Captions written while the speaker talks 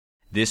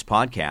This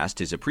podcast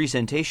is a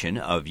presentation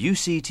of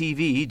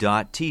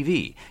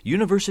UCTV.tv,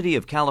 University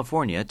of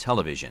California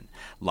Television.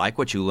 Like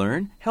what you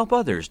learn? Help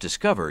others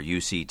discover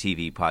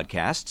UCTV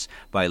podcasts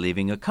by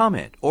leaving a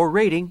comment or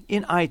rating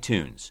in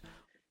iTunes.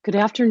 Good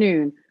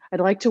afternoon. I'd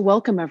like to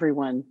welcome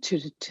everyone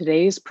to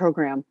today's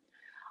program.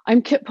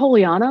 I'm Kit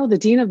Poliano, the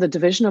Dean of the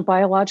Division of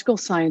Biological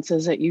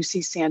Sciences at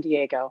UC San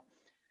Diego.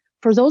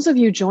 For those of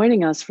you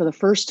joining us for the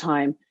first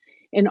time,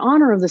 in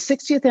honor of the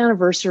 60th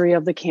anniversary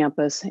of the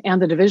campus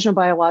and the Division of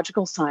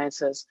Biological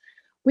Sciences,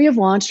 we have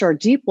launched our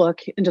Deep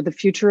Look into the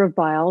Future of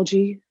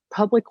Biology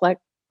public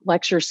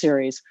lecture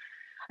series.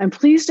 I'm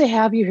pleased to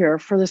have you here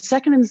for the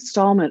second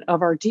installment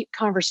of our Deep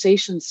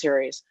Conversation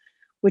series,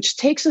 which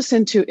takes us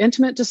into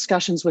intimate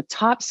discussions with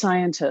top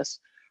scientists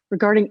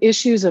regarding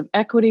issues of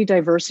equity,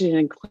 diversity, and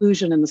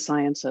inclusion in the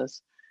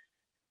sciences.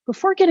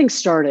 Before getting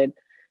started,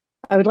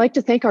 I would like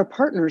to thank our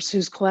partners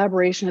whose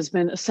collaboration has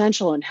been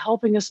essential in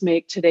helping us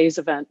make today's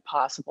event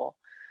possible.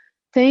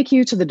 Thank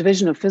you to the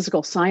Division of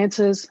Physical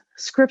Sciences,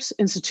 Scripps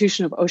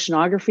Institution of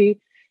Oceanography,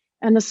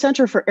 and the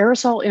Center for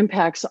Aerosol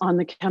Impacts on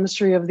the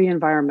Chemistry of the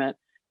Environment,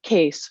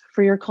 CASE,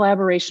 for your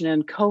collaboration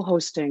in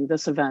co-hosting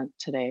this event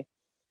today.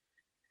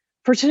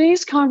 For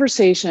today's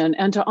conversation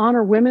and to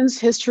honor Women's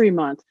History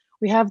Month,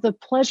 we have the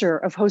pleasure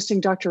of hosting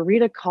Dr.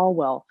 Rita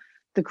Colwell,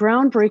 the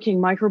groundbreaking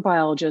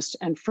microbiologist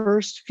and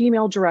first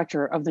female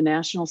director of the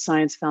National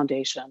Science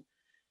Foundation.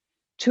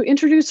 To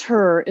introduce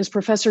her is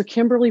Professor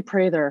Kimberly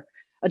Prather,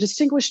 a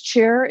distinguished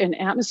chair in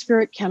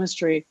atmospheric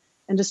chemistry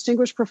and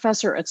distinguished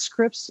professor at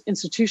Scripps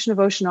Institution of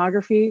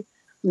Oceanography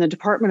in the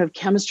Department of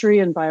Chemistry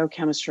and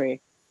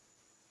Biochemistry.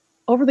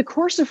 Over the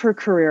course of her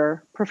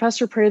career,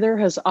 Professor Prather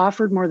has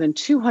authored more than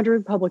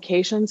 200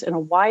 publications in a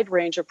wide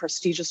range of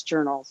prestigious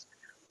journals,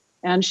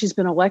 and she's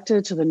been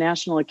elected to the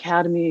National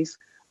Academies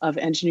of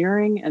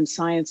Engineering and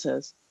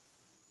Sciences,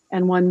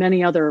 and won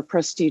many other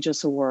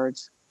prestigious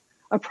awards.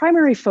 A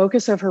primary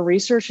focus of her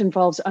research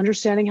involves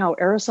understanding how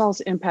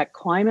aerosols impact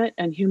climate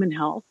and human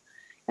health.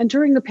 And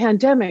during the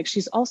pandemic,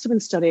 she's also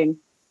been studying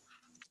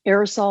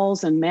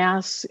aerosols and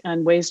masks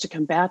and ways to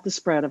combat the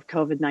spread of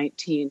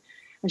COVID-19.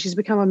 And she's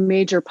become a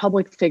major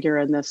public figure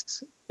in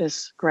this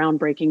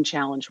groundbreaking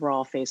challenge we're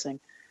all facing.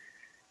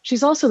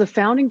 She's also the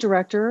founding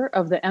director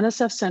of the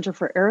NSF Center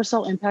for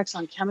Aerosol Impacts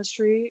on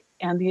Chemistry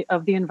and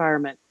of the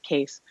Environment,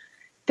 CASE.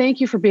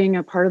 Thank you for being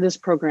a part of this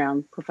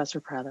program, Professor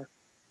Prather,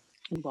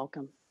 and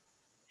welcome.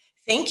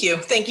 Thank you.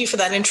 Thank you for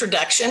that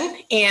introduction.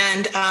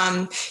 And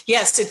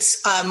yes,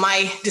 it's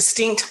my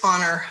distinct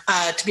honor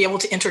to be able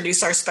to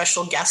introduce our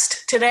special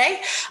guest today.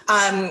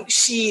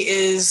 She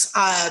is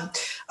a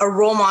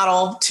role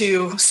model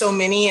to so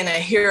many and a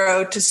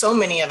hero to so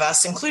many of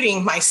us,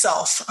 including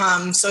myself.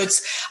 So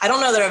I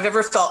don't know that I've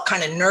ever felt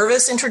kind of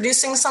nervous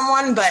introducing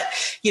someone, but,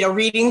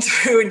 reading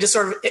through and just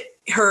sort of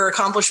her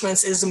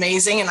accomplishments is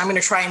amazing. And I'm going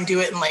to try and do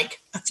it in like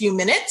a few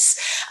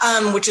minutes,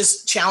 which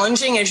is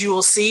challenging, as you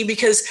will see,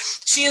 because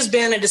she has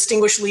been a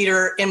distinguished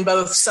leader in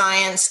both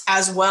science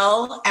as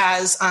well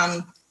as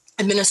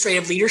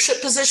administrative leadership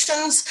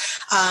positions.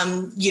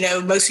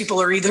 Most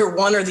people are either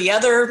one or the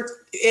other,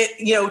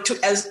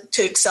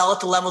 to excel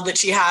at the level that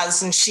she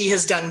has. And she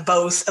has done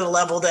both at a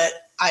level that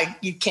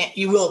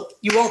you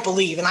won't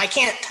believe. And I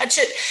can't touch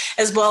it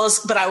as well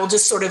but I will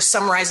just sort of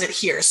summarize it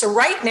here. So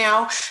right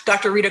now,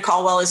 Dr. Rita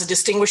Colwell is a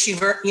distinguished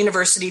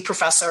university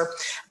professor,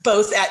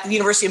 both at the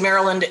University of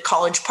Maryland at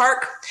College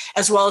Park,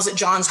 as well as at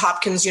Johns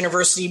Hopkins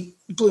University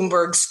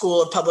Bloomberg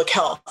School of Public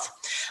Health.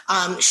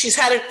 She's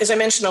had, as I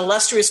mentioned, an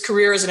illustrious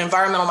career as an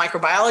environmental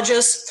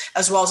microbiologist,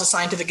 as well as a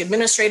scientific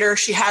administrator.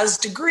 She has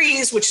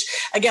degrees, which,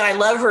 again, I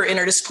love her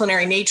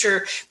interdisciplinary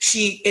nature.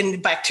 She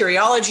in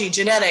bacteriology,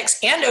 genetics,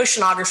 and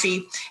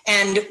oceanography,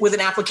 and with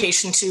an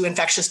application to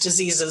infectious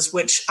diseases,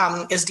 which,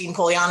 as Dean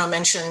Poliano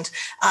mentioned,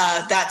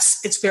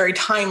 it's very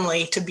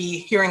timely to be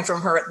hearing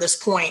from her at this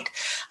point.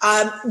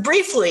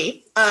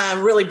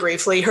 Really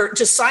briefly,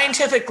 just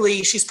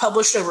scientifically, she's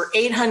published over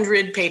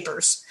 800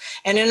 papers,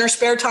 and in her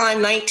spare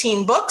time,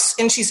 19 books,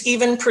 and she's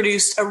even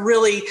produced a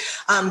really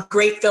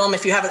great film.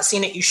 If you haven't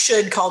seen it, you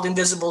should, called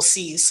Invisible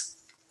Seas.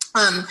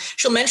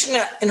 She'll mention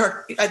it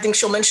I think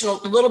she'll mention a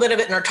little bit of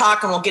it in her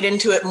talk, and we'll get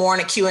into it more in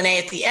a Q&A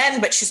at the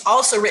end, but she's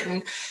also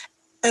written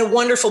a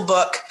wonderful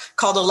book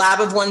called A Lab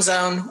of One's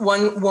Own,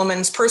 One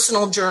Woman's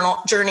Personal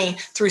Journey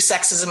Through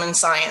Sexism in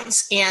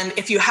Science. And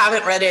if you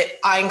haven't read it,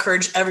 I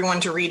encourage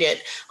everyone to read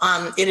it.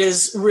 It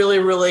is really,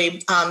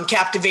 really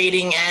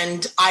captivating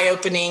and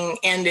eye-opening,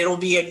 and it'll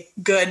be a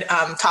good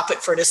topic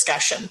for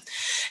discussion.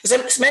 As I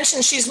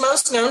mentioned, she's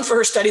most known for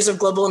her studies of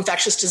global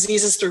infectious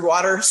diseases through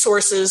water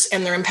sources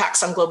and their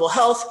impacts on global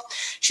health.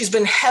 She's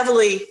been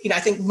heavily, I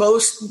think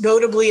most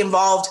notably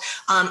involved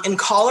in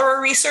cholera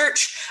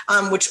research,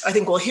 which I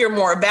think we'll hear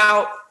more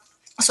about.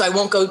 So I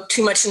won't go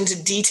too much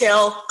into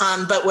detail,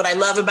 but what I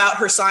love about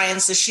her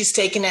science is she's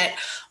taken it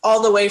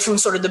all the way from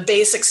sort of the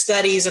basic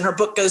studies, and her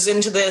book goes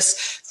into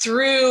this,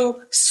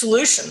 through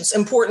solutions,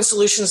 important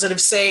solutions that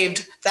have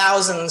saved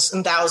thousands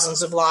and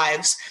thousands of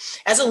lives.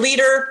 As a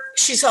leader,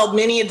 she's held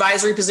many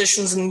advisory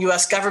positions in the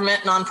U.S.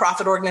 government,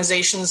 nonprofit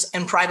organizations,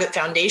 and private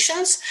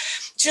foundations.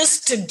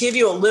 just to give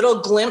you a little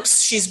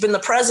glimpse, she's been the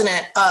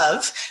president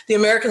of the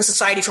American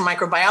Society for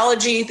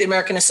Microbiology, the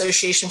American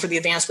Association for the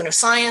Advancement of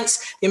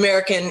Science, the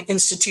American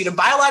Institute of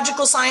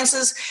Biological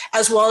Sciences,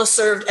 as well as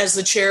served as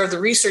the chair of the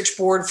research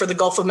board for the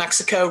Gulf of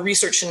Mexico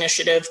Research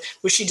Initiative,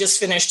 which she just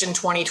finished in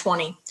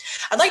 2020.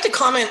 I'd like to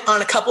comment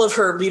on a couple of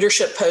her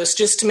leadership posts,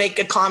 just to make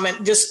a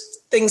comment, just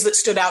things that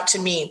stood out to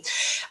me.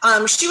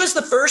 She was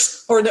the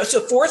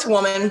fourth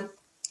woman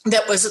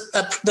that was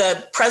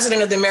the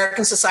president of the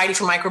American Society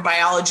for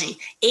Microbiology.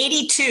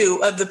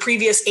 82 of the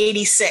previous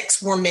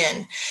 86 were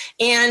men.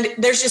 And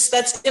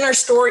that's in her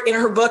story, in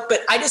her book, but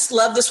I just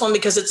love this one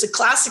because it's a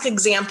classic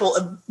example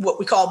of what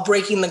we call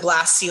breaking the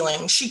glass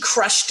ceiling. She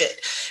crushed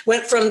it.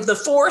 Went from the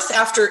fourth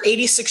after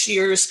 86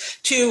 years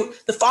to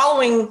the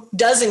following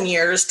dozen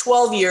years,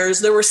 12 years,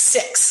 there were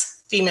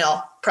 6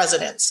 female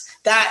presidents.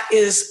 That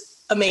is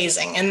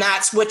amazing. And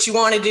that's what you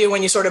want to do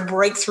when you sort of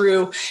break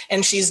through.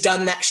 And she's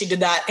done that. She did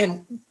that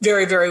and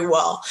very, very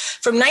well.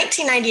 From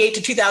 1998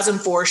 to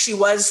 2004, she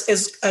was,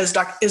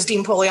 as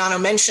Dean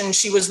Poliano mentioned,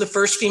 she was the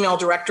first female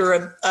director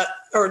of, the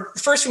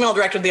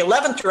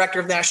 11th director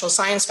of the National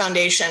Science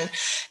Foundation.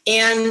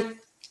 And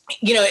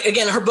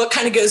again, her book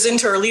kind of goes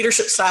into her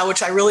leadership style,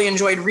 which I really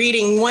enjoyed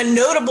reading. One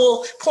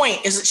notable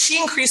point is that she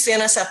increased the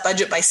NSF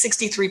budget by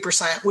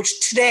 63%,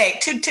 which today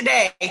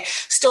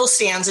still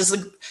stands as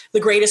the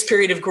greatest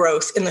period of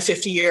growth in the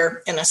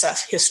 50-year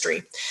NSF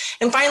history.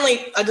 And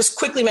finally, I just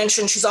quickly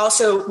mentioned she's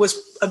also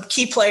was a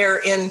key player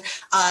in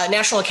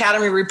National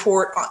Academy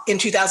report in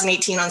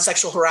 2018 on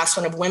sexual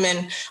harassment of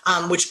women,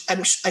 which I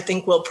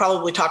think we'll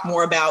probably talk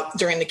more about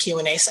during the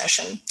Q&A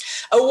session.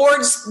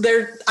 Awards,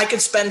 I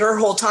could spend her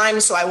whole time,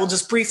 so I will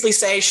just briefly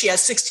say she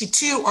has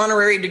 62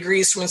 honorary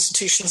degrees from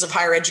institutions of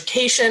higher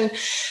education.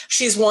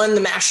 She's won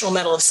the National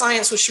Medal of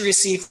Science, which she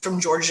received from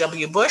George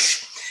W.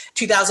 Bush.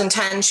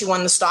 2010, she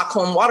won the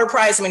Stockholm Water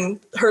Prize. I mean,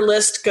 her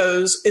list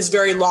is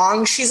very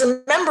long. She's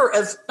a member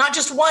of not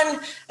just one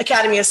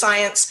Academy of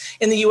Science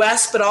in the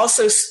US, but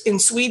also in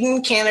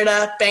Sweden,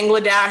 Canada,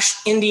 Bangladesh,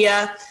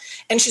 India,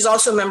 and she's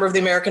also a member of the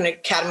American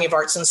Academy of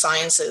Arts and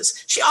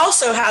Sciences. She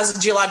also has a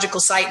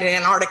geological site in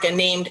Antarctica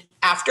named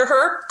after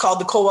her called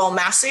the Colwell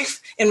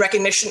Massif in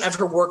recognition of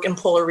her work in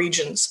polar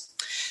regions.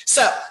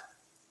 So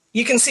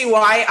you can see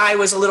why I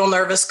was a little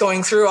nervous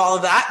going through all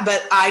of that,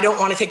 but I don't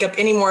want to take up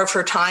any more of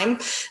her time.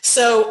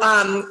 So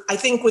I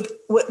think what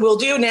we'll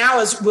do now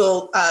is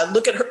we'll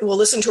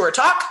listen to her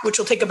talk, which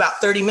will take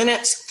about 30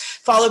 minutes,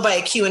 followed by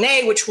a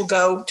Q&A, which will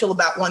go till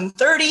about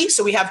 1:30.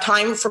 So we have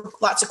time for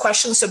lots of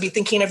questions. So be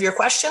thinking of your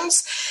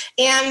questions.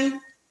 And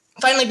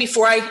finally,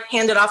 before I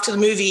hand it off to the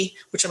movie,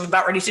 which I'm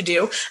about ready to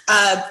do,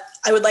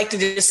 I would like to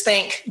just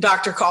thank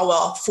Dr.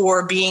 Colwell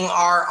for being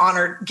our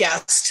honored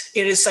guest.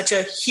 It is such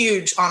a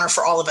huge honor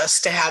for all of us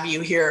to have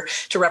you here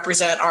to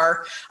represent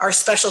our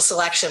special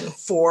selection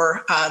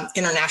for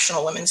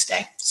International Women's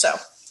Day. So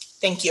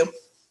thank you.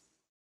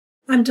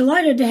 I'm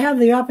delighted to have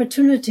the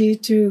opportunity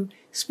to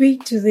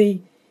speak to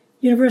the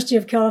University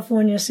of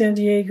California, San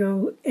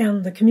Diego,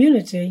 and the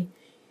community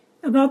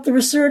about the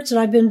research that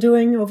I've been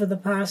doing over the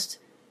past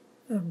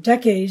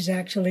decades,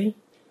 actually,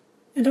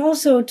 and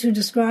also to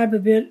describe a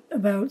bit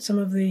about some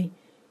of the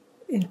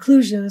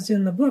inclusions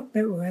in the book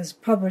that was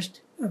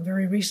published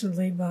very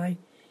recently by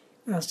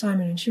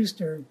Simon &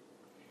 Schuster.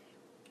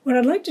 What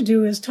I'd like to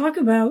do is talk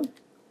about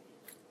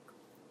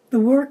the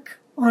work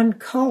on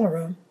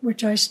cholera,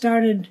 which I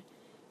started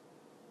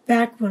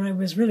back when I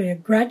was really a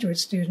graduate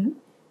student.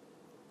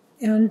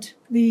 And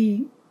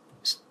the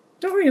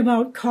story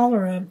about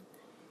cholera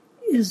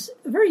is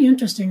very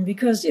interesting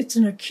because it's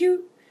an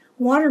acute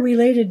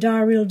water-related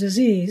diarrheal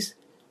disease.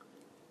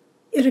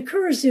 It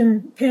occurs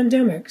in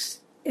pandemics,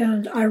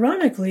 and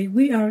ironically,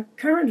 we are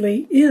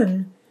currently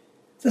in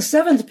the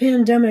 7th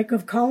pandemic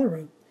of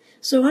cholera.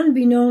 So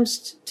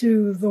unbeknownst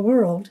to the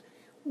world,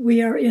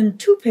 we are in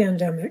 2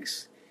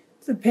 pandemics,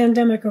 the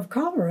pandemic of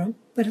cholera,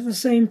 but at the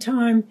same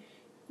time,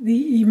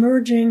 the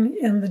emerging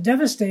and the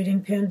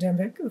devastating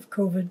pandemic of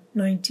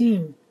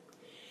COVID-19.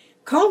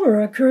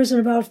 Cholera occurs in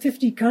about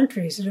 50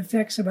 countries. It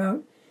affects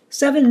about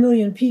 7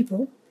 million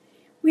people.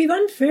 We've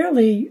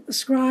unfairly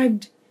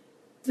ascribed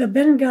the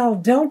Bengal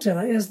Delta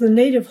as the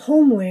native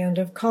homeland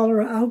of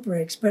cholera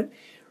outbreaks, but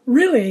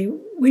really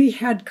we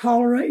had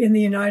cholera in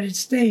the United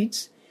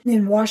States,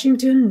 in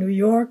Washington, New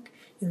York,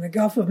 in the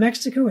Gulf of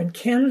Mexico, in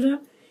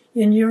Canada,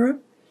 in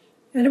Europe,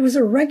 and it was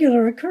a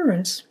regular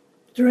occurrence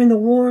during the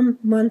warm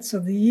months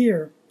of the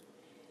year.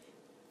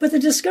 But the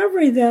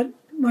discovery that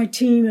my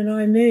team and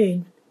I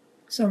made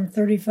some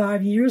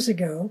 35 years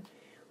ago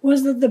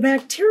was that the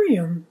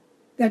bacterium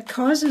that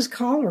causes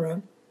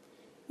cholera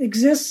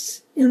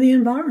exists in the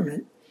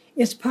environment.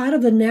 It's part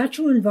of the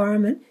natural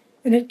environment,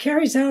 and it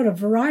carries out a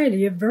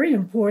variety of very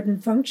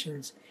important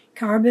functions,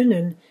 carbon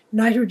and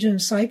nitrogen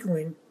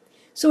cycling.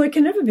 So it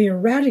can never be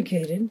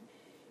eradicated.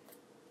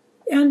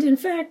 And in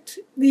fact,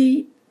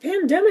 the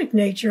pandemic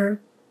nature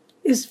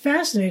is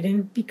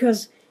fascinating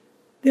because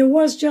there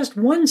was just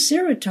one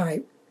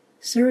serotype,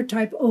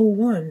 serotype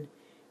 01,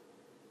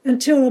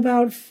 until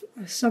about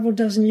several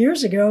dozen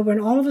years ago when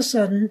all of a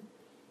sudden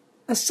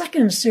a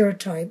second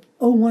serotype,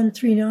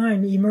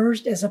 O139,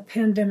 emerged as a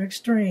pandemic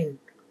strain.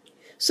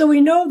 So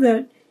we know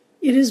that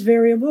it is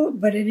variable,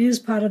 but it is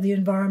part of the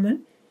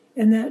environment,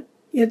 and that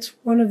it's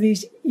one of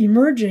these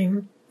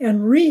emerging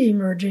and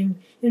re-emerging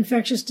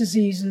infectious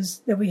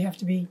diseases that we have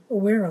to be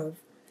aware of.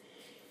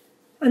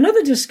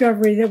 Another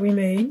discovery that we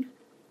made,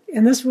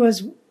 and this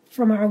was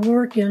from our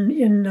work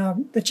in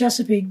the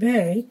Chesapeake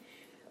Bay,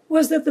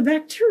 was that the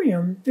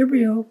bacterium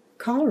Vibrio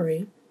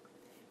cholerae,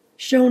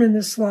 shown in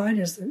this slide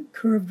as the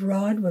curved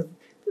rod with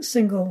the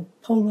single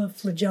polar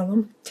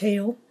flagellum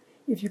tail,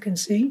 if you can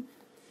see,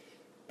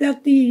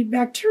 that the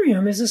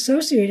bacterium is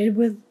associated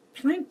with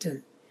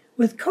plankton,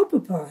 with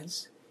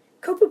copepods.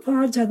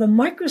 Copepods are the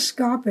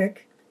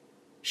microscopic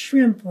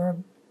shrimp, or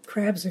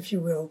crabs, if you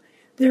will.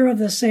 They're of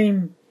the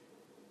same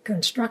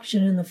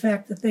construction in the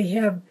fact that they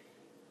have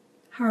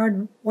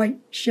hard white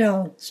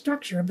shell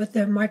structure, but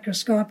they're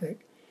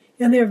microscopic.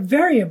 And they're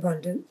very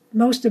abundant,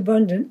 most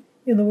abundant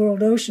in the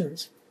world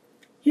oceans.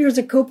 Here's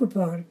a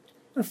copepod,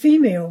 a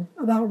female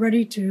about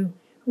ready to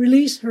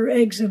release her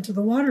eggs into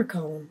the water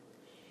column.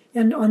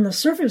 And on the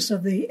surface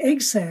of the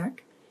egg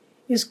sac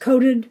is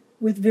coated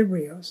with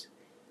vibrios.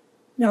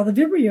 Now, the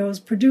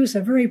vibrios produce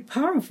a very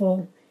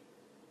powerful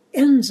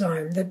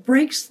enzyme that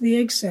breaks the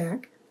egg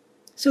sac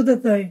so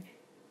that the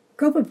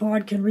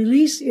copepod can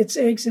release its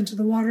eggs into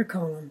the water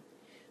column.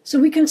 So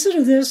we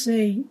consider this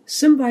a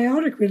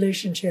symbiotic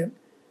relationship,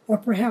 or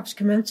perhaps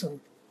commensal.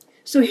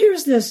 So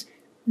here's this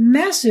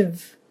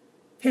massive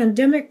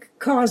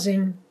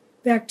pandemic-causing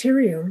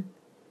bacterium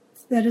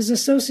that is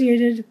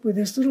associated with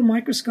this little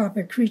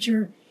microscopic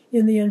creature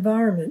in the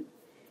environment.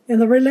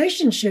 And the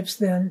relationships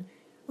then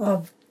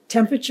of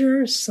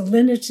temperature,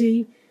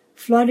 salinity,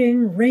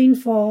 flooding,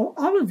 rainfall,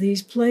 all of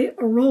these play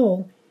a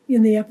role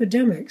in the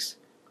epidemics.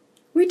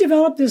 We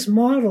developed this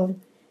model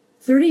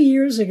 30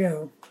 years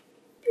ago,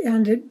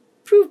 and it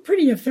proved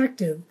pretty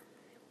effective,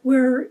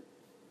 where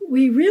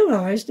we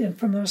realized, and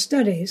from our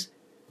studies,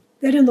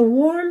 that in the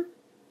warm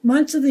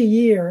months of the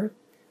year,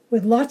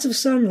 with lots of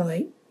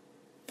sunlight,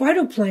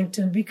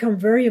 phytoplankton become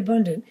very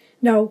abundant.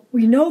 Now,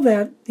 we know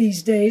that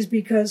these days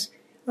because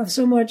of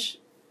so much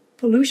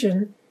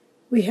pollution,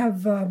 we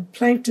have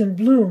plankton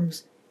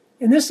blooms,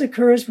 and this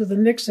occurs with a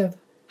mix of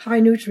high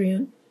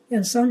nutrient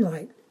and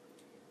sunlight.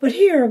 But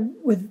here,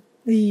 with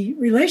the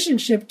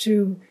relationship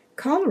to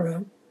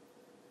cholera,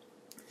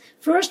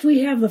 first we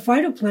have the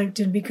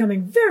phytoplankton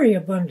becoming very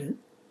abundant,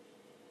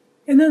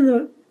 and then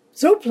the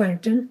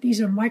zooplankton,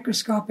 these are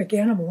microscopic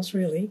animals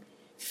really,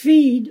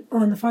 feed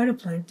on the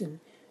phytoplankton.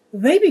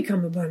 They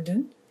become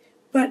abundant,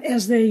 but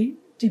as they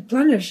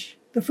deplenish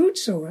the food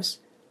source,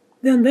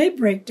 then they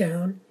break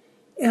down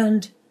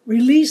and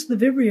release the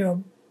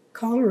Vibrio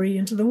cholerae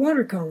into the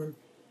water column.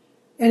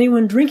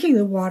 Anyone drinking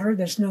the water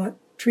that's not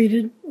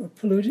treated or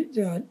polluted,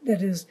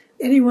 that is,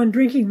 anyone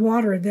drinking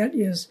water that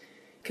is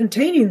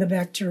containing the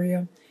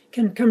bacteria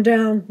can come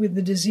down with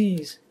the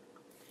disease.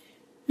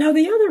 Now,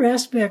 the other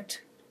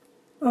aspect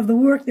of the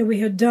work that we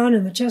had done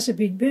in the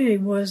Chesapeake Bay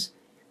was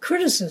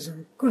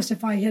criticism. Of course,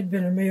 if I had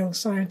been a male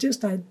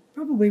scientist, I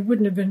probably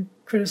wouldn't have been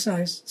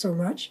criticized so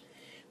much.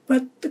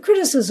 But the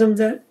criticism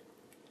that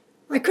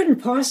I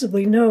couldn't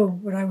possibly know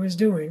what I was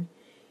doing,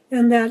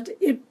 and that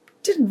it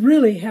didn't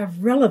really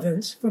have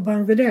relevance for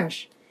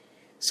Bangladesh.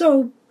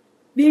 So,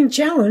 being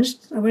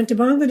challenged, I went to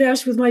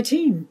Bangladesh with my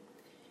team.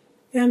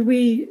 And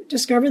we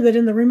discovered that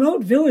in the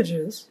remote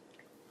villages,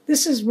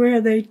 this is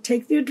where they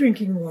take their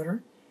drinking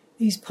water,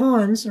 these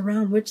ponds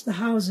around which the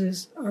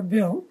houses are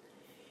built,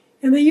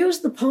 and they use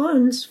the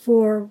ponds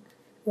for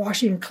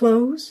washing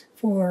clothes,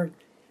 for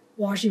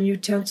washing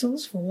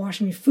utensils, for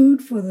washing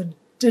food for the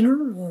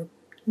dinner or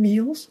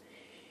meals,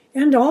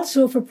 and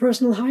also for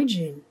personal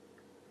hygiene,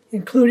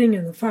 including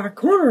in the far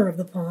corner of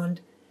the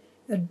pond,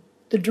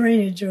 the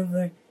drainage of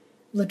the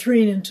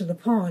latrine into the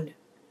pond.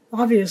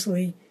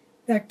 Obviously,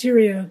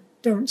 bacteria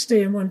don't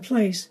stay in one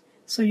place,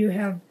 so you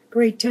have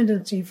great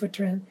tendency for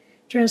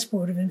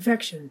transport of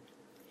infection.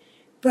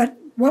 But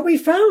what we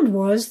found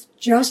was,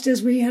 just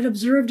as we had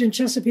observed in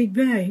Chesapeake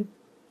Bay,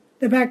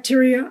 the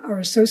bacteria are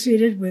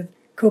associated with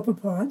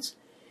copepods,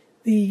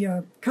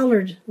 the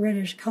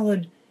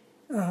reddish-colored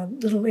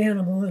little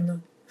animal in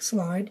the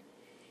slide.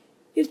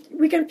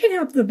 We can pick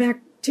up the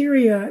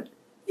bacteria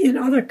in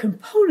other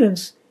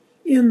components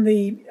in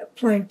the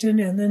plankton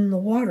and in the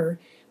water,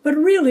 but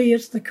really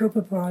it's the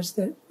copepods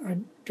that are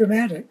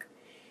dramatic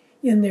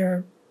in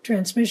their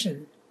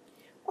transmission.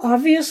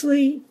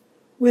 Obviously,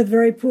 with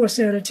very poor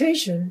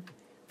sanitation,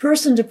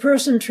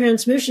 person-to-person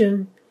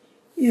transmission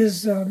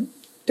is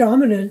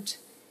dominant,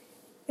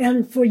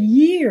 and for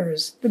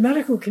years the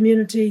medical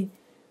community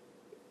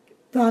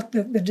thought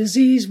that the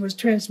disease was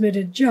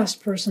transmitted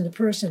just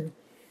person-to-person.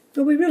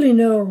 But we really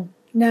know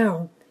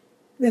now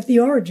that the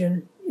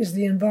origin is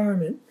the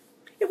environment.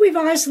 And we've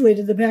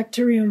isolated the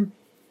bacterium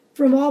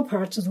from all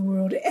parts of the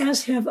world,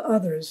 as have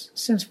others,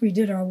 since we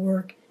did our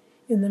work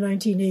in the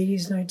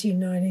 1980s,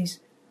 1990s,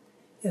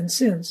 and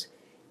since.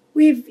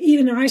 We've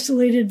even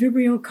isolated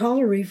Vibrio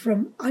cholerae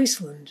from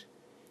Iceland,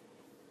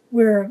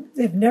 where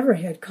they've never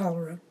had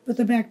cholera, but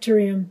the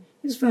bacterium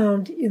is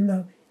found in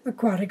the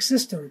aquatic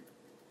system.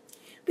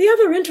 The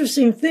other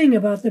interesting thing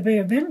about the Bay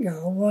of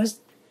Bengal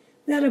was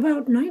that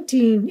about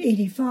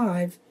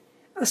 1985,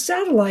 a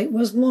satellite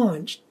was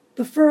launched,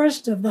 the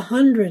first of the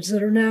hundreds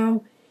that are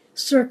now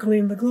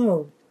circling the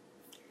globe.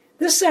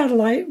 This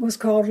satellite was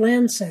called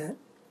Landsat,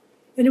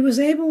 and it was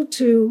able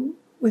to,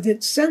 with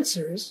its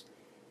sensors,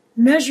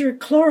 measure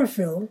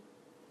chlorophyll,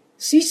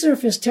 sea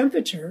surface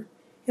temperature,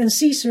 and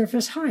sea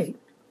surface height.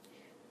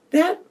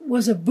 That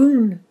was a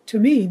boon to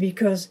me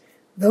because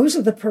those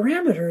are the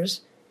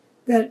parameters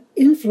that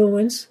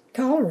influence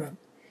cholera.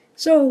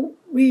 So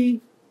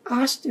we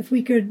asked if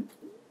we could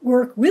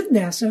work with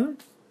NASA.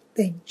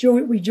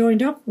 We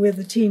joined up with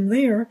the team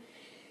there,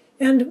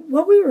 and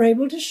what we were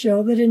able to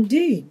show that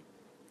indeed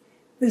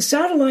the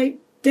satellite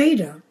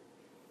data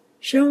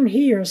shown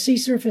here, sea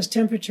surface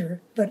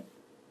temperature, but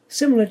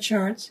similar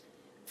charts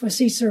for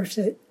sea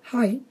surface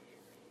height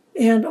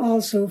and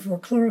also for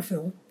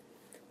chlorophyll.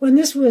 When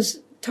this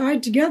was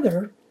tied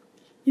together,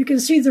 you can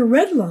see the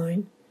red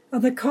line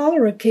of the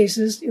cholera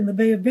cases in the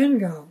Bay of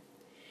Bengal.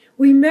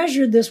 We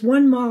measured this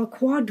 1 mile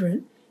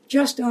quadrant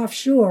just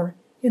offshore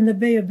in the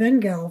Bay of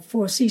Bengal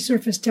for sea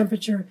surface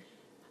temperature,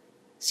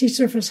 sea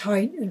surface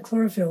height, and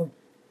chlorophyll.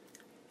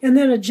 And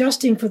then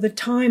adjusting for the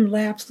time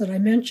lapse that I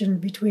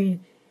mentioned between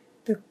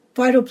the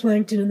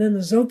phytoplankton and then the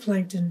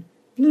zooplankton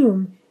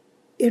bloom,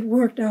 it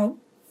worked out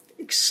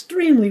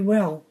extremely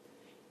well.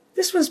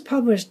 This was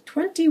published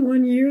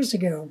 21 years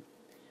ago,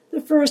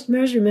 the first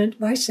measurement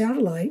by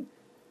satellite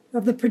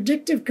of the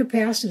predictive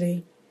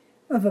capacity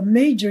of a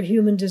major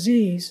human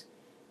disease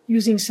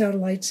using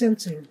satellite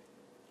sensing.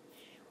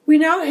 We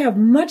now have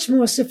much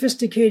more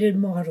sophisticated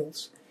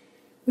models.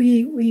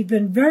 We've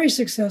been very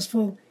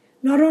successful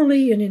not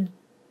only in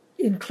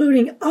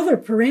including other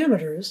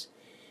parameters,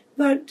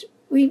 but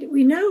we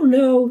now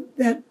know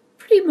that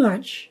pretty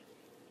much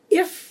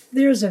if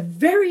there's a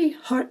very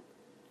hot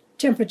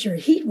temperature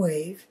heat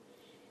wave,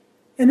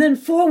 and then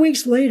 4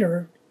 weeks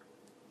later,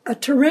 a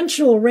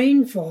torrential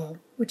rainfall,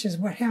 which is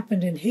what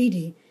happened in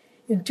Haiti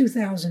in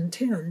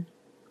 2010,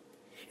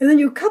 and then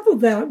you couple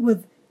that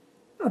with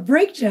a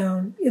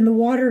breakdown in the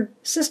water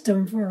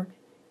system for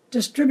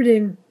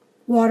distributing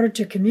water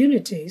to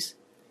communities,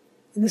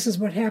 and this is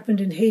what happened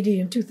in Haiti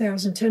in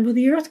 2010 with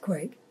the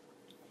earthquake,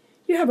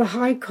 you have a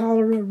high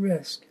cholera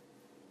risk.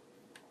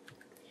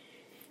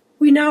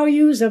 We now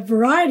use a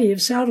variety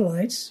of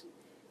satellites.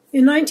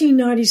 In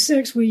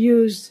 1996, we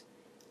used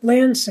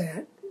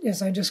Landsat,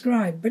 as I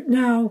described, but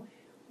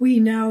we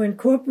now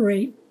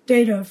incorporate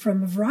data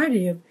from a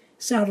variety of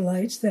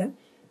satellites that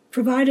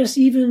provide us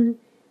even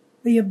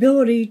the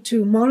ability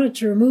to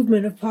monitor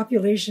movement of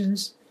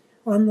populations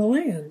on the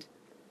land.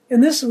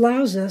 And this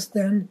allows us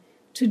then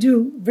to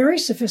do very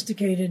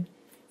sophisticated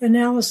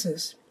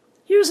analysis.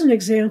 Here's an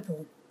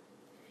example.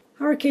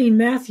 Hurricane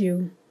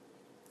Matthew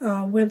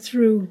went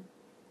through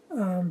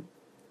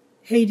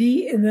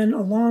Haiti and then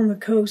along the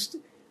coast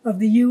of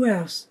the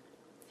U.S.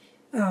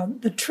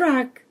 The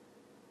track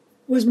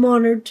was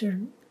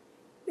monitored,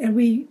 and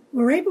we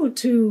were able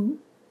to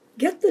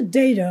get the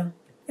data,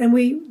 and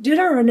we did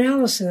our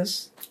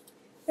analysis,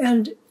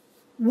 and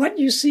what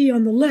you see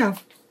on the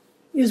left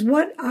is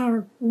what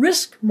our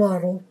risk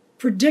model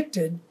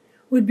predicted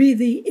would be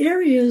the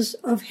areas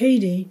of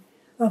Haiti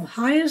of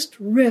highest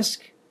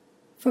risk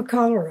for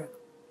cholera.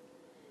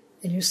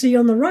 And you see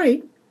on the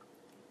right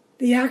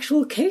the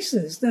actual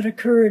cases that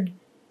occurred.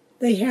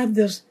 They had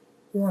this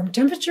warm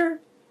temperature,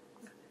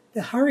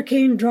 the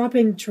hurricane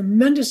dropping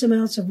tremendous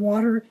amounts of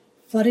water,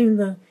 flooding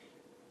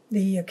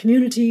the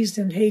communities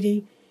in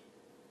Haiti,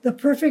 the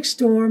perfect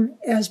storm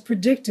as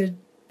predicted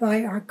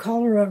by our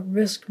cholera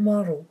risk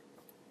model.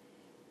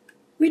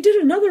 We did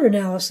another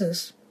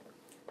analysis,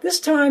 this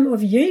time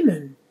of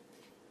Yemen.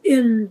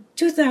 In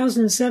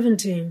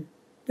 2017,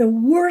 the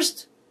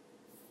worst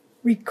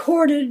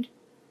recorded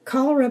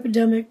cholera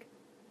epidemic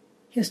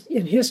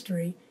in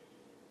history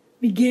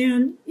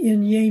began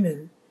in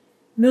Yemen.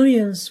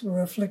 Millions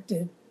were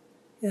afflicted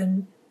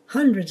and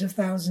hundreds of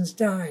thousands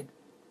died.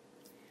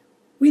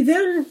 We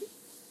then,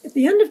 at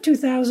the end of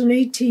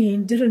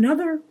 2018, did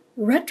another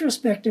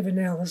retrospective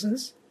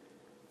analysis,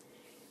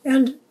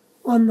 and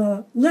on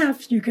the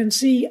left you can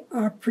see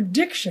our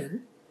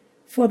prediction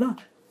for the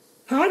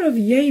part of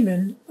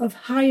Yemen of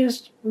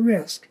highest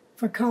risk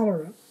for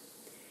cholera.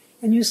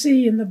 And you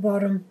see in the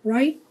bottom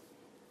right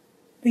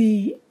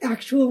the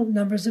actual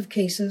numbers of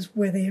cases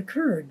where they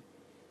occurred.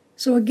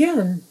 So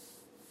again,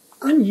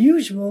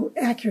 unusual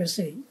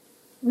accuracy,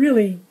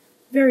 really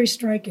very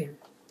striking.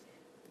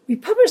 We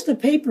published the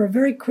paper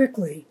very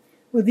quickly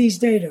with these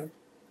data.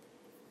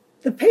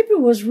 The paper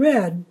was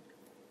read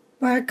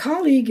by a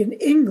colleague in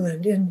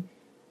England in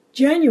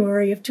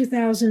January of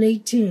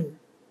 2018.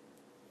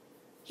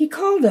 He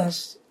called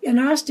us and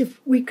asked if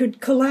we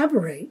could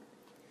collaborate.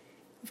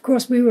 Of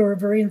course, we were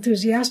very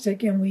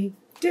enthusiastic, and we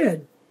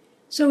did.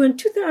 So in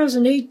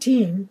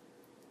 2018,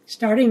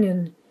 starting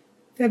in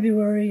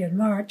February and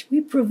March,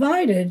 we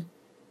provided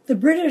the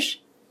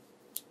British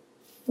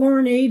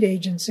Foreign Aid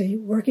Agency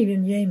working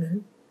in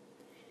Yemen,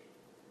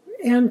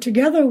 and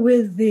together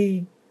with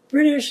the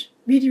British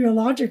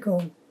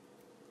Meteorological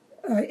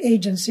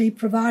Agency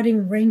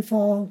providing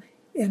rainfall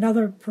and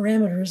other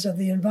parameters of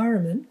the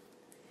environment.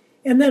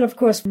 And then, of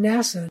course,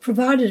 NASA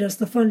provided us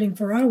the funding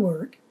for our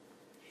work.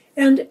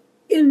 And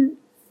in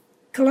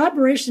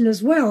collaboration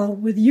as well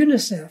with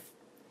UNICEF.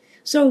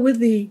 So with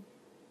the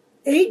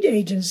aid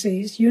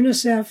agencies,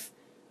 UNICEF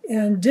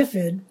and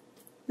DFID,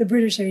 the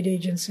British aid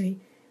agency,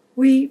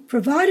 we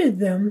provided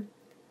them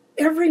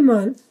every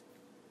month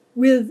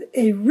with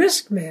a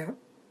risk map.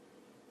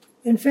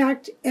 In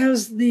fact,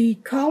 as the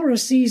cholera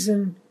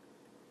season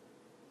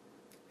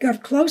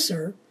got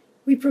closer,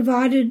 we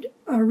provided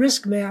a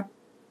risk map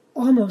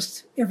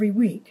almost every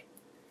week.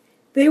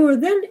 They were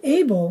then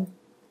able,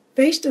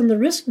 based on the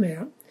risk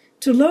map,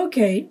 to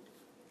locate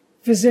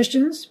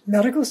physicians,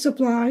 medical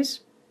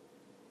supplies,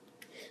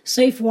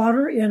 safe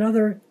water, and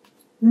other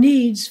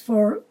needs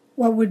for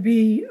what would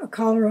be a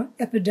cholera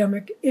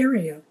epidemic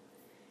area.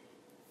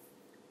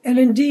 And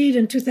indeed,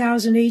 in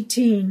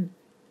 2018,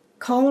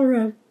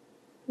 cholera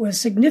was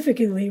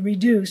significantly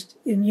reduced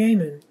in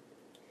Yemen.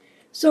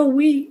 So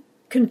we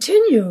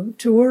continue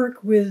to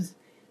work with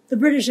the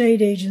British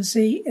Aid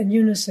Agency and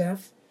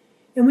UNICEF,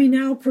 and we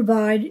now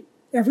provide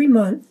every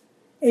month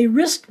a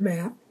risk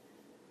map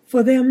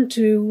for them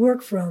to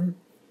work from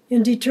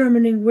in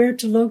determining where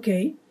to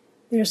locate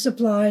their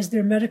supplies,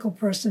 their medical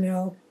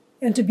personnel,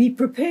 and to be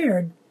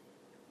prepared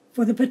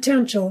for the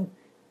potential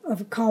of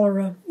a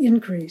cholera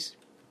increase.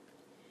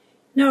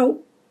 Now,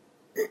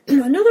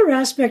 another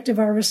aspect of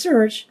our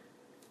research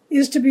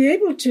is to be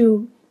able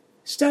to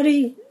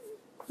study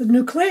the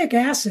nucleic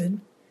acid,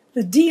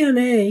 the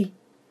DNA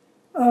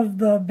of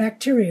the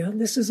bacteria.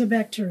 This is a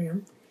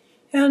bacterium.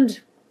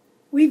 And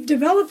we've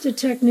developed a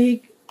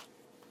technique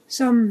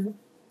some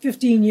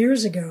 15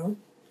 years ago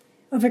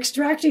of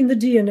extracting the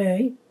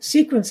DNA,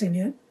 sequencing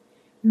it,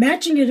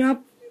 matching it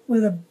up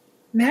with a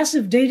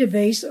massive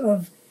database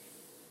of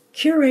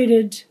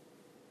curated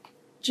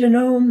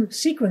genome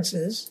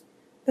sequences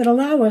that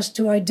allow us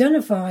to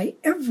identify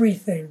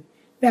everything,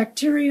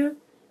 bacteria,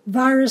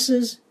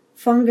 viruses,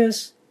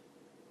 fungus,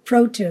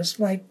 protists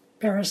like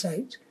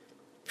parasites,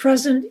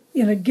 present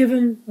in a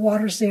given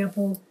water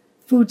sample,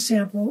 food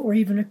sample, or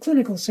even a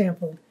clinical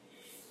sample.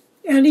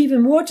 And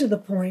even more to the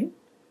point,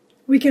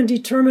 we can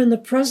determine the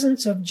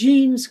presence of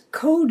genes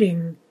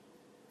coding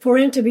for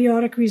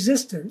antibiotic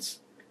resistance,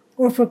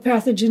 or for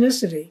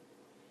pathogenicity,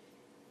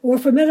 or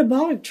for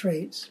metabolic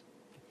traits.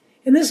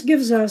 And this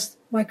gives us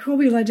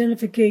microbial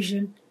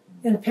identification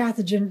and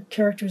pathogen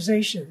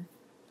characterization.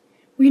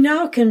 We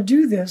now can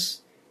do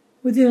this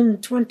within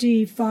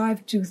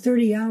 25 to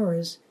 30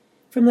 hours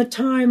from the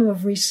time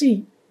of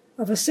receipt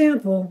of a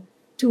sample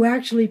to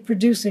actually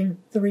producing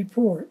the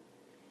report.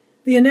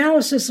 The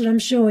analysis that I'm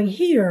showing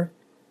here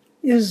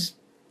is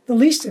the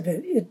least of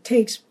it. It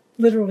takes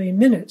literally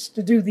minutes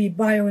to do the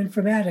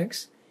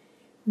bioinformatics.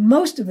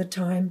 Most of the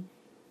time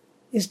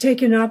is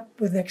taken up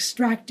with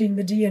extracting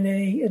the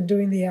DNA and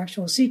doing the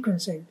actual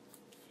sequencing.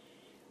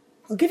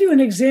 I'll give you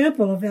an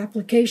example of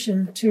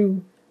application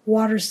to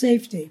water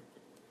safety.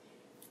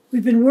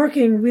 We've been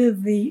working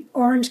with the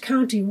Orange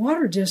County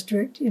Water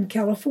District in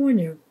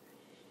California.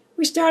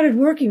 We started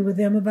working with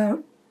them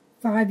about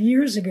 5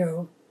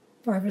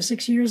 or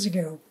 6 years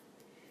ago,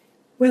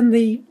 when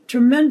the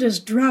tremendous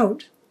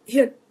drought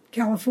hit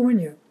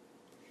California.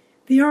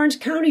 The Orange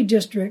County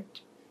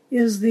District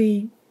is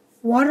the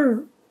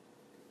water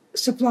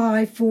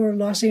supply for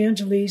Los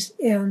Angeles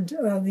and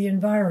the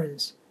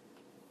environs.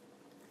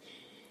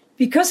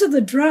 Because of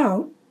the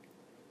drought,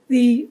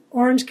 the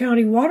Orange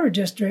County Water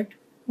District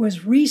was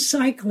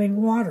recycling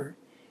water.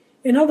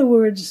 In other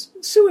words,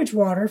 sewage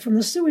water from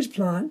the sewage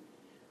plant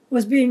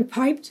was being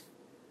piped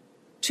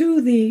to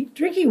the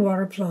drinking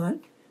water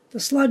plant. The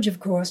sludge, of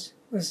course,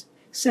 was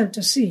sent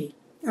to sea,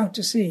 out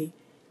to sea.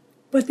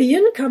 But the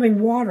incoming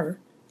water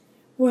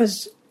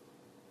was,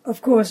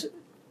 of course,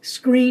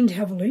 screened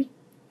heavily,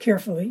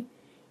 carefully,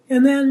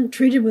 and then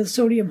treated with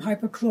sodium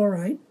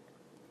hypochlorite.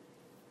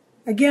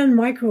 Again,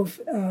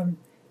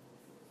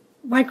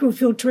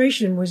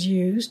 microfiltration was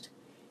used,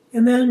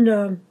 and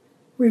then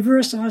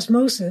reverse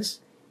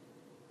osmosis,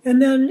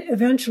 and then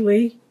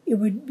eventually it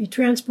would be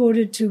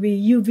transported to be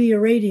UV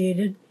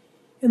irradiated,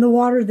 and the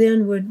water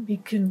then would be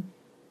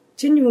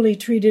continually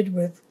treated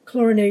with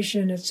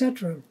chlorination,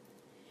 etc.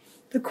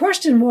 The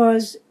question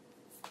was,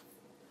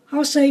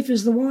 how safe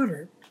is the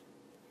water?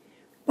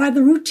 By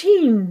the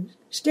routine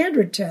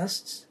standard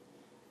tests,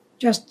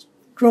 just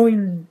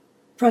growing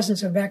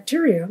presence of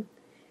bacteria,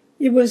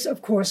 it was,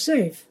 of course,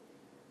 safe.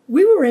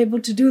 We were able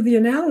to do the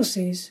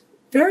analyses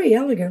very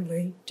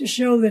elegantly to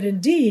show that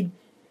indeed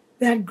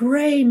that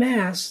gray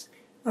mass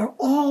are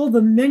all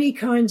the many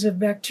kinds of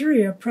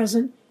bacteria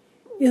present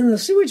in the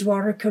sewage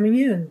water coming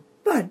in.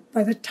 But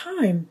by the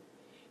time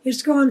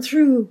it's gone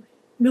through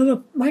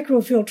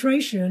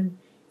microfiltration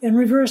and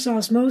reverse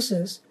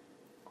osmosis,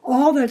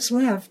 all that's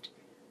left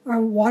are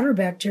water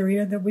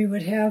bacteria that we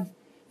would have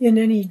in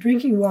any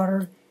drinking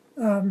water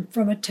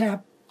from a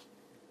tap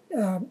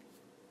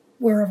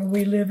wherever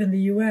we live in the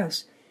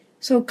U.S.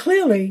 So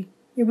clearly,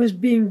 it was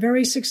being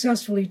very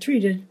successfully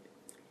treated,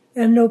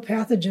 and no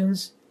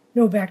pathogens,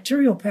 no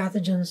bacterial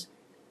pathogens.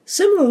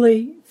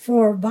 Similarly,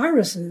 for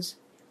viruses,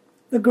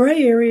 the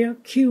gray area,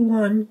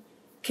 Q1,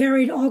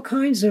 carried all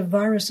kinds of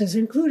viruses,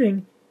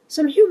 including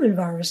some human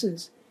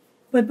viruses.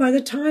 But by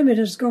the time it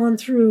has gone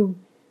through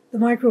the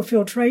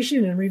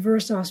microfiltration and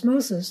reverse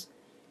osmosis,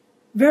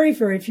 very,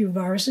 very few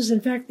viruses. In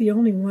fact, the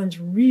only ones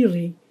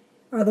really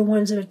are the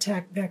ones that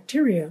attack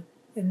bacteria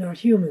and not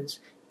humans.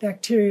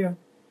 Bacteriophages,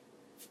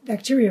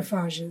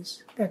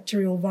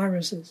 bacterial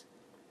viruses.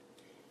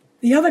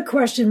 The other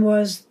question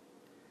was,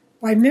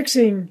 by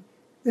mixing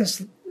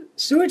this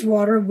sewage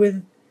water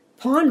with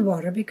pond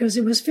water, because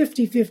it was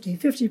 50-50,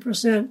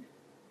 50%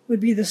 would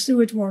be the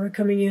sewage water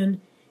coming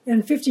in,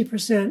 and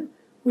 50%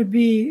 would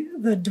be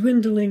the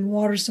dwindling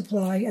water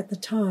supply at the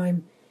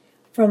time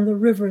from the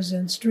rivers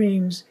and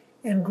streams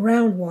and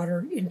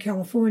groundwater in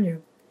California.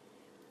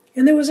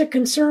 And there was a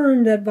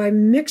concern that by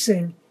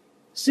mixing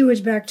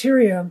sewage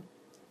bacteria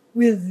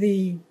with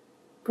the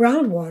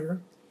groundwater,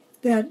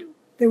 that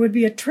there would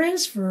be a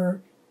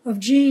transfer of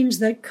genes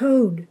that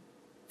code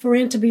for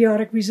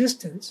antibiotic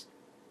resistance.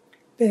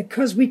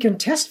 Because we can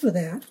test for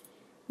that,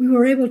 we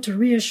were able to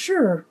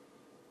reassure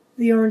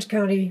the Orange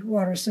County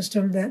water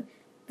system that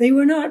they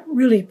were not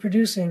really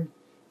producing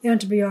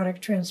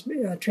antibiotic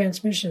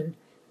transmission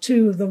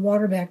to the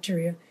water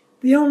bacteria.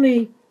 The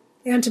only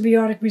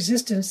antibiotic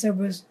resistance that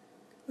was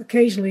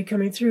occasionally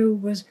coming through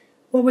was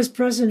what was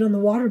present in the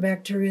water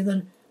bacteria,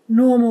 the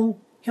normal,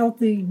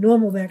 healthy,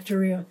 normal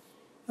bacteria,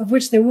 of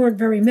which there weren't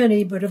very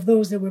many, but of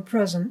those that were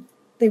present,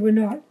 they were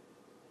not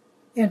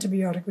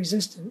antibiotic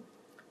resistant.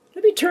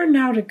 Let me turn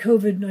now to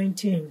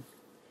COVID-19.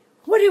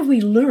 What have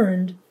we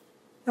learned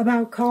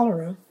about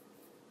cholera,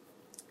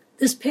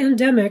 this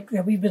pandemic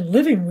that we've been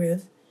living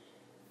with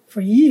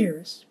for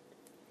years,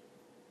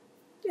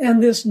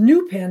 and this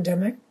new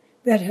pandemic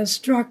that has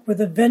struck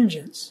with a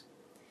vengeance?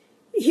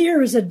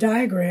 Here is a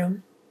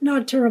diagram,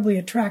 not terribly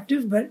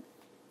attractive, but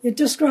it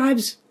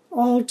describes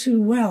all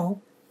too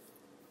well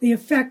the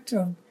effect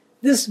of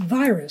this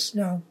virus.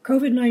 Now,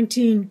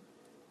 COVID-19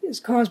 is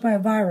caused by a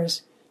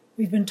virus.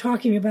 We've been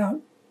talking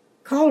about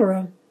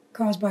cholera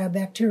caused by a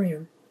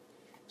bacterium.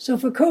 So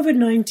for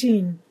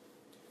COVID-19,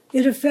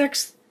 it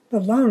affects the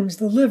lungs,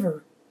 the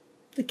liver,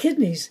 the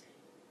kidneys,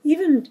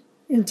 even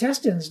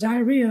intestines.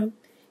 Diarrhea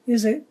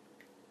is a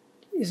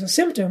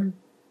symptom,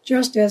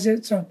 just as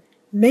it's a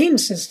main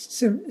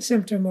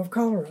symptom of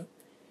cholera.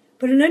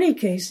 But in any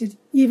case, it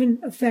even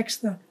affects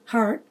the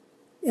heart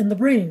and the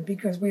brain,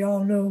 because we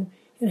all know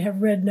and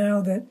have read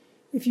now that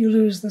if you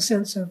lose the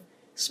sense of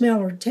smell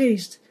or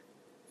taste,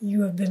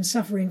 you have been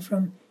suffering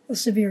from a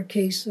severe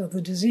case of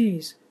the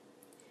disease.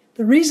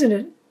 The reason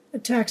it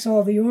attacks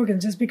all the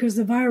organs is because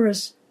the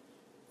virus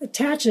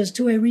attaches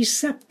to a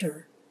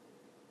receptor,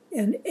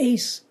 an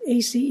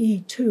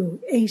ACE2,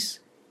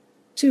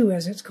 ACE2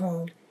 as it's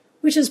called,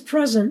 which is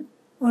present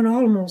on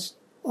almost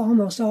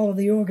all of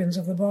the organs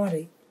of the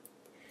body.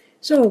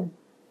 So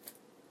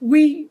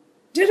we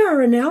did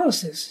our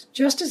analysis,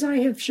 just as I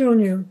have shown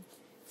you,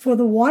 for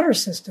the water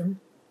system,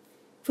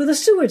 for the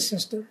sewage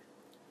system.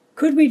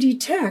 Could we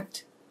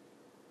detect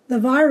the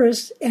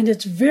virus and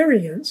its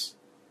variants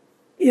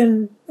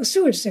in a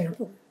sewage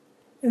sample?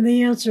 And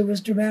the answer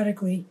was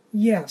dramatically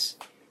yes.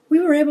 We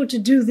were able to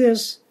do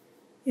this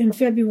in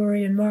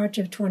February and March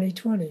of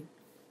 2020.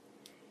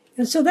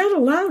 And so that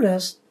allowed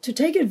us to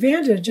take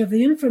advantage of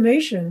the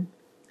information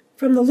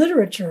from the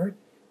literature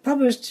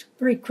published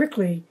very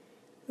quickly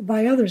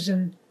by others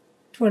in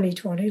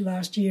 2020,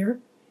 last year,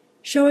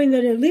 showing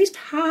that at least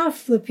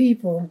half the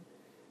people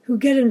who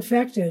get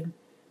infected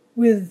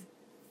with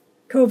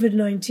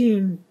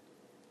COVID-19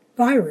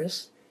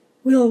 virus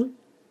will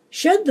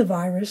shed the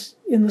virus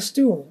in the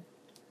stool.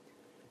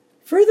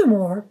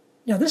 Furthermore,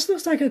 now this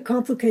looks like a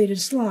complicated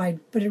slide,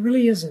 but it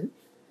really isn't.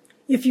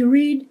 If you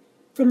read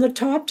from the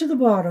top to the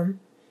bottom,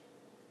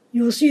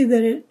 you will see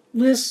that it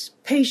lists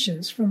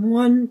patients from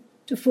 1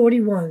 to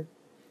 41.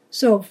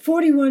 So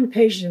 41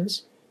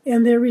 patients,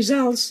 and their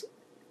results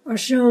are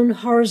shown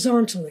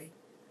horizontally.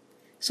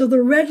 So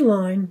the red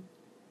line,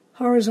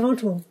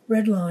 horizontal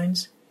red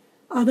lines,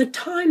 are the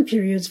time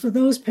periods for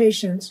those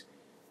patients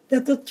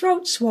that the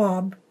throat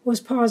swab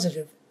was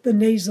positive, the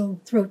nasal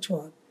throat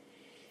swab.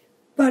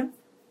 But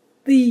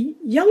the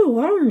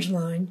yellow-orange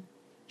line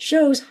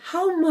shows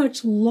how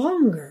much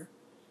longer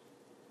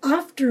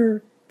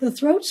after the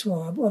throat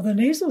swab or the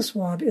nasal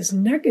swab is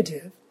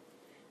negative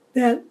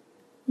that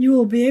you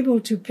will be able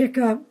to pick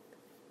up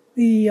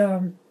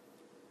the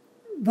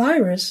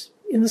virus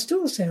in the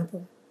stool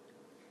sample.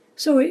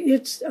 So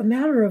it's a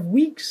matter of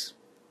weeks,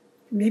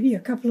 maybe a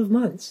couple of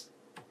months.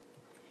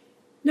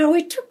 Now,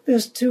 we took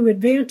this to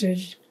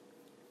advantage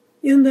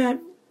in that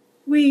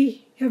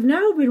we have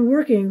now been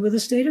working with the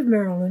state of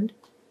Maryland,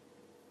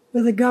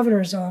 with the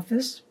governor's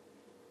office,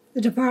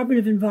 the Department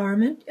of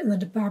Environment, and the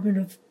Department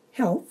of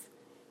Health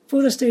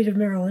for the state of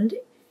Maryland,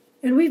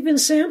 and we've been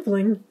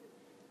sampling.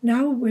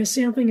 Now we're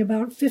sampling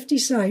about 50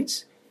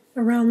 sites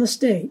around the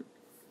state,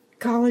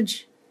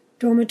 college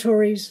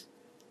dormitories,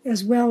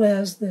 as well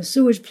as the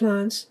sewage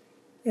plants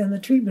and the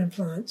treatment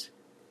plants.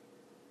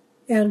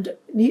 and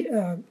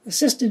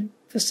assisted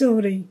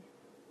facility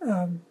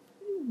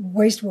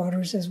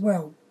wastewaters as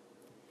well.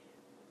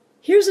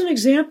 Here's an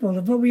example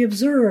of what we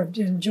observed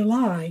in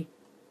July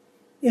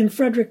in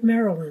Frederick,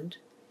 Maryland,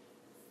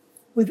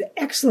 with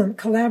excellent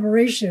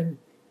collaboration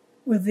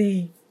with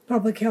the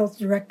public health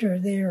director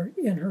there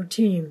and her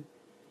team.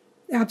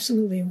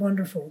 Absolutely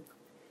wonderful.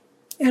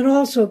 And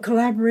also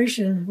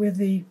collaboration with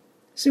the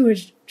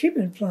sewage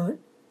treatment plant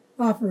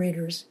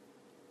operators.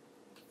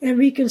 And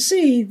we can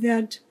see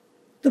that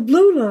the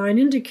blue line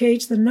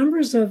indicates the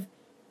numbers of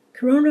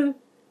coronavirus,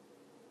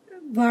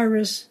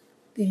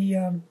 the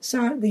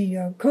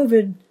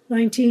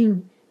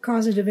COVID-19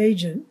 causative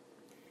agent,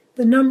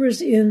 the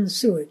numbers in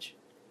sewage,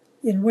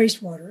 in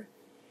wastewater.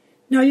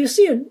 Now you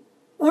see an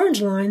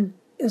orange line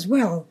as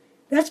well.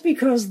 That's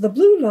because the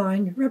blue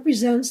line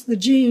represents the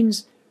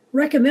genes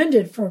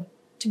recommended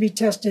to be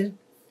tested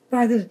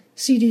by the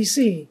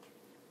CDC.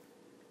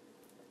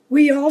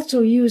 We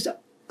also used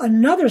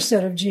another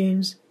set of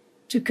genes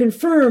to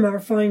confirm our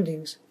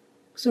findings,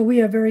 so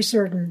we are very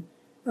certain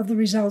of the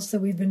results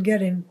that we've been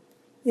getting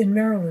in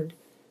Maryland.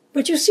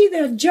 But you see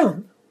that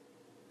jump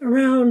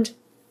around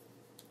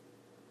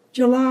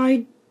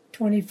July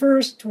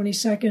 21st,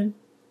 22nd,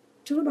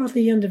 to about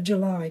the end of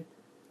July.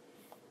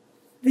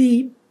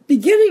 The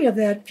beginning of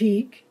that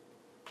peak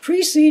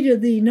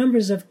preceded the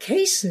numbers of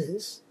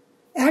cases,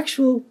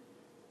 actual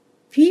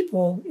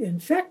people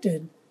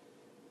infected,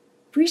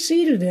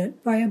 preceded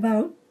it by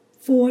about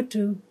 4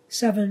 to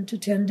 7 to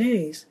 10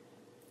 days.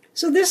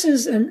 So this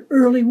is an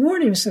early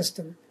warning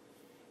system.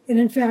 And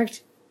in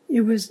fact,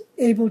 it was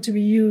able to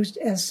be used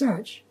as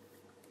such.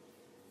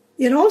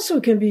 It also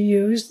can be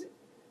used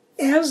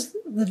as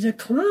the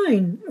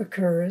decline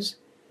occurs.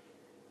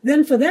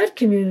 Then for that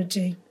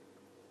community,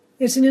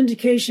 it's an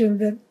indication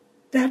that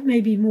that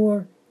may be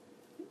more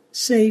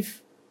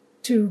safe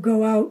to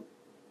go out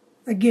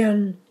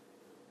again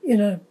in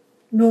a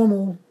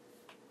normal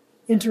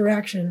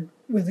interaction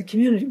with the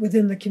community,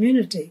 within the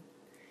community.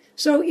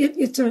 So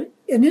it's an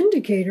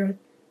indicator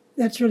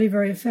that's really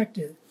very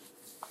effective.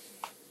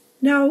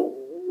 Now,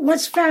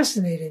 what's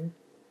fascinating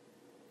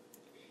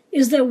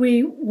is that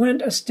we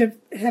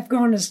have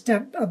gone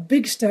a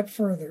big step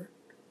further.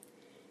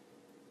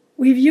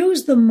 We've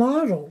used the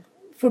model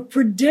for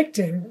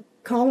predicting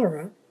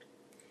cholera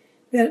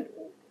that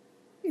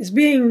is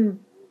being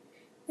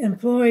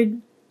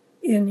employed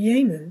in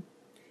Yemen.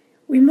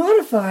 We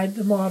modified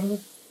the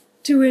model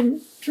to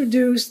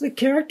introduce the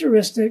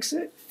characteristics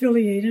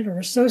affiliated or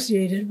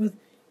associated with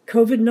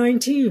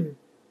COVID-19.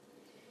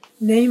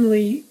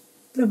 Namely,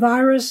 the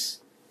virus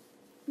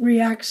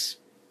reacts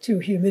to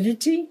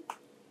humidity,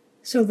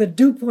 so the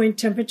dew point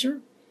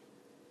temperature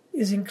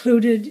is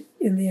included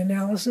in the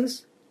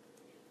analysis.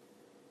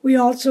 We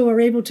also are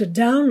able to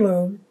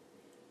download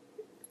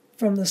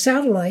from the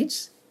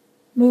satellites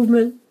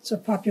movements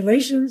of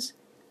populations,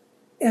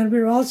 and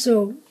we're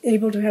also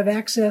able to have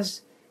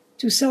access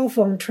to cell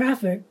phone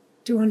traffic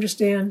to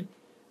understand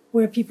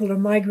where people are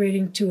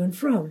migrating to and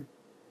from.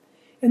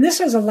 And this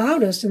has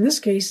allowed us, in this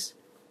case,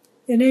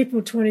 in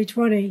April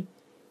 2020,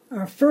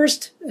 our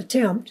first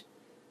attempt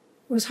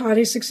was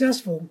highly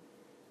successful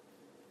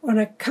on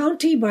a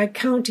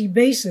county-by-county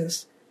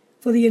basis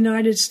for the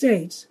United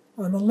States.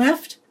 On the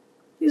left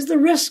is the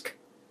risk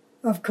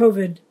of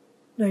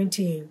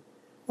COVID-19.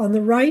 On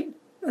the right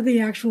are the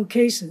actual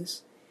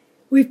cases.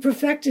 We've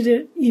perfected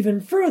it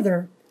even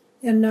further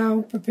and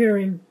now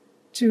preparing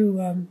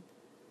to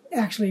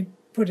actually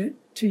put it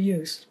to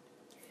use.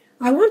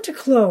 I want to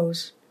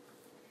close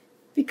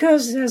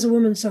because, as a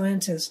woman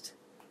scientist,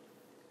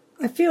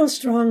 I feel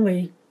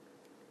strongly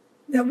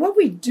that what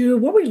we do,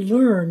 what we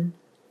learn,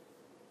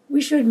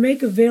 we should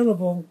make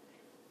available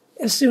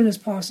as soon as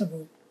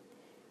possible.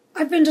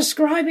 I've been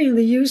describing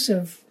the use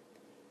of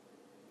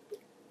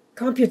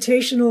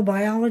computational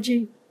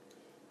biology,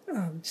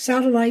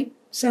 satellite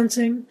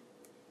sensing,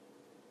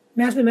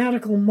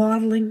 mathematical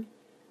modeling,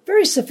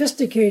 very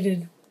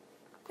sophisticated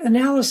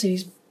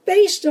analyses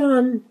based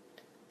on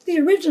the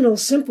original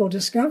simple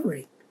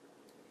discovery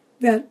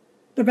that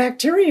the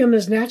bacterium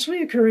is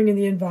naturally occurring in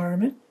the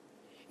environment.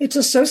 It's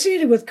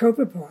associated with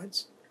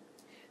copepods.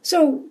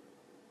 So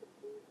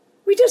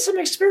we did some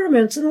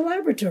experiments in the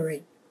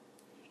laboratory.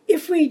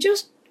 If we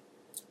just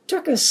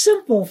took a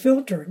simple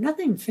filter,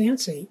 nothing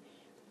fancy,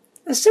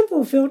 a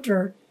simple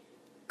filter,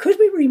 could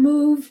we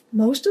remove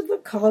most of the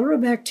cholera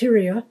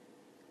bacteria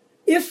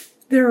if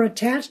they're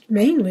attached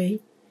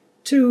mainly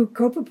to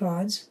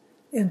copepods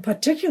and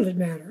particulate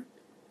matter?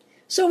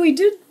 So we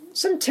did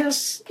some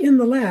tests in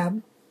the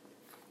lab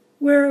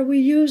where we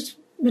used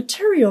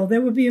material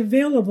that would be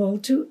available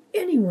to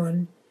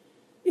anyone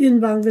in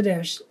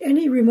Bangladesh,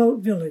 any remote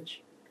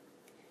village.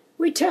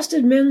 We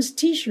tested men's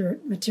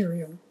t-shirt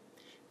material.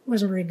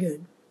 Wasn't very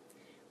good.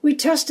 We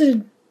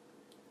tested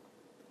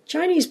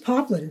Chinese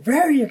poplin,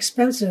 very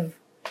expensive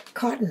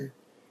cotton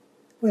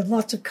with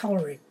lots of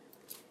coloring.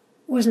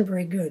 Wasn't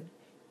very good.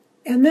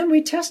 And then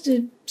we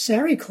tested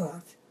sari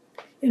cloth.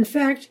 In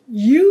fact,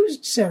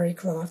 used sari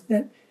cloth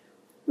that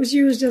was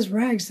used as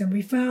rags, and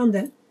we found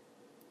that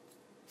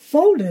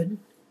folded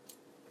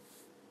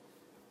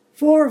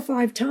 4 or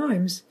 5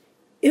 times,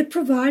 it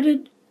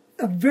provided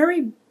a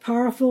very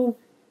powerful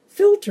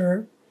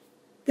filter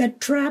that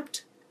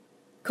trapped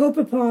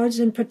copepods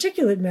and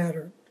particulate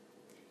matter.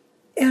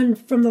 And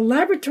from the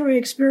laboratory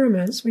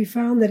experiments, we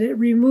found that it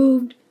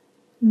removed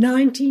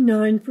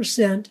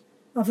 99%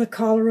 of the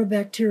cholera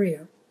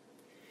bacteria.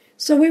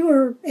 So we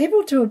were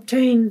able to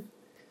obtain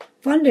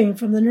funding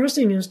from the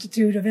Nursing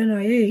Institute of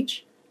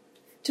NIH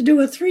to do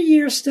a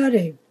 3-year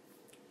study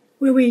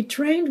where we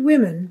trained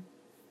women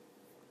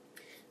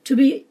to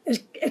be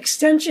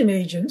extension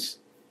agents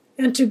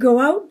and to go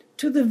out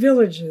to the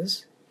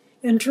villages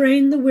and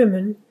train the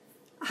women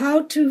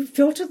how to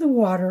filter the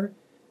water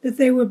that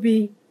they would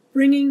be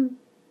bringing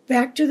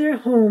back to their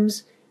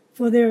homes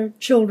for their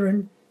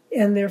children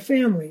and their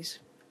families.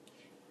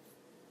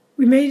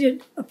 We made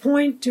it a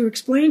point to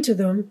explain to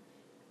them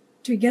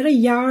to get a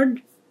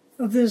yard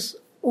of this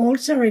old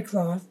sari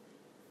cloth,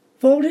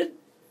 fold it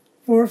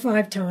 4 or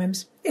 5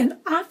 times, and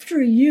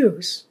after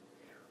use,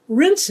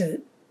 rinse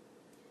it,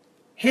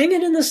 hang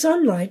it in the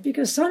sunlight,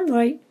 because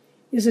sunlight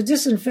is a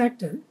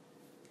disinfectant.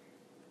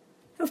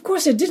 Of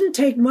course, it didn't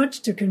take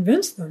much to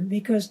convince them,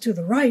 because to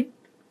the right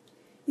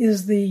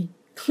is the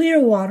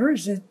clear water,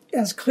 is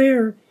as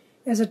clear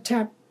as a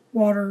tap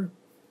water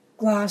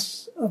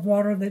glass of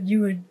water that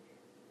you would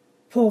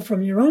pull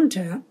from your own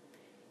tap.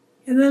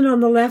 And then on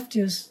the left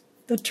is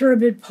the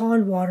turbid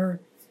pond water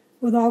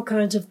with all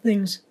kinds of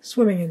things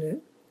swimming in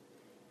it.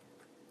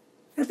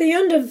 At the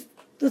end of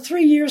the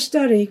 3-year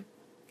study,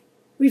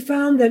 we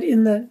found that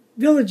in the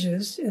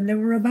villages, and there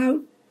were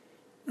about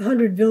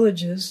 100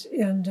 villages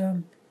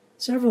and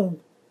several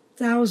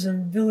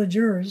thousand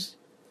villagers,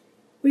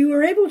 we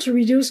were able to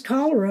reduce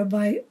cholera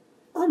by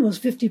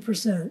almost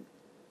 50%.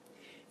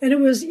 And it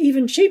was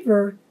even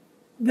cheaper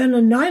than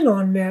a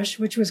nylon mesh,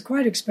 which was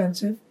quite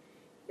expensive,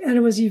 and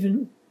it was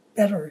even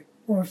better,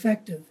 more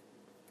effective.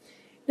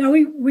 Now,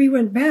 we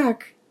went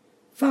back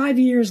 5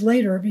 years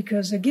later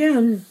because,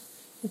 again,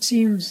 it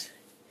seems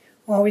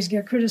always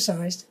get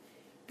criticized,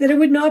 that it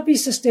would not be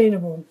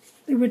sustainable.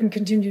 They wouldn't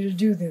continue to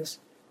do this.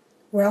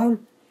 Well,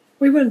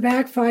 we went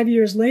back 5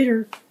 years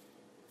later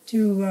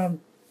to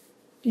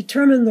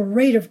determine the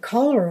rate of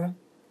cholera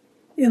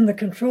in the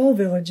control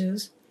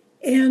villages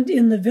and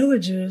in the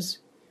villages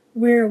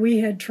where we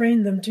had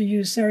trained them to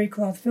use sari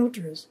cloth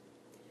filters.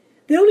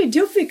 The only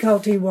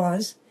difficulty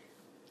was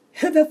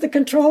that the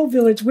control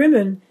village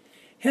women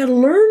had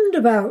learned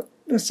about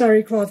the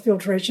sari cloth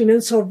filtration,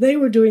 and so they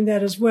were doing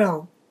that as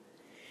well.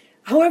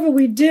 However,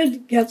 we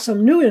did get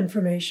some new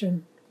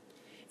information,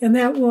 and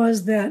that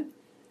was that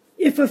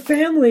if a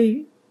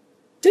family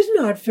did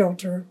not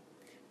filter,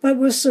 but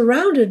was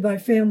surrounded by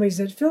families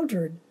that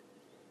filtered,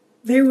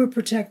 they were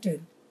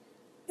protected.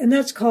 And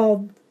that's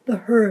called the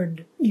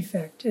herd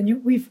effect.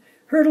 And we've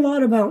heard a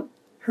lot about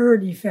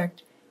herd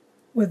effect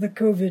with the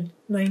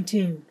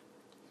COVID-19.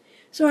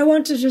 So I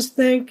want to just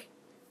thank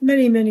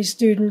many, many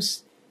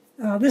students.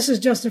 This is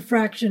just a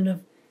fraction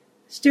of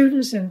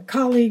students and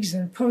colleagues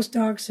and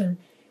postdocs and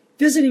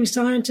visiting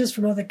scientists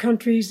from other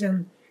countries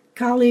and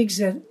colleagues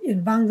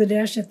in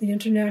Bangladesh at the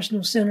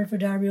International Center for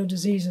Diarrheal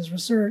Diseases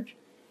Research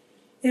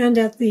and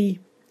at the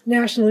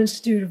National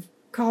Institute of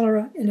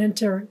Cholera and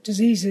Enteric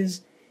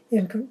Diseases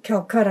in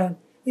Calcutta,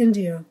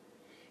 India.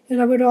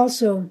 And I would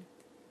also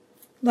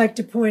like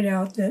to point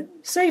out that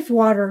safe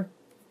water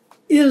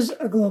is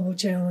a global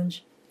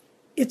challenge.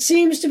 It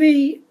seems to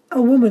be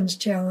a woman's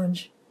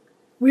challenge.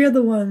 We are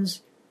the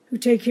ones who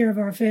take care of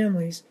our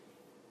families.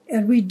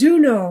 And we do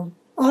know,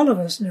 all of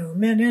us know,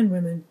 men and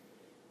women,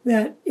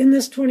 that in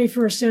this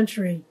 21st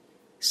century,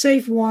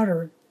 safe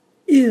water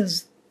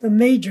is the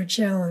major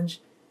challenge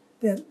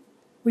that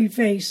we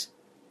face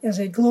as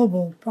a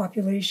global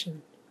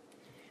population.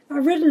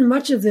 I've written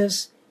much of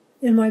this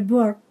in my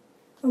book,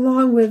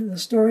 along with the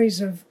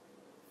stories of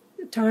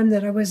the time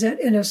that I was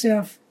at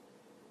NSF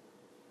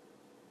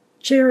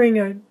chairing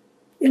an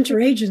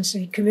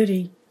interagency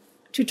committee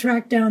to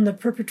track down the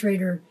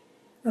perpetrator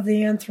of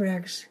the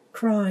anthrax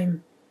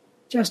crime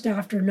just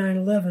after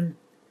 9/11.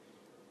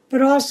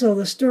 But also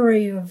the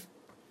story of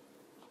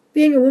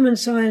being a woman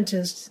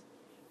scientist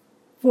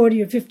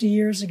 40 or 50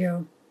 years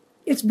ago.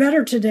 It's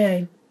better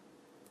today,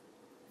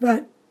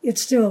 but we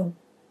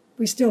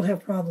still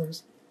have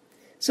problems.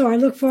 So I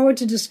look forward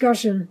to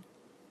discussion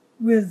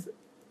with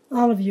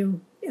all of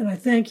you, and I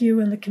thank you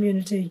and the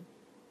community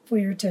for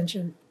your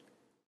attention.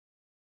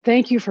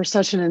 Thank you for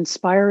such an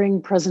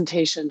inspiring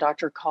presentation,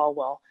 Dr.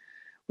 Caldwell.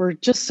 We're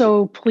just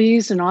so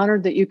pleased and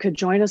honored that you could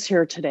join us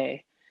here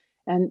today.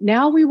 And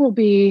now we will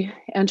be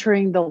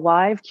entering the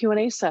live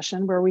Q&A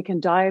session where we can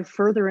dive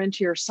further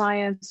into your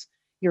science,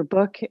 your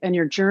book, and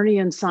your journey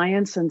in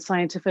science and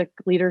scientific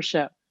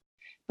leadership.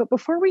 But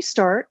before we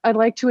start, I'd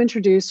like to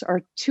introduce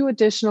our 2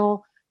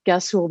 additional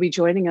guests who will be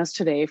joining us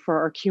today for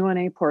our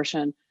Q&A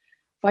portion,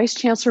 Vice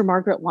Chancellor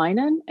Margaret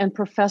Leinen and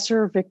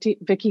Professor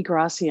Vicki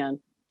Gracian.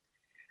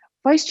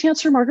 Vice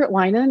Chancellor Margaret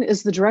Leinen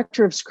is the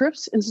Director of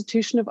Scripps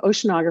Institution of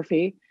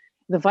Oceanography,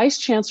 the Vice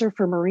Chancellor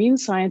for Marine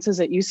Sciences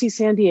at UC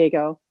San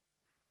Diego,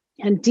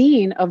 and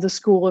Dean of the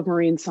School of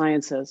Marine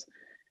Sciences.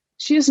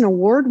 She is an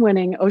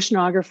award-winning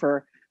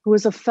oceanographer who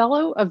is a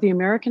fellow of the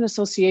American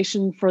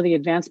Association for the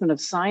Advancement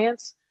of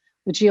Science,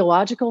 the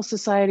Geological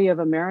Society of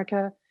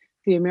America,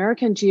 the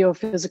American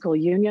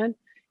Geophysical Union,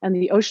 and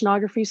the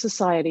Oceanography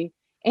Society,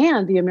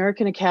 and the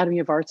American Academy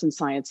of Arts and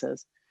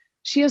Sciences.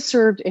 She has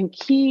served in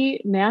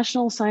key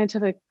national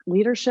scientific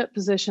leadership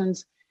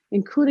positions,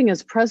 including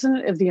as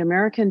president of the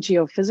American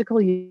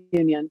Geophysical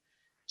Union,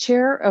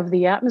 chair of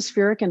the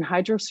Atmospheric and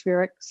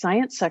Hydrospheric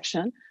Science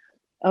section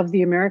of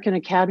the American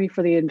Academy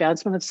for the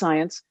Advancement of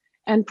Science,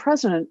 and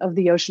president of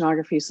the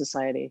Oceanography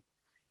Society.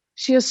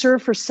 She has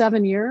served for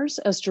 7 years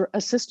as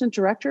assistant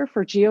director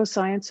for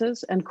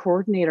geosciences and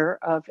coordinator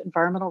of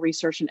environmental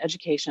research and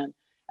education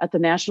at the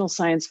National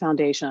Science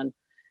Foundation.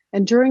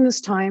 And during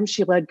this time,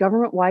 she led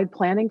government-wide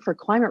planning for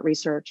climate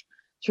research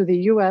through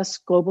the U.S.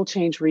 Global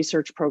Change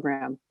Research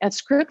Program. At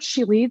Scripps,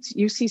 she leads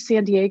UC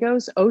San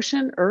Diego's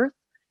ocean, earth,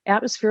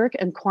 atmospheric,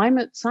 and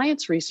climate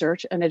science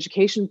research and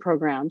education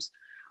programs,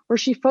 where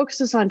she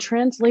focuses on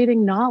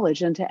translating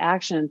knowledge into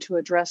action to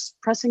address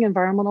pressing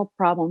environmental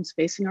problems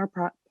facing our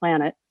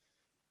planet,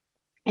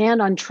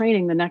 and on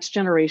training the next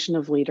generation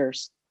of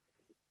leaders.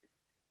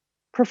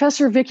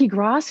 Professor Vicki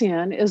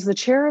Gracian is the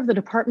chair of the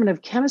Department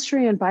of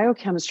Chemistry and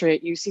Biochemistry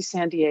at UC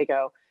San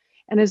Diego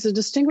and is a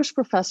distinguished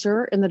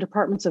professor in the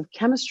departments of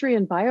Chemistry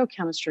and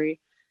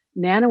Biochemistry,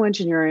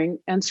 Nanoengineering,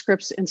 and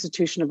Scripps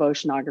Institution of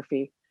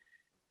Oceanography.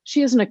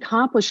 She is an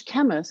accomplished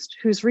chemist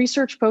whose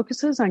research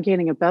focuses on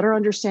gaining a better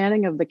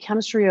understanding of the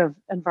chemistry of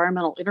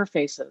environmental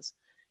interfaces.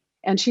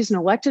 And she's an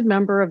elected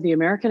member of the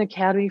American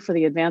Academy for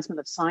the Advancement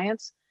of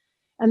Science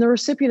and the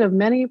recipient of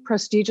many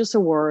prestigious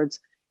awards,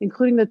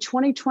 including the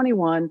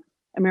 2021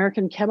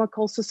 American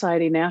Chemical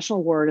Society National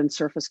Award in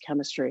Surface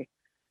Chemistry.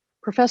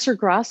 Professor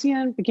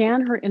Gracian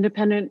began her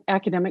independent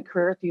academic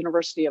career at the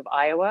University of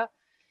Iowa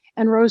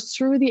and rose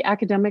through the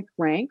academic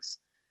ranks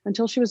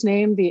until she was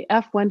named the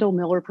F. Wendell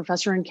Miller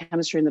Professor in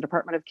Chemistry in the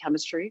Department of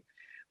Chemistry,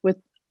 with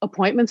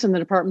appointments in the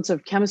Departments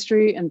of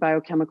Chemistry and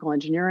Biochemical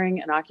Engineering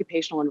and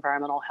Occupational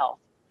Environmental Health.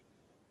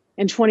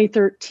 In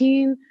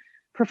 2013,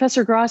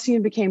 Professor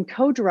Gracian became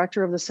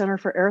co-director of the Center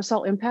for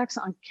Aerosol Impacts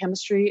on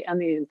Chemistry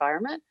and the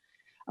Environment,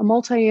 a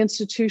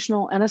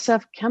multi-institutional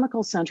NSF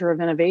Chemical Center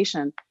of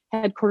Innovation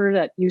headquartered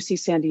at UC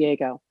San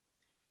Diego.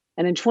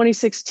 And in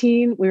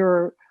 2016, we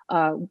were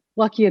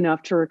lucky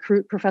enough to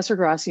recruit Professor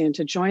Gracian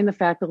to join the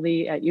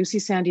faculty at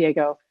UC San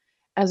Diego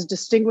as a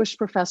distinguished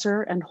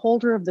professor and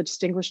holder of the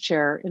Distinguished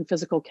Chair in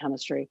Physical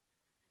Chemistry.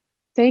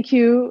 Thank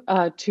you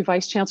to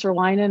Vice Chancellor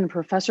Leinen and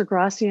Professor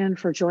Gracian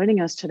for joining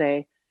us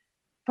today.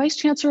 Vice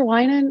Chancellor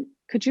Leinen,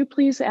 could you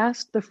please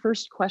ask the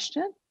first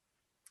question?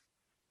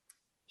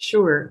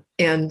 Sure,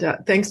 and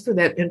thanks for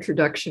that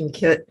introduction,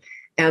 Kit.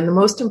 And the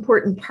most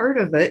important part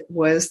of it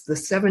was the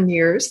 7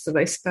 years that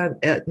I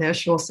spent at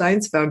National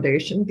Science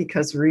Foundation,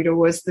 because Rita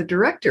was the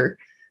director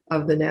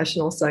of the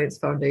National Science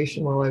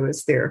Foundation while I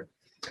was there.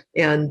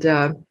 And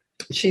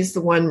she's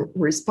the one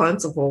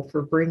responsible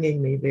for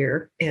bringing me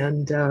there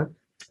and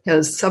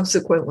has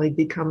subsequently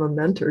become a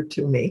mentor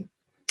to me.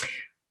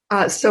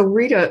 So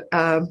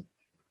Rita,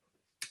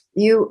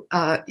 you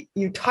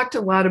talked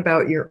a lot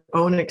about your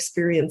own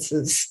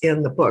experiences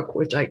in the book,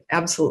 which I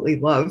absolutely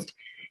loved.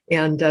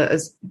 And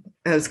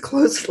as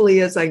closely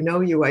as I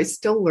know you, I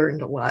still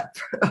learned a lot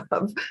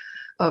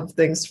of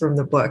things from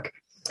the book.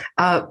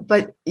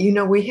 But, you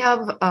know, we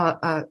have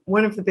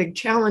one of the big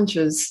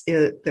challenges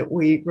that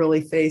we really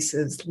face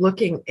is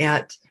looking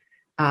at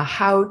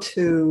how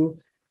to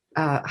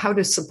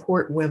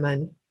support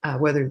women,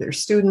 whether they're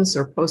students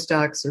or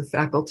postdocs or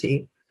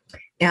faculty.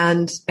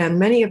 And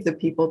many of the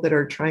people that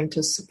are trying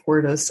to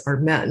support us are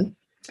men.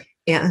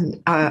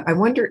 And I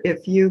wonder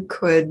if you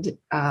could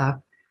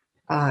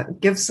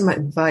give some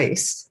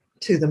advice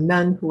to the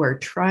men who are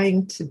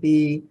trying to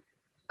be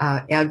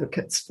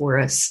advocates for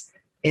us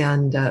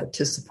and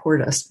to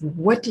support us.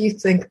 What do you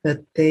think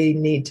that they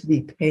need to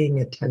be paying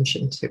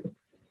attention to?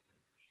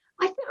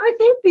 I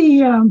think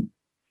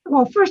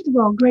well, first of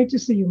all, great to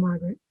see you,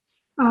 Margaret.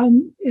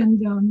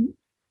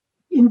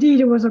 Indeed,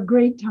 it was a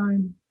great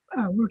time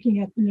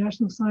working at the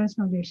National Science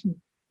Foundation.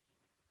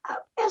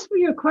 As for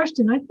your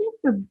question, I think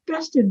the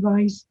best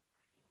advice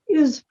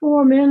is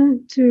for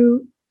men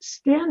to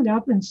stand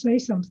up and say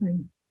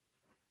something.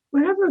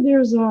 Whenever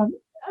there's an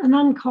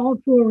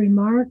uncalled for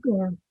remark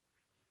or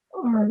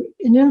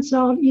an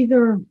insult,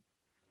 either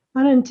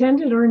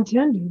unintended or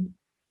intended,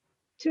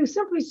 to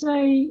simply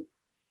say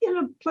in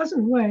a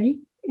pleasant way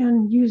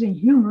and using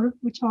humor,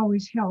 which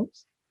always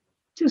helps,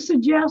 to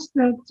suggest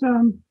that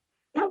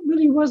that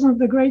really wasn't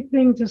the great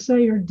thing to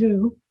say or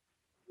do.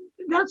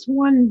 That's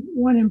one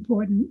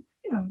important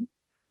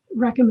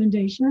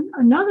recommendation.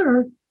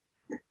 Another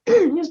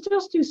is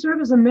just to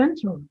serve as a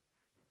mentor.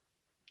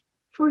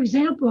 For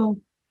example,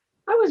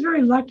 I was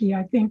very lucky,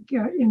 I think,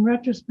 in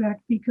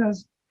retrospect,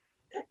 because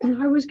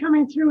I was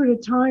coming through at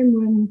a time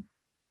when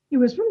it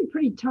was really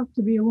pretty tough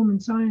to be a woman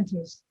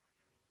scientist,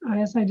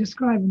 as I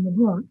describe in the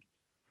book.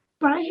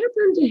 But I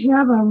happened to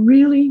have a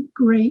really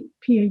great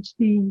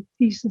PhD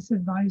thesis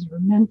advisor,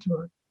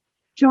 mentor,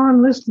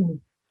 John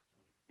Liston.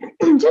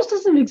 Just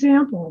as an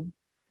example,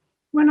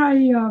 when I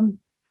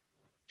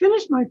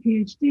finished my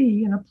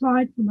PhD and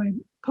applied for my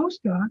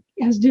postdoc,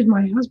 as did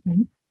my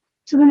husband,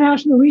 to the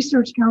National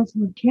Research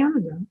Council of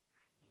Canada,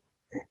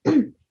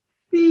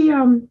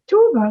 the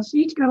two of us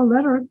each got a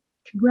letter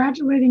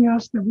congratulating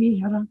us that we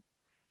had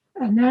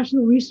a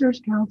National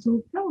Research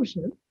Council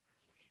fellowship.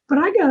 But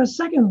I got a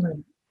second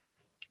letter.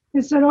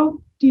 It said,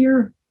 "Oh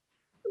dear,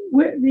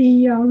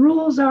 the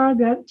rules are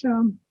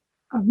that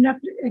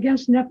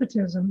against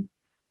nepotism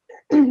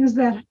is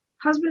that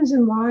husbands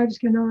and wives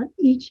cannot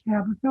each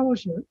have a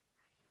fellowship."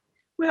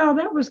 Well,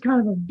 that was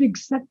kind of a big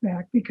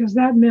setback because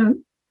that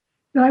meant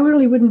that I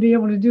really wouldn't be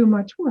able to do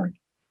much work.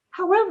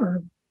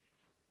 However,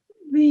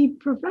 the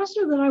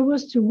professor that I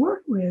was to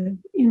work with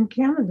in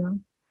Canada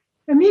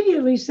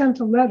immediately sent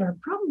a letter,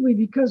 probably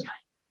because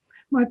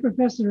my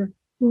professor,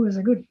 who was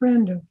a good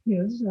friend of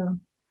his,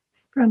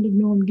 friend of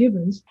Norm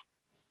Gibbons.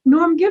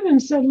 Norm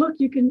Gibbons said, "Look,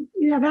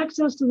 you have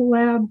access to the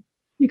lab,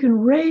 you can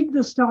raid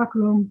the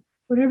stockroom,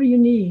 whatever you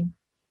need."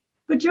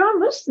 But John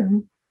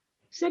Liston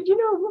said,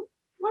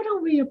 "Why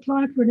don't we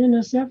apply for an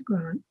NSF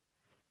grant?"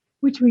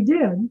 Which we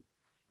did,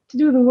 to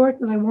do the work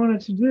that I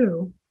wanted to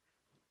do.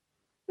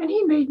 And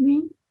he made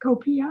me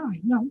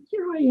co-PI. Now,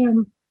 here I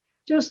am,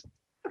 just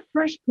a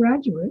fresh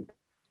graduate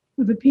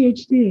with a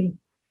PhD,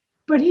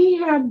 but he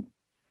had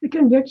the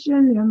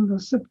conviction and the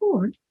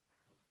support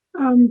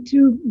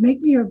to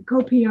make me a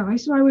co-PI.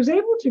 So I was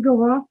able to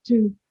go off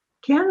to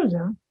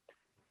Canada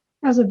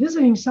as a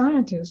visiting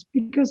scientist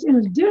because, in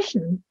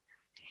addition,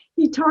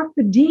 he talked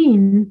the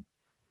dean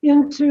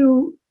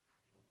into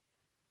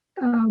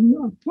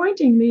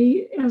appointing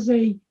me as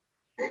a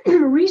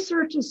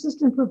research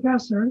assistant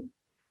professor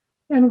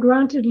and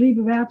granted leave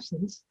of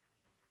absence.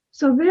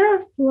 So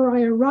therefore,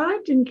 I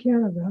arrived in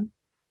Canada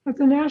at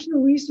the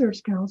National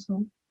Research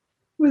Council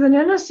with an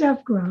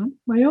NSF grant,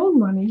 my own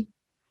money,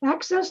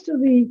 access to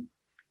the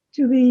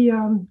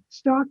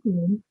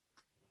stockroom,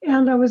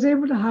 and I was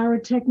able to hire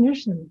a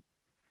technician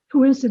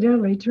who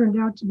incidentally turned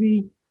out to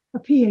be a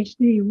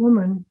PhD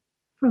woman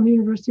from the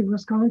University of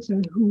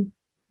Wisconsin who,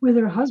 with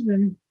her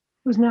husband,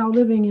 was now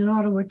living in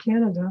Ottawa,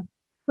 Canada,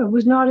 but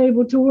was not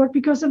able to work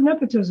because of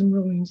nepotism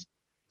rulings.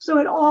 So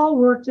it all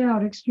worked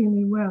out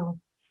extremely well.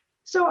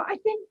 So I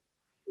think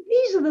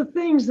these are the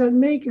things that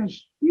make a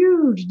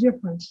huge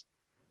difference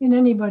in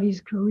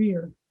anybody's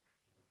career.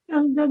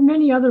 And then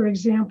many other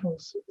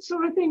examples.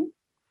 So I think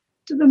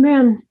to the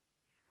men,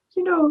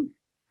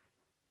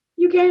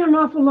 you gain an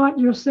awful lot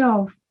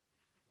yourself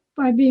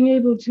by being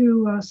able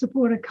to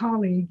support a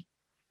colleague,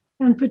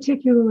 and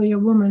particularly a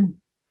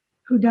woman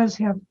who does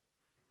have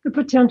the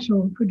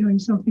potential for doing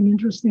something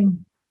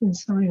interesting in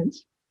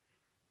science.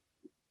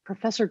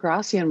 Professor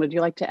Gracian, would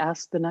you like to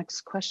ask the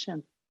next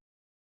question?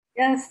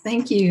 Yes,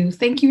 thank you.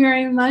 Thank you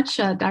very much,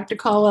 Dr.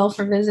 Caldwell,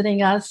 for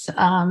visiting us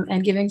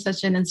and giving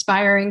such an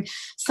inspiring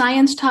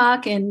science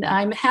talk. And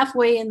I'm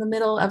halfway in the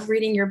middle of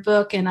reading your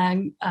book, and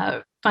I'm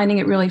finding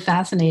it really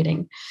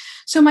fascinating.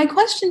 So my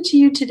question to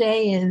you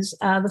today is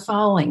the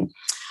following.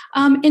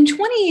 In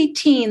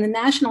 2018, the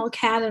National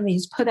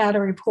Academies put out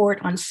a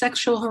report on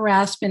sexual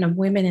harassment of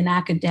women in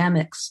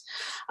academics.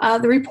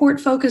 The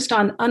report focused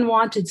on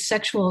unwanted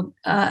sexual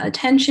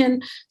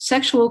attention,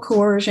 sexual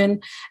coercion,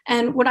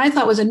 and what I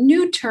thought was a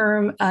new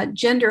term,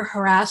 gender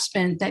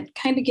harassment, that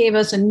kind of gave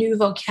us a new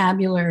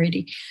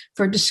vocabulary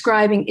for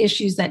describing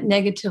issues that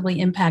negatively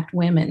impact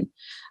women.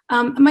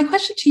 My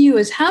question to you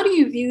is, how do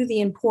you view the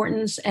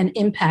importance and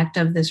impact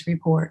of this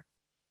report?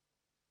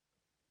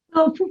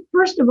 Well,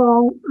 first of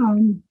all,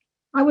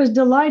 I was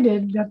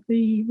delighted that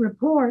the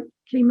report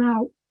came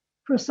out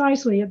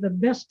precisely at the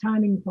best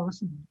timing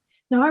possible.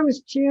 Now, I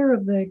was chair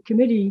of the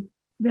committee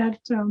that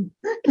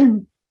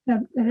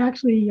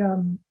actually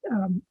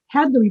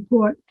had the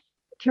report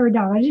carried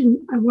out.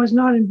 I was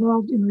not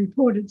involved in the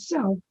report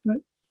itself,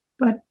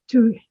 but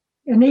to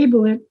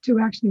enable it to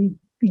actually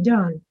be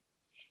done.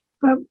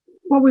 But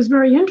what was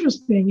very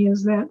interesting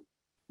is that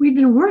we'd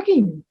been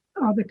working,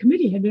 the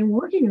committee had been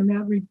working on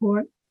that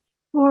report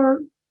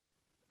for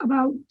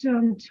about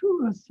 2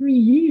 or 3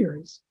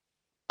 years.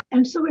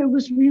 And so it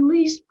was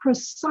released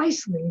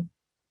precisely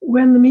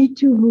when the Me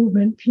Too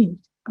movement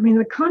peaked. I mean,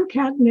 the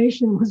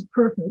concatenation was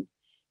perfect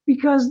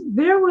because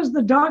there was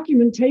the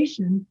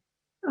documentation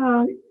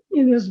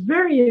in this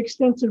very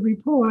extensive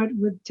report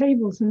with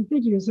tables and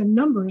figures and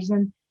numbers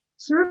and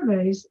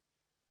surveys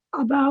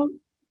about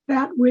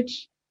that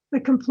which the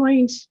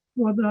complaints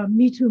for the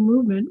Me Too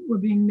movement were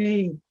being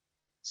made.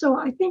 So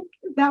I think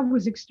that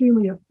was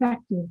extremely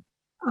effective.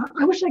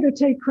 I wish I could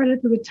take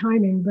credit for the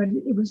timing, but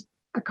it was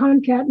a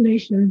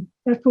concatenation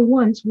that for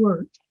once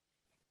worked.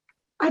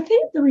 I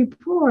think the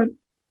report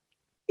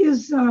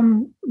is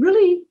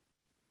really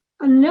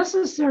a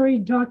necessary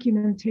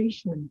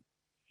documentation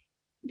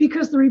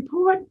because the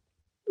report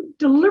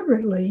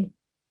deliberately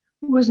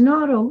was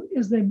not,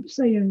 as they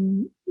say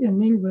in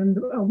England,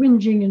 a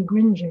whinging and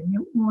gringing,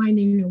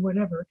 whining or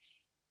whatever.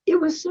 It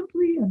was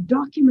simply a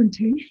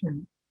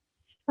documentation,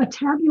 a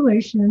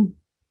tabulation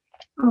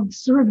of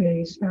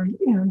surveys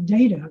and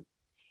data.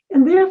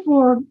 And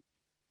therefore,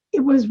 it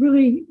was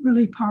really,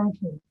 really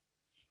powerful.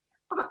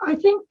 I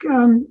think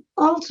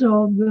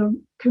also the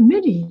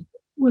committee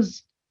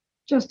was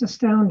just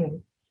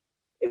astounding.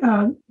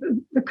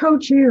 The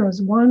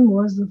co-chairs, one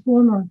was the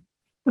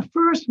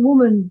first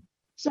woman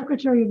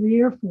Secretary of the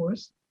Air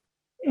Force,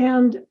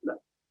 and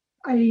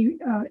a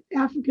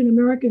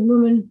African-American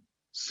woman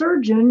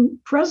surgeon,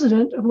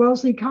 president of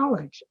Wellesley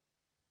College.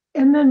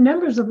 And then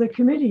members of the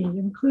committee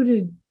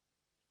included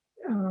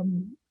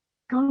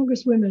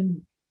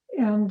congresswomen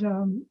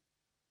and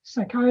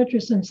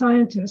psychiatrists and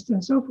scientists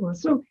and so forth.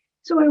 So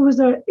it was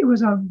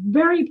a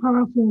very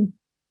powerful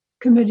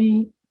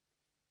committee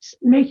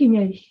making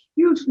a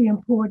hugely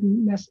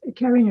important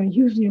carrying a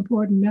hugely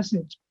important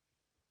message.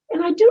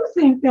 And I do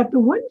think that the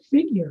one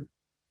figure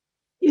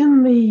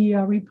in the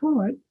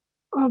report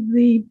of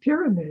the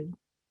pyramid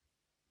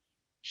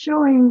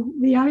showing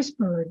the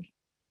iceberg,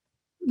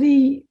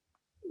 the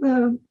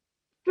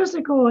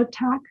physical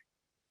attack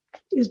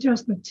is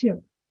just the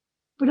tip,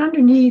 but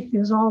underneath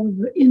is all of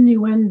the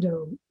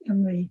innuendo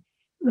and the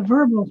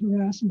verbal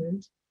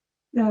harassment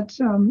that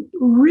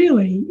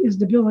really is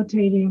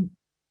debilitating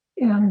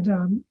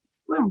and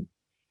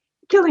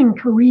killing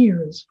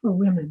careers for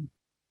women.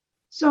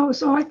 So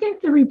I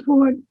think the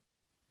report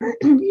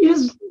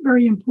is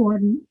very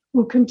important,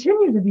 will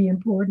continue to be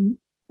important,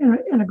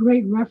 and a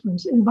great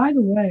reference. And by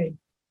the way,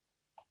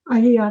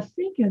 I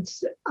think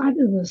it's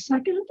either the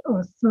second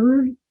or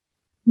third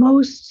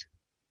most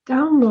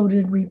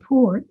downloaded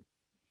report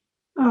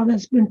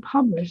that's been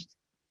published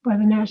by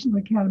the National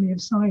Academy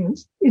of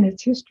Science in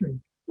its history.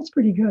 That's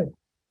pretty good.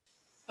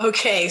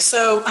 Okay,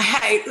 so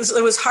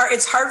it was hard.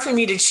 It's hard for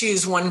me to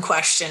choose one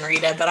question,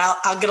 Rita, but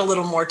I'll get a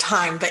little more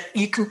time. But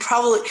you can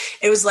probably.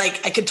 It was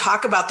like I could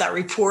talk about that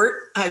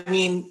report. I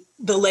mean,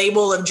 the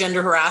label of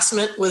gender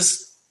harassment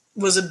was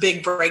a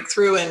big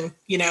breakthrough, and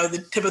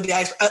the tip of the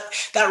iceberg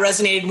that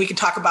resonated. We could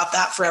talk about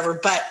that forever.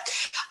 But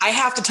I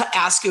have to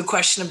ask you a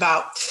question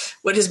about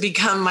what has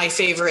become my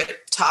favorite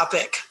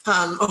topic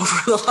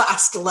over the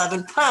last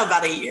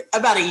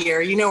about a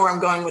year. You know where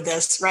I'm going with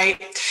this,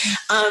 right?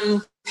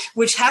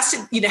 Which has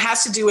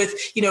to do with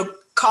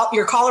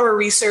your cholera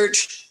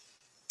research.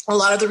 A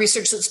lot of the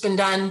research that's been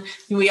done,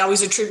 we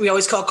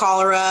always call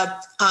cholera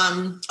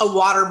a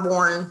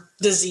waterborne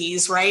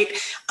disease, right?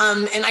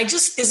 And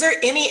is there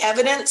any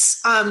evidence?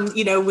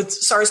 With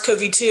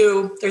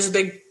SARS-CoV-2, there's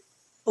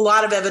a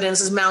lot of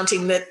evidence is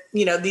mounting that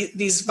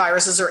these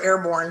viruses are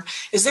airborne.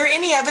 Is there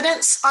any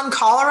evidence on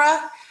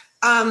cholera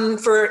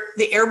for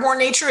the airborne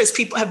nature?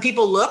 Have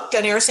people looked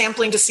at air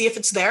sampling to see if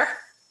it's there?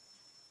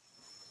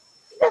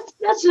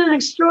 That's an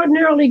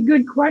extraordinarily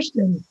good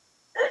question.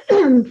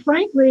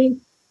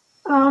 Frankly,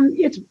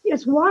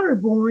 it's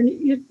waterborne.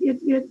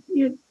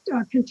 It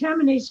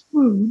contaminates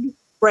food.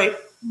 Right.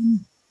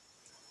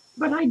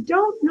 But I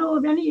don't know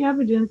of any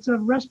evidence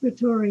of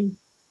respiratory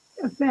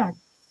effect.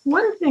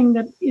 One thing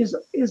that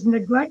is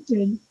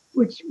neglected,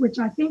 which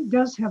I think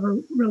does have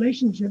a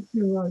relationship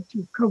to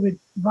COVID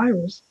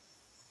virus,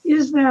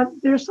 is that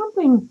there's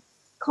something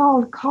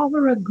called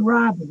cholera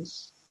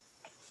gravis,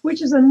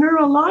 which is a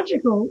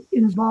neurological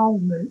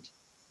involvement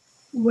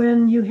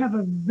when you have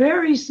a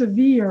very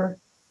severe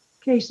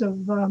case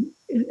of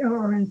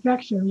or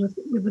infection with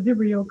the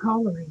Vibrio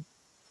cholerae.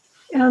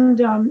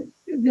 And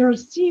there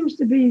seems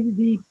to be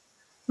the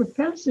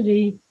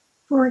propensity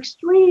for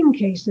extreme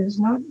cases,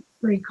 not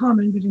very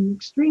common, but in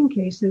extreme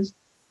cases,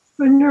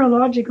 for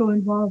neurological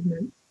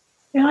involvement.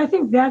 And I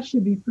think that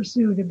should be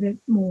pursued a bit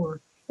more.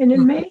 And it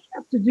may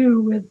have to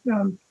do with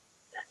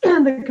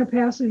the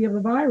capacity of the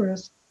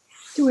virus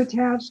to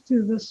attach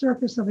to the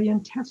surface of the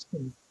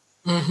intestine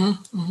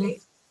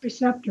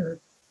receptor.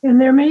 And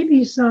there may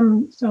be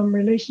some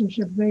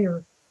relationship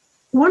there.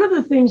 One of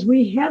the things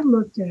we had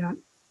looked at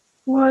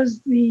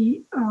was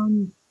the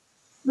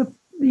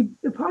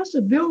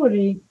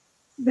possibility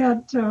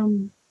that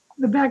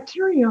the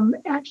bacterium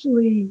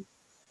actually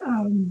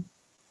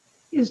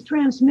is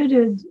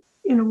transmitted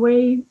in a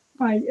way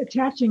by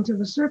attaching to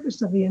the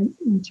surface of the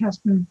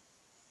intestine,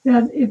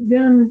 that it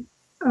then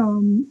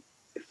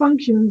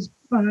functions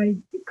by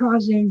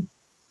causing,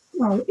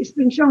 it's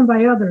been shown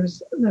by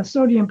others, the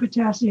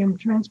sodium-potassium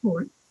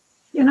transport.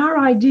 And our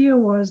idea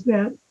was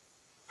that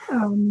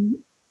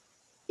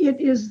it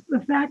is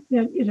the fact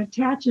that it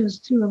attaches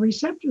to a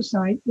receptor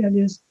site that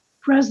is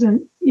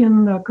present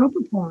in the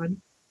copepod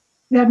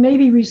that may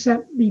be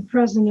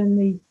present in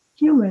the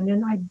human.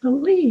 And I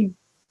believe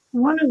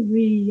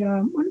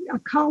a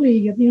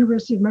colleague at the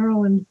University of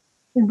Maryland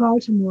in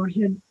Baltimore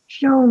had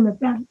shown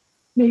that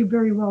may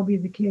very well be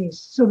the case.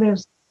 So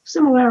there's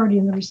similarity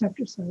in the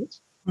receptor sites.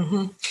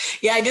 Mm-hmm.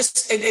 Yeah, I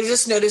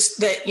just noticed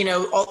that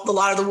a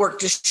lot of the work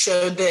just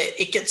showed that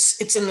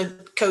it's in the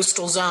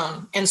coastal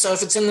zone, and so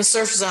if it's in the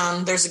surf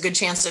zone, there's a good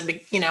chance that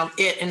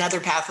it and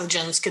other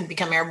pathogens can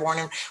become airborne,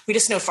 and we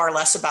just know far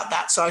less about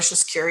that. So I was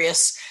just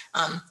curious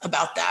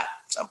about that.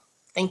 So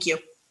thank you.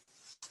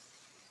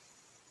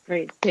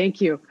 Great, thank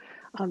you.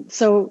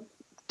 So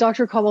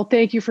Dr. Caldwell,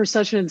 thank you for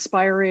such an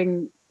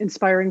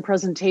inspiring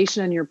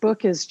presentation, and your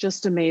book is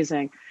just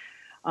amazing.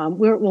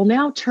 We'll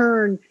now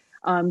turn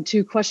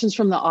to questions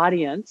from the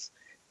audience.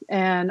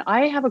 And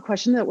I have a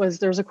question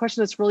there's a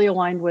question that's really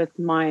aligned with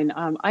mine.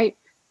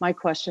 My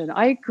question,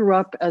 I grew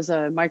up as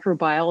a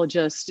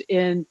microbiologist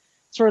in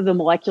sort of the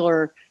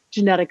molecular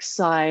genetic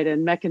side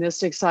and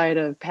mechanistic side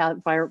of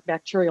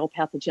bacterial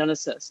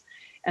pathogenesis.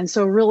 And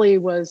so really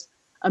was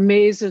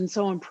amazed and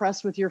so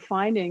impressed with your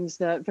findings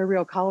that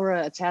Vibrio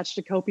cholera attached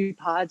to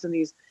copepods and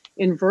these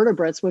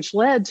invertebrates, which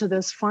led to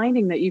this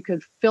finding that you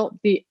could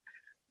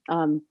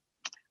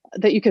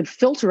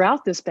filter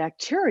out this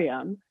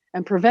bacterium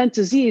and prevent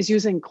disease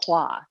using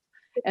cloth.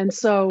 And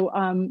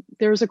so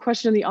there's a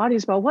question in the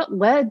audience about what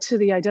led to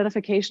the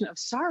identification of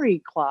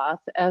sari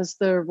cloth as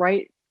the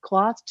right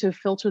cloth to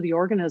filter the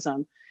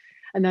organism.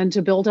 And then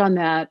to build on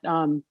that,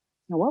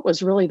 what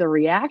was really the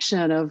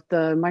reaction of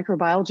the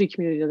microbiology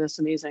community to this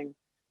amazing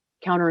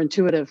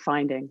counterintuitive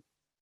finding?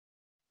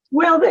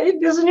 Well,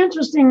 there's an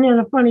interesting and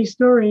a funny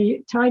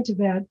story tied to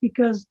that,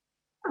 because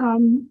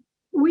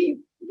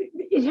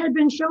it had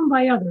been shown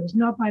by others,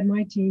 not by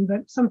my team,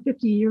 but some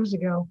 50 years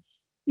ago,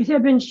 it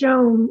had been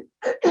shown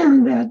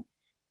that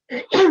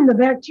the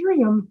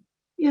bacterium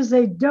is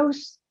a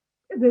dose,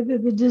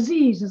 the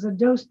disease is a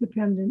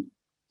dose-dependent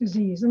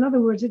disease. In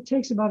other words, it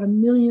takes about 1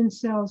 million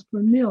cells per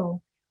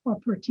mil, or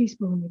per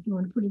teaspoon, if you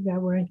want to put it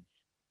that way,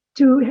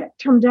 to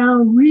come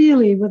down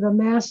really with a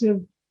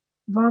massive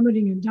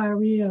vomiting and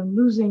diarrhea and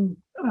losing,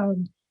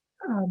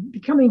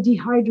 becoming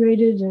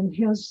dehydrated and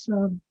hence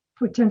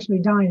potentially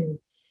dying.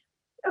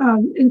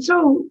 And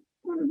so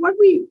what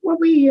we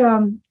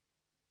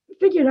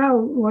figured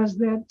out was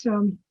that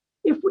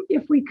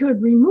if we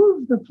could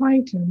remove the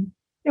plankton,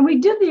 and we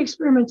did the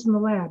experiments in the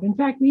lab. In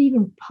fact, we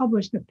even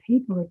published a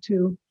paper or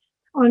two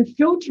on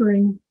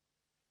filtering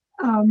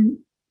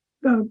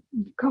the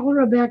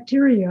cholera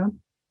bacteria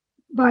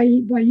by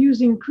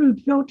using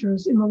crude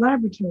filters in the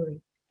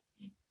laboratory.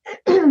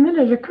 And then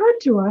it occurred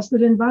to us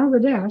that in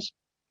Bangladesh,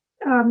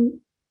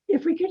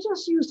 if we could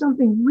just use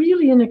something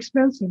really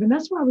inexpensive, and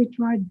that's why we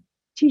tried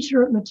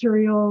T-shirt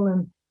material,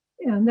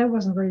 and that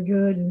wasn't very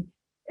good.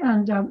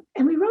 And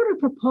we wrote a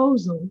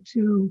proposal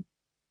to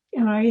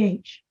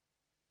NIH,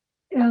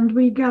 and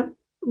we got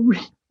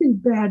really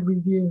bad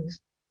reviews.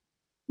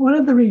 One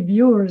of the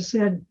reviewers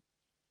said,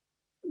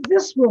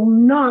 "This will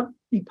not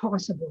be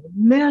possible.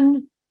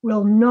 Men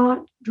will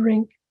not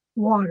drink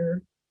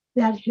water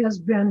that has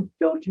been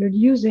filtered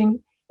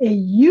using a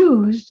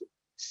used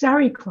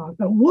sari cloth,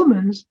 a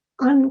woman's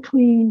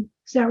unclean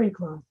sari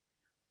cloth."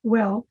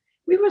 Well,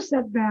 we were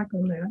set back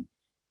on that,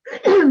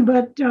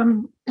 but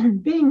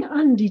being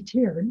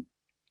undeterred,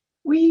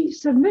 we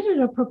submitted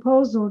a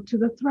proposal to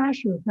the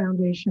Thrasher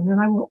Foundation, and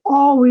I will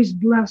always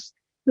bless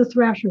the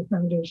Thrasher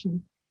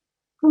Foundation,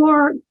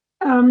 for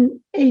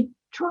a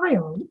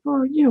trial,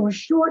 for a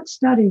short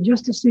study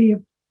just to see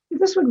if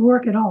this would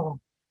work at all.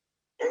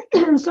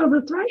 And so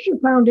the Thrasher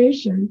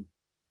Foundation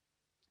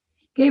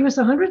gave us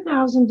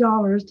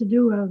 $100,000 to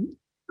do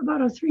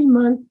about a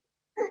 3-month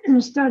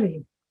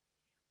study.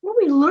 What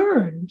we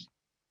learned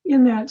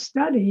in that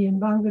study in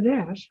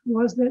Bangladesh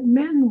was that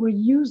men were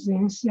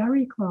using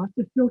sari cloth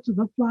to filter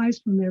the flies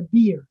from their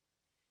beer.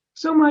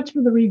 So much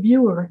for the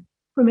reviewer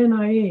from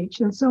NIH.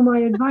 And so my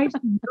advice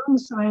to young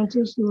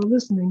scientists who are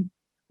listening,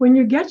 when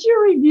you get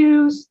your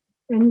reviews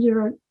and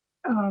you're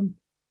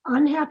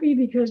unhappy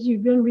because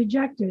you've been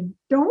rejected,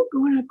 don't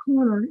go in a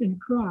corner and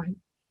cry.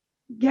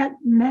 Get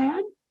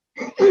mad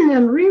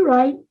and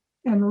rewrite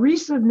and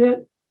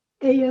resubmit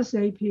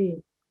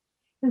ASAP.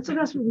 And so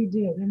that's what we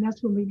did. And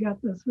that's when we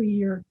got the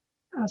 3-year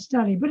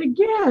study. But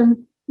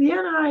again, the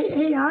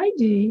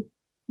NIAID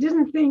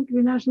didn't think,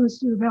 the National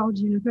Institute of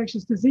Allergy and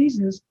Infectious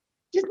Diseases,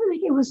 didn't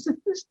think it was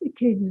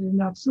sophisticated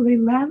enough. So they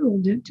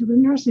lateraled it to the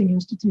Nursing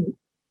Institute.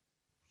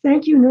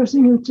 Thank you,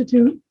 Nursing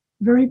Institute.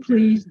 Very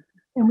pleased.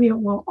 And we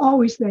will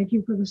always thank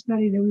you for the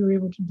study that we were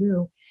able to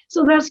do.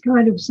 So that's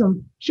kind of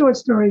some short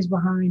stories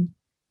behind.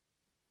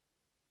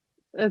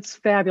 That's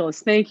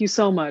fabulous. Thank you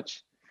so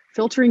much.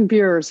 Filtering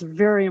beer is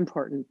very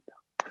important.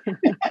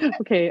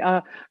 Okay,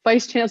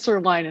 Vice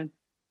Chancellor Leinen.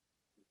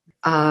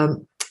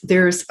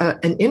 There's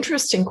an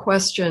interesting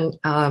question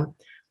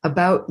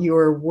about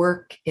your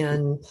work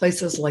in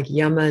places like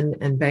Yemen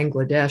and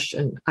Bangladesh,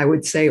 and I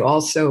would say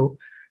also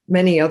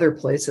many other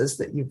places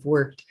that you've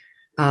worked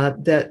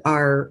that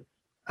are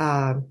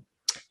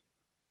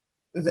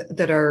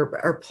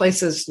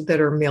places that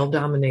are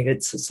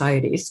male-dominated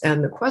societies.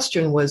 And the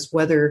question was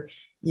whether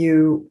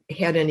you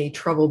had any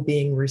trouble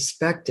being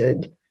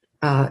respected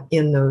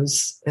in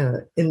those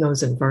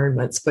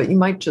environments. But you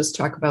might just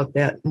talk about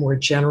that more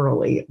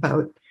generally,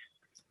 about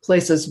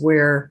places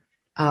where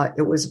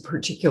it was a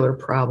particular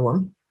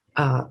problem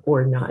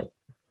or not.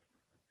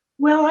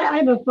 Well, I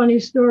have a funny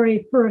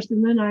story first,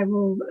 and then I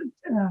will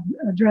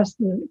address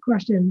the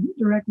question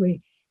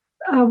directly.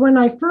 When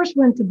I first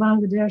went to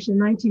Bangladesh in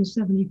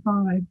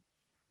 1975,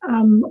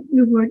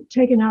 we were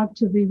taken out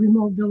to the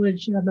remote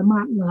village, the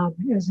Matlab,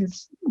 as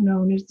it's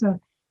known. It's an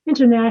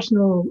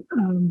international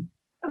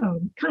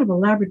kind of a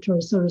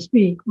laboratory, so to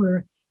speak,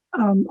 where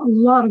a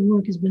lot of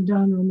work has been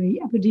done on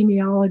the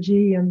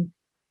epidemiology and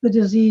the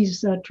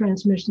disease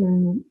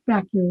transmission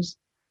factors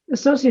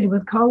associated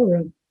with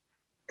cholera.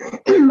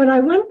 But I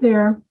went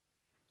there,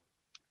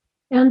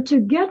 and to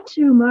get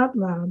to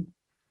MATLAB,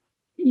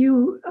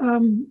 you,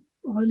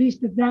 or at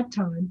least at that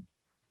time,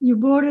 you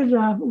boarded,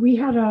 we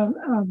had a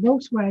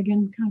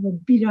Volkswagen, kind of a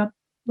beat up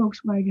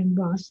Volkswagen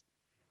bus,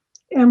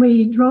 and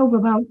we drove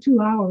about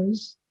 2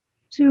 hours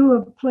to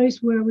a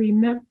place where we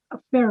met a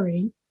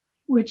ferry,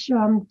 which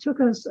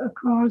took us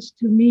across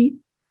to meet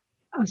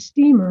a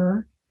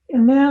steamer.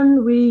 And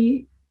then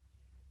we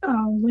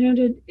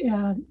landed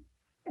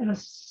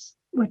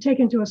were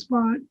taken to a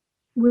spot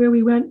where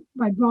we went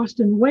by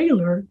Boston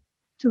Whaler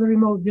to the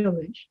remote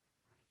village.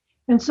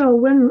 And so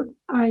when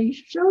I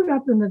showed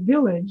up in the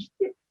village,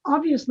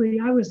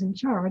 obviously I was in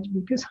charge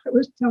because I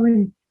was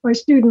telling my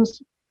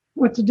students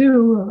what to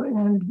do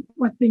and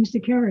what things to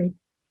carry.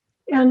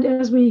 And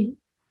as we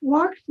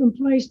walked from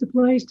place to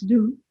place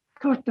to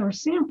collect our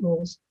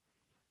samples,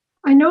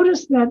 I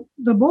noticed that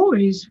the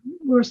boys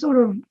were sort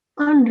of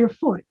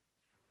underfoot.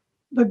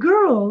 The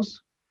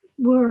girls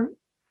were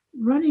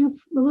running,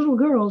 the little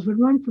girls would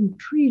run from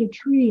tree to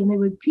tree and they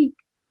would peek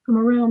from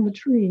around the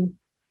tree.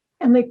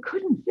 And they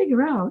couldn't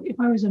figure out if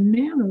I was a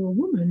man or a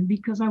woman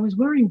because I was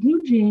wearing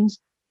blue jeans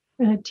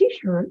and a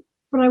t-shirt,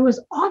 but I was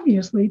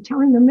obviously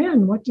telling the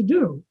men what to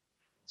do.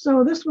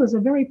 So this was a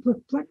very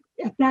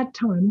at that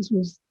time, this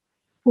was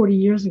 40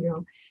 years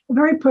ago, a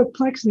very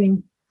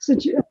perplexing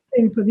situation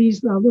for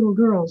these little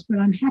girls. But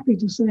I'm happy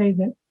to say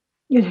that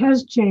it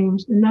has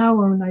changed. And now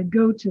when I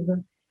go to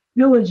the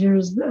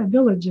villagers,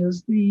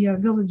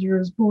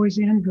 boys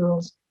and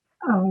girls,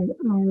 are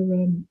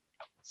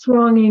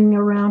thronging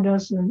around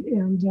us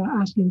and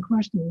asking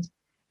questions.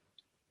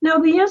 Now,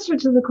 the answer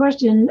to the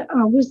question,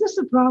 was this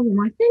a problem?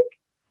 I think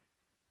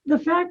the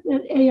fact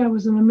that A, I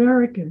was an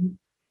American,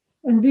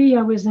 and B,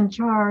 I was in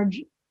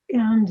charge,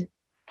 and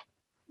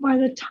by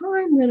the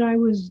time that I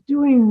was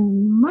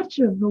doing much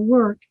of the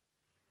work,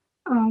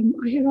 I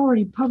had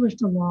already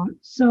published a lot.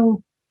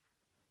 So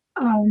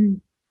I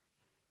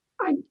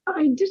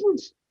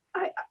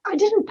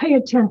didn't pay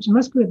attention,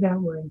 let's put it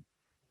that way.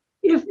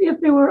 If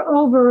they were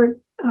over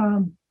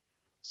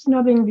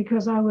snubbing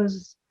because I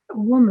was a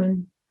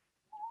woman,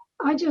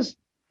 I just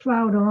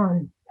plowed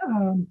on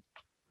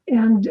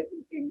and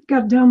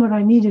got done what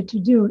I needed to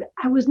do.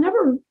 I was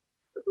never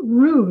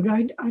rude.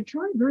 I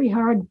tried very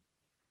hard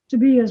to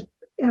be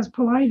as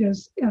polite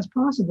as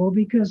possible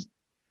because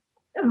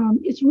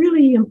it's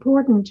really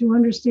important to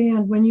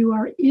understand when you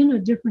are in a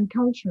different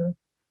culture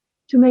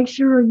to make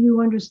sure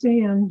you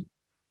understand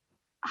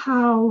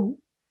how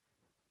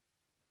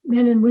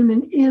men and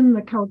women in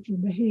the culture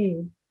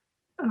behave.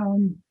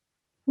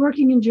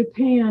 Working in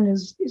Japan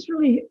is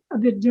really a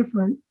bit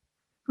different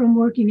from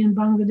working in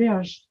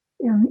Bangladesh,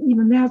 and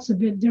even that's a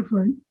bit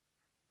different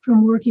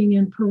from working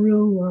in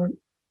Peru or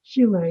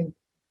Chile.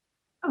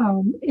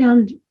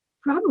 And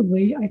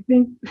probably, I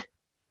think,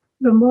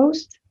 the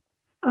most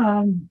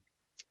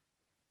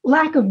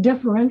lack of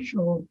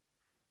differential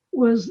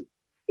was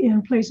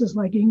in places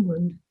like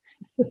England.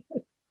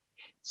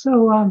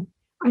 So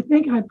I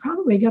think I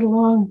probably got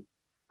along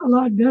a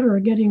lot better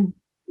getting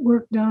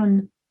work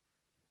done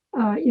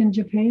in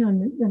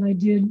Japan than I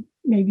did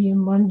maybe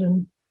in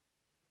London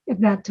at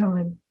that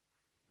time.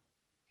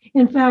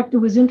 In fact, it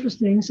was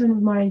interesting. Some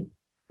of my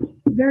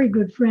very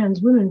good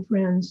friends, women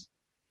friends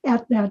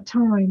at that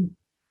time,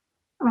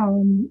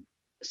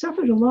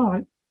 suffered a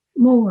lot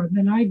more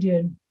than I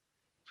did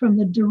from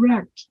the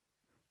direct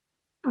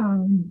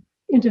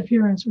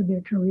interference with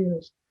their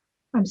careers,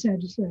 I'm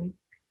sad to say.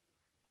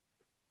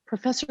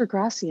 Professor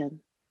Gracian.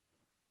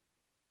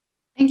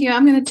 Thank you.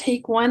 I'm going to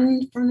take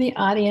one from the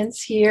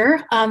audience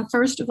here.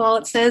 First of all,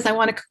 it says, I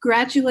want to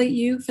congratulate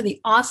you for the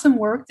awesome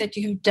work that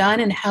you have done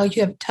and how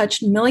you have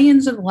touched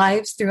millions of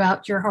lives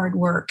throughout your hard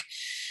work.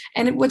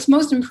 And what's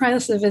most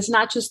impressive is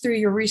not just through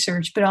your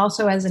research, but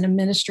also as an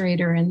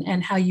administrator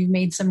and how you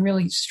made some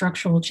really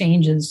structural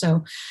changes.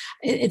 So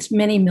it's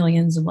many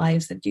millions of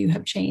lives that you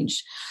have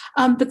changed.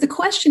 But the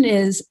question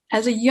is,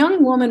 as a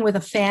young woman with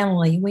a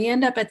family, we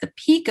end up at the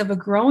peak of a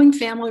growing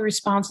family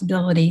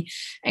responsibility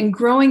and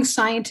growing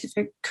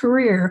scientific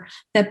career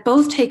that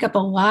both take up a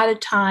lot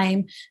of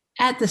time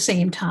at the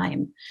same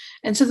time.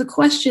 And so the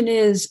question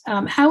is,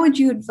 how would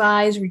you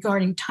advise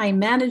regarding time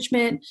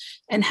management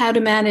and how to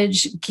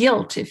manage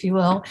guilt, if you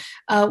will,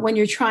 when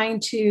you're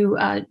trying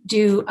to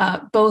do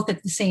both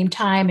at the same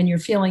time and you're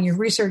feeling your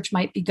research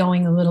might be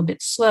going a little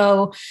bit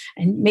slow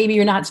and maybe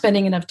you're not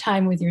spending enough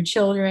time with your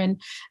children.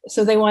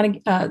 So they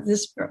want to,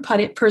 this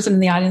person in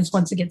the audience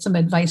wants to get some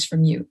advice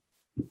from you.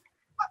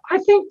 I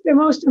think the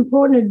most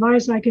important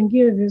advice I can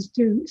give is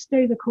to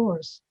stay the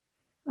course,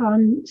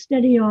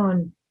 steady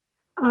on.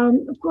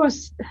 Of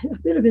course, a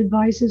bit of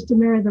advice is to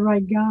marry the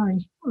right guy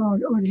or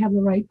to have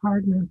the right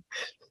partner.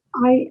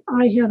 I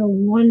had a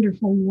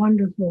wonderful,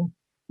 wonderful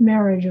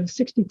marriage of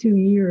 62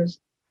 years.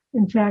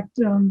 In fact,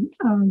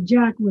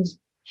 Jack was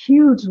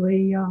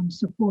hugely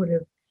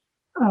supportive.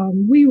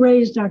 We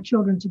raised our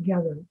children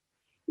together.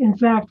 In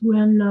fact,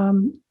 when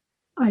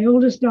my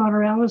oldest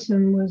daughter,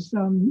 Allison, was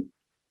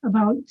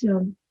about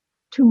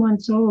 2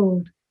 months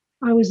old,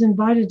 I was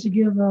invited to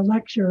give a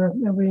lecture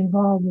that would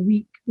involve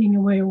being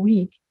away a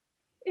week.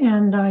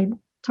 And I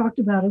talked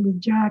about it with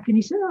Jack, and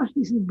he said,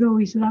 go.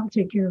 He said, I'll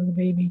take care of the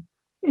baby.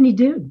 And he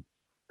did.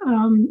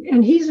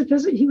 And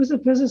he was a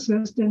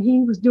physicist, and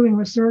he was doing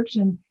research,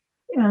 and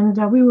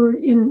we were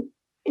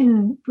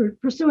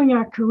pursuing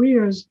our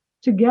careers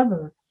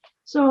together.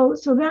 So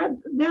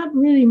that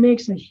really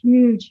makes a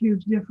huge,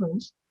 huge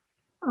difference.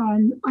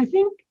 I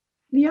think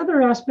the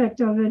other aspect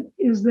of it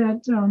is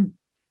that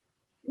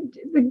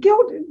the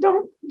guilt,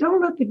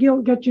 don't let the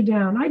guilt get you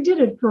down. I did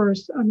it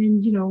first. I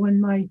mean,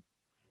 when my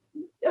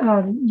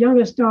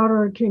youngest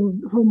daughter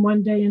came home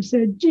one day and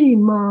said, "Gee,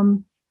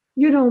 Mom,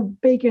 you don't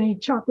bake any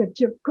chocolate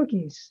chip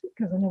cookies,"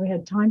 because I never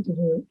had time to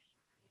do it.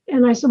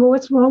 And I said, "Well,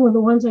 what's wrong with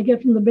the ones I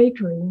get from the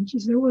bakery?" And she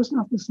said, "Well, it's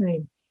not the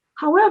same."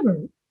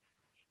 However,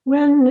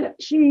 when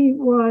she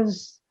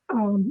was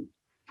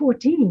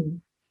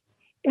 14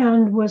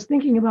 and was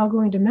thinking about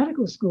going to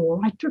medical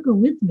school, I took her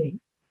with me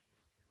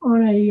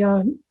on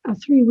a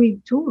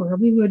 3-week tour.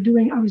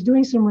 I was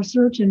doing some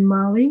research in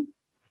Mali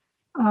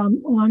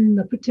on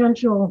the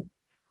potential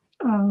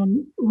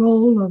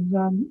role of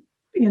the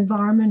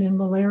environment in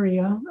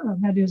malaria.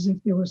 That is, if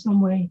there was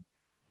some way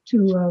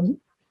to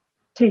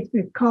take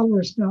the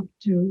cholera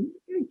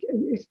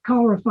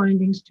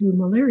findings to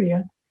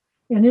malaria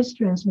and its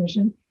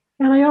transmission.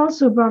 And I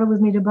also brought her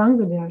with me to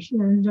Bangladesh,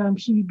 and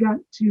she got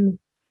to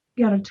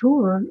get a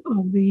tour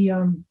of the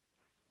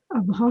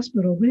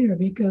hospital there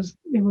because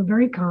they were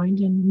very kind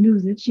and knew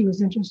that she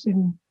was interested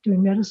in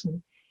doing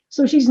medicine.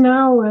 So she's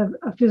now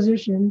a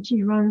physician.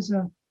 She runs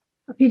a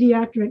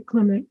pediatric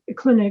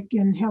clinic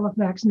in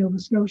Halifax, Nova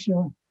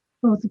Scotia,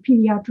 both the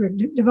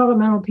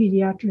developmental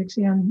pediatrics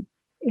and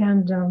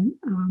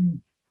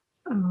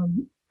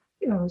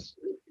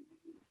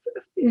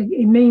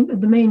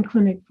the main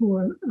clinic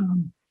for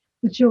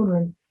the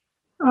children.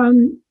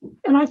 And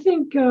I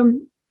think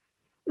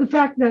the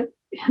fact that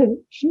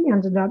she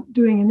ended up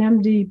doing an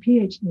MD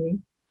PhD,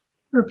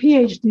 her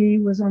PhD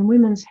was on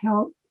women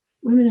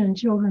and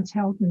children's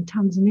health in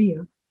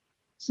Tanzania.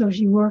 So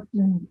she worked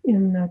in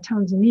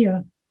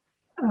Tanzania,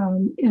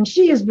 and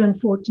she has been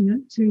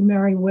fortunate to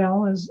marry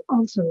well as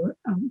also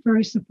a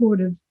very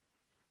supportive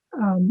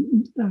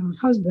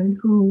husband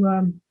who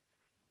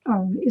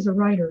is a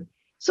writer.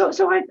 So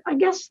I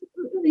guess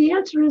the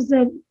answer is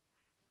that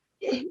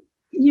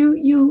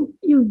you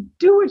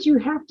do what you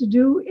have to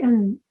do,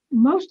 and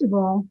most of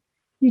all,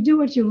 you do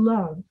what you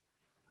love.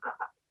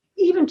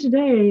 Even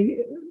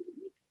today,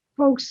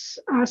 folks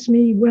ask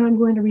me when I'm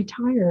going to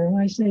retire, and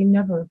I say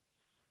never,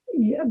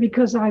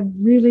 because I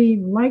really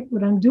like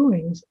what I'm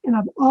doing, and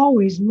I've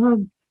always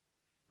loved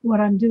what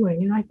I'm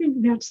doing, and I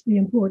think that's the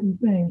important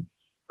thing.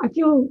 I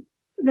feel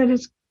that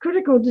it's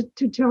critical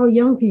to tell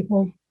young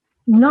people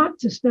not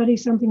to study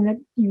something that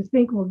you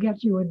think will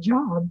get you a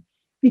job,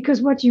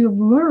 because what you've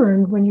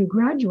learned when you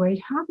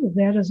graduate, half of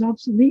that is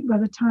obsolete by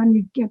the time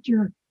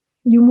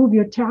you move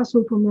your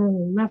tassel from the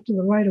left to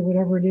the right or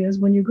whatever it is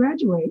when you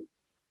graduate.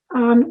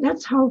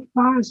 That's how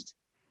fast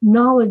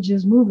knowledge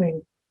is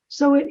moving.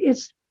 So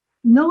it's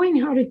knowing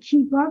how to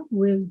keep up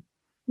with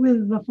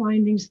the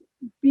findings,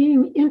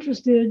 being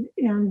interested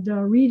and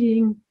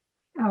reading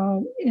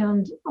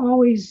and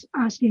always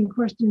asking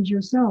questions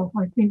yourself.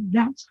 I think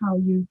that's how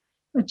you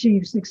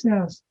achieve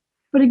success.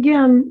 But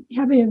again,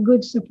 having a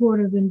good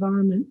supportive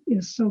environment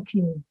is so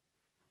key.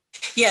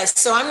 Yes,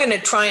 so I'm going to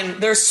try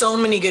and there's so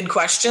many good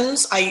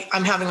questions.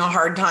 I'm having a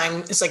hard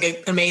time. It's like an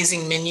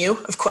amazing menu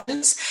of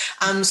questions.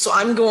 So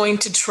I'm going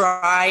to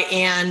try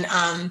and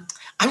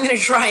I'm going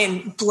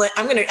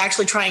to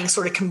actually try and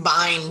sort of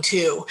combine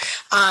two.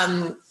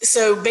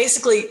 So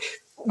basically,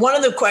 one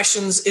of the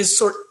questions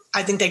is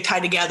I think they tie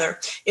together.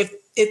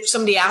 If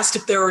somebody asked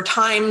if there were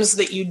times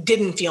that you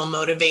didn't feel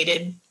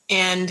motivated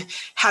and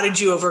how did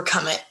you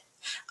overcome it?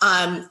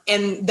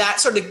 And that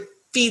sort of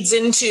feeds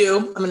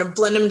into, I'm going to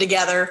blend them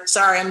together.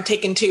 Sorry, I'm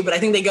taking two, but I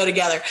think they go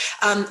together.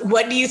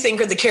 What do you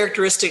think are the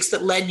characteristics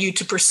that led you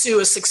to pursue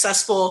a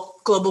successful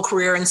global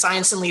career in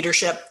science and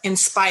leadership in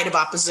spite of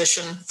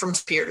opposition from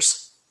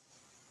peers?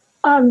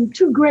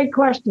 Two great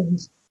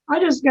questions. I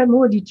just got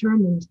more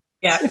determined.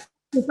 Yeah.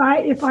 If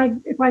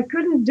I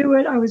couldn't do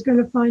it, I was going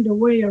to find a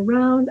way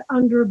around,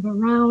 under,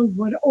 around,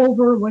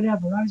 over,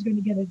 whatever. I was going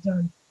to get it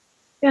done.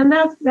 And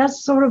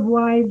that's sort of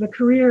why the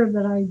career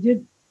that I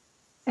did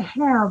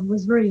have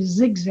was very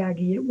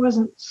zigzaggy. It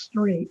wasn't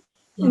straight.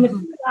 Mm-hmm. And if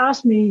you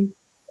asked me,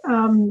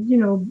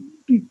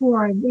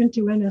 before I went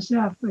to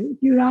NSF, if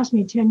you'd asked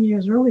me 10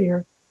 years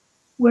earlier,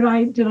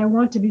 did I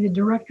want to be the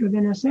director of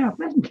NSF?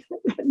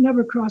 That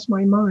never crossed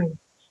my mind.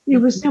 It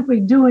was simply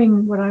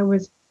doing what I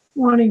was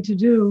wanting to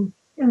do.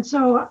 And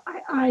so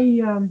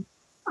I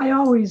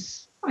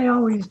always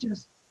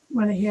just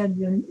went ahead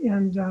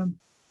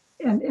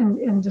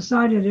and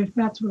decided if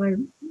that's what I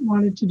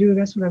wanted to do,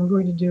 that's what I'm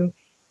going to do.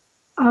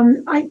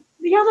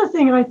 The other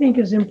thing I think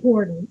is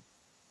important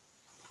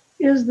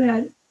is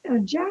that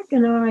Jack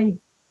and I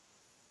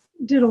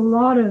did a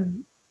lot of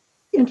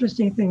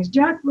interesting things.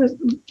 Jack was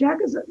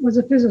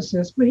a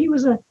physicist, but he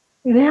was an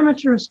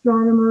amateur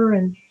astronomer,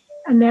 and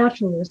a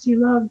naturalist. He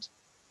loved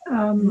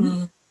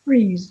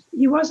trees.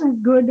 He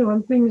wasn't good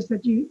on things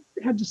that you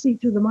had to see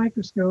through the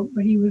microscope,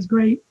 but he was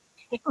great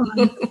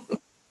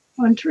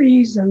on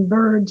trees and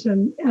birds,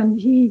 and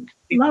he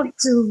loved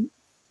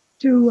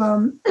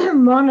to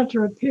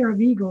monitor a pair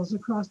of eagles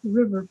across the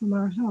river from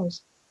our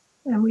house,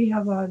 and we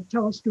have a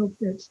telescope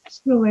that's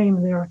still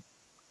aimed there.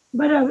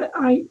 But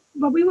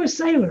we were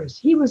sailors.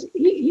 He was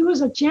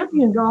a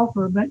champion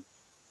golfer, but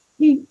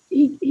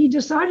he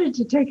decided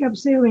to take up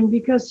sailing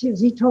because,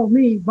 as he told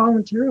me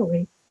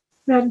voluntarily,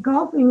 that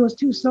golfing was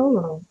too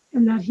solo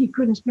and that he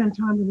couldn't spend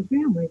time with the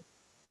family.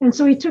 And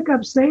so he took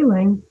up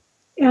sailing,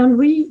 and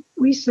we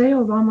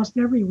sailed almost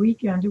every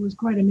weekend. It was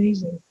quite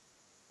amazing.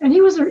 And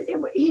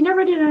he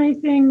never did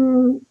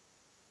anything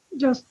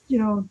just,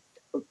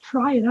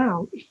 try it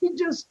out. He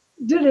just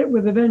did it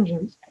with a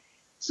vengeance.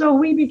 So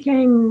we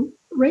became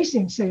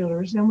racing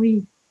sailors, and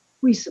we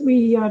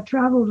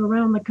traveled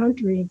around the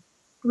country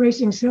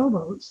racing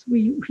sailboats.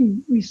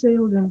 We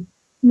sailed in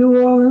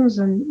New Orleans,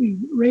 and we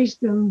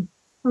raced on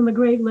the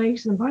Great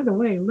Lakes. And by the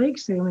way, lake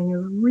sailing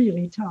is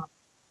really tough.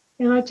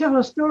 And I tell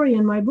a story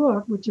in my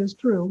book, which is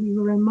true. We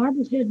were in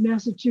Marblehead,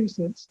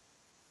 Massachusetts,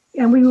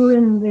 and we were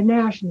in the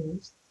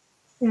Nationals,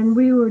 and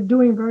we were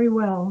doing very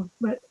well,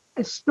 but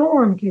a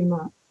storm came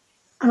up,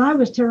 and I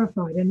was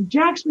terrified. And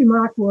Jack's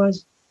remark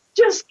was,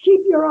 just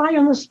keep your eye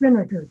on the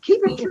spinnaker.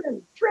 Keep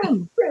it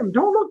trim.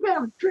 Don't look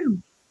back,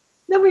 trim.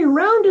 Then we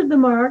rounded the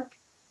mark,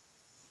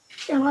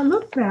 and I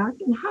looked back,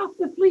 and half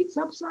the fleet's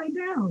upside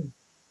down,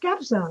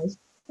 capsized.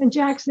 And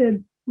Jack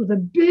said, with a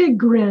big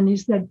grin, he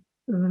said,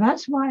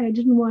 that's why I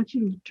didn't want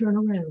you to turn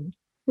around.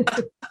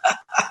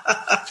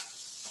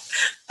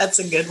 That's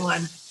a good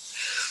one.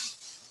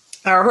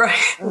 All right.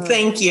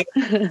 Thank you.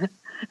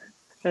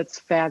 That's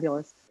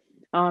fabulous.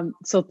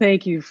 So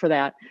thank you for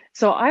that.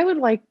 So I would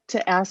like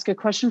to ask a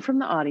question from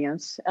the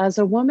audience. As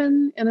a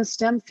woman in a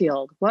STEM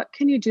field, what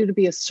can you do to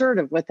be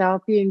assertive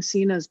without being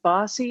seen as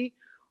bossy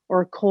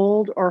or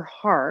cold or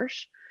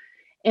harsh?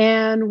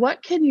 And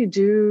what can you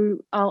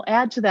do? I'll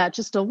add to that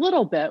just a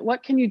little bit.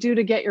 What can you do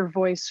to get your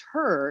voice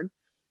heard,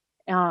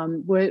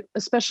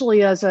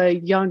 especially as a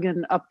young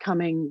and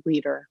upcoming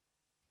leader?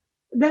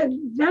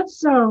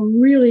 That's a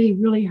really,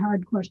 really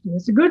hard question.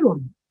 It's a good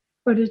one,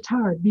 but it's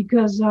hard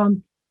because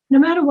no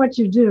matter what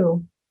you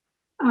do,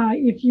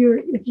 if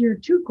you're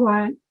too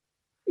quiet,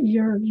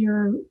 you're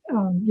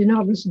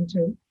not listened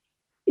to.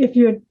 If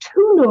you're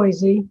too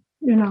noisy,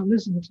 you're not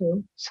listened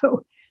to.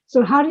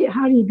 So how do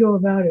you go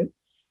about it?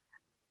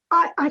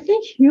 I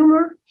think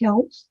humor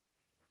helps,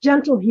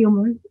 gentle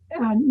humor,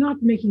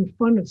 not making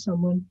fun of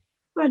someone,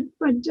 but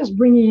just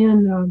bringing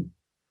in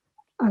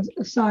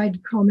a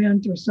side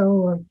comment or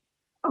so,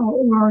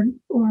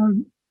 or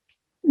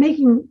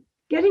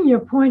getting your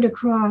point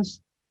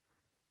across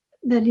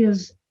that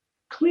is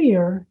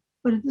clear,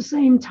 but at the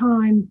same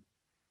time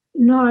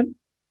not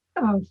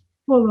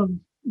full of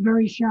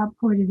very sharp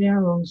pointed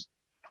arrows.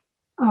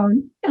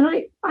 And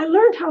I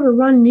learned how to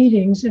run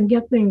meetings and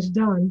get things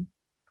done.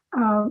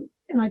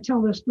 And I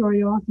tell this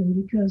story often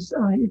because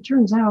it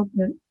turns out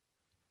that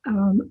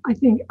I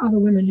think other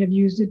women have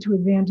used it to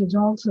advantage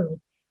also.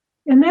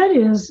 And that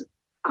is,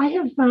 I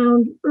have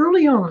found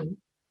early on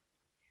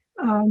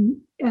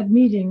at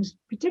meetings,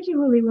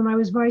 particularly when I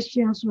was Vice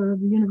Chancellor of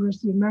the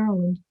University of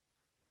Maryland,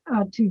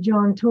 to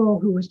John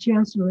Toll, who was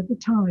Chancellor at the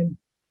time.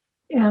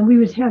 And we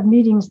would have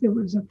meetings. There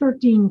was a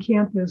 13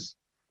 campus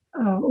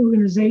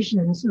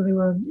organization. So there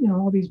were,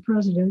 all these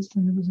presidents,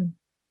 and it was a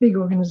big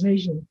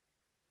organization.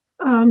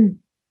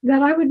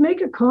 That I would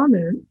make a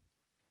comment,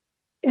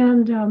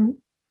 and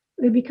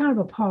there'd be kind of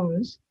a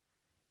pause,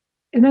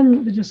 and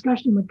then the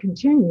discussion would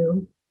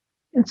continue,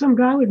 and some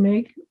guy would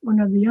make, one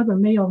of the other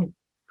male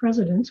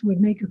presidents would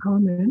make a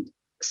comment,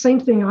 same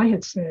thing I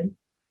had said,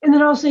 and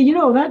then I'll say,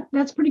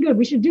 that's pretty good.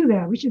 We should do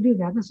that.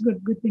 That's a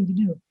good thing to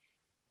do.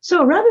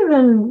 So rather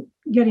than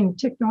getting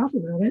ticked off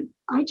about it,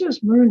 I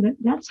just learned that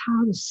that's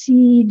how to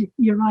seed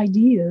your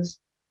ideas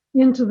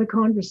into the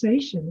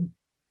conversation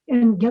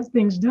and get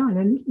things done.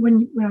 And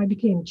when I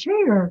became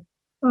chair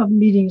of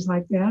meetings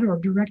like that, or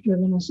director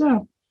of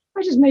NSF,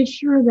 I just made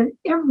sure that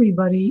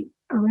everybody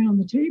around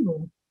the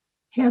table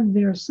had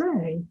their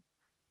say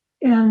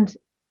and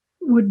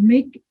would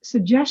make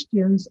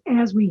suggestions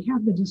as we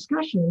had the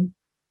discussion,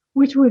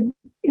 which would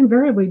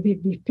invariably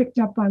be picked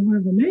up by one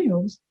of the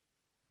males.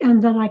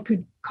 And then I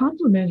could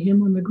compliment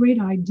him on the great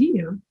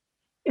idea.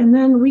 And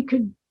then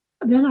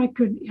I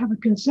could have a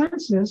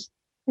consensus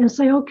and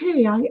say,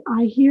 okay,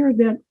 I hear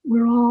that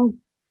we're all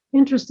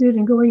interested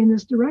in going in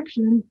this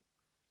direction.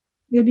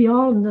 They'd be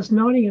all in this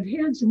nodding of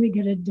heads, and we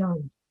get it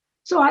done.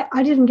 So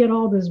I didn't get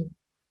all this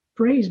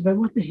praise, but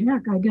what the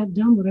heck, I got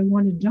done what I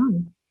wanted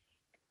done.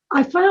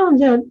 I found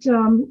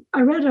that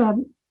I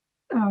read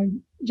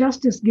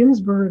Justice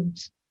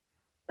Ginsburg's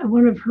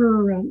one of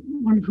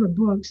her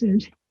books,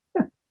 and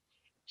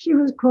she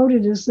was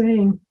quoted as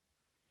saying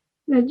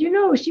that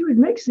she would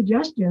make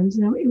suggestions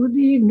and it would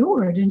be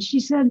ignored, and she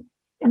said,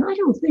 and I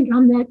don't think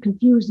I'm that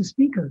confused a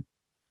speaker,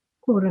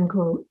 quote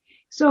unquote.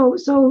 So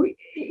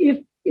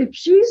if if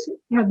she's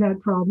had that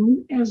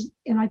problem,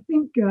 and I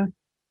think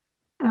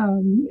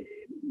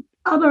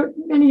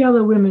many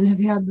other women have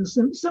had the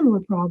similar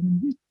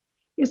problem.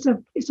 It's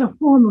a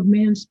form of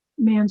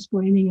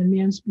mansplaining and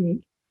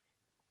manspeak.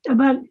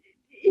 But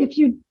if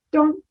you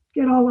don't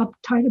get all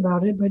uptight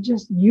about it, but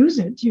just use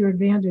it to your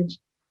advantage,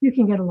 you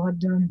can get a lot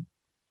done.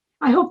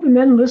 I hope the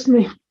men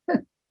listening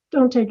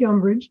don't take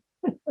umbrage.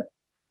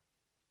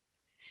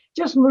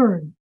 Just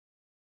learn.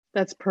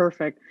 That's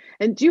perfect.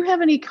 And do you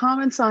have any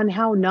comments on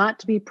how not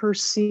to be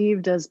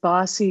perceived as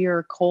bossy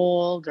or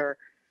cold or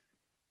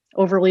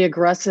overly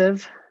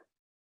aggressive?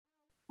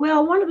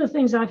 Well, one of the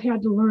things I've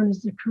had to learn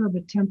is to curb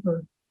a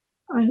temper.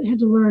 I had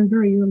to learn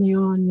very early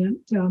on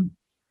that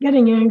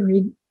getting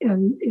angry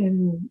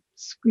and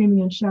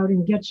screaming and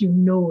shouting gets you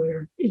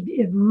nowhere.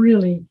 It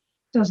really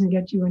doesn't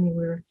get you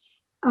anywhere.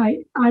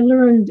 I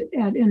learned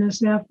at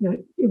NSF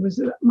that it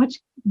was much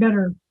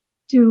better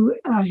to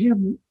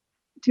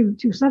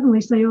to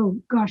suddenly say, oh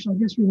gosh, I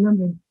just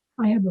remembered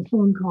I have a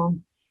phone call,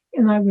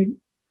 and I would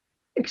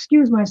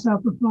excuse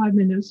myself for 5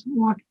 minutes,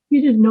 walk.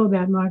 You didn't know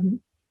that, Margaret.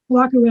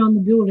 Walk around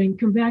the building,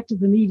 come back to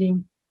the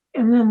meeting,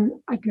 and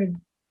then I could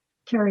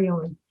carry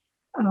on,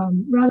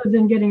 rather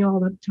than getting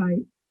all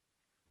uptight.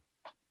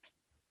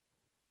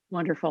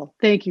 Wonderful.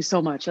 Thank you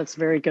so much. That's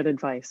very good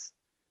advice.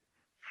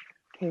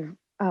 Okay,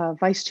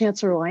 Vice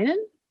Chancellor Leinen.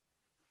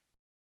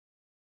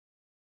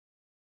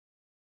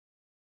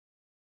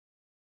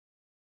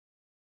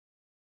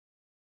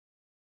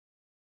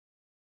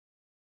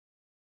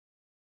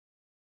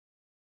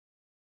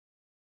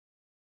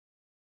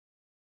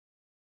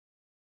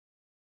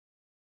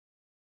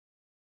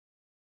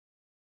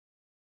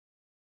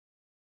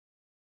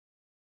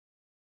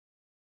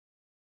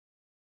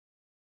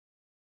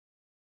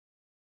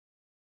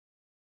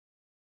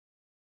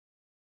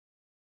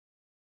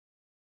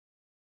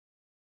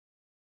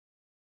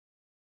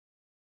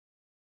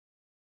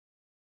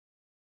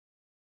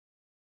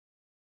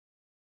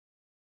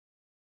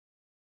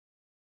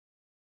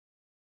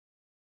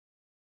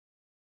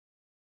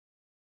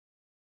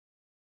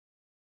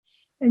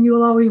 And you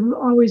will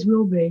always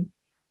will be.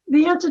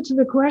 The answer to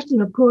the question,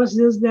 of course,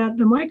 is that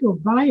the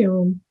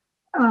microbiome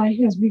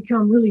has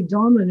become really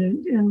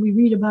dominant, and we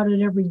read about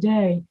it every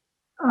day.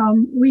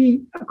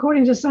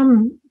 According to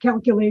some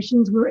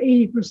calculations, we're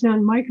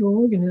 80%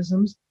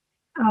 microorganisms,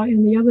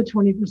 and the other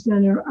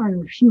 20%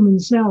 are human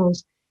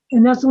cells.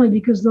 And that's only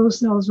because those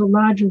cells are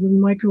larger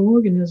than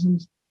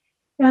microorganisms.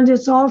 And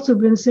it's also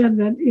been said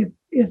that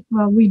if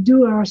we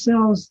do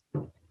ourselves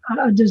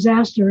a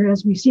disaster,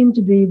 as we seem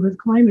to be with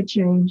climate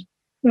change,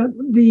 that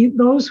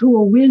those who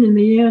will win in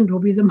the end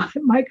will be the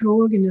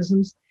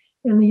microorganisms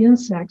and the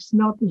insects,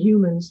 not the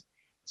humans.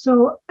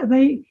 So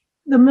the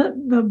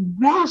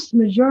vast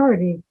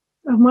majority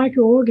of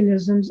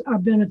microorganisms are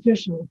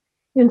beneficial.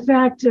 In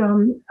fact,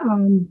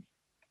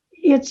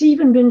 it's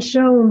even been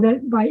shown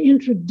that by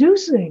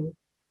introducing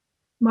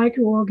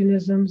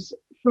microorganisms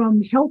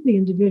from healthy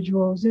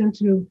individuals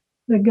into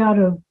the gut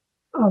of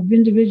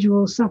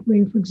individuals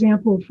suffering, for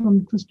example,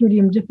 from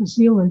Clostridium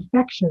difficile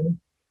infection,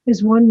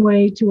 is one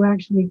way to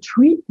actually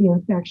treat the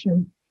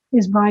infection,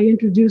 is by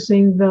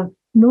introducing the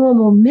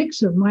normal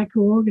mix of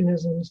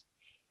microorganisms.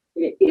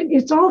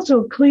 It's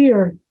also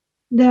clear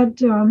that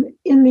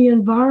in the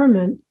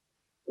environment,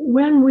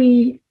 when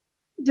we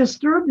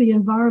disturb the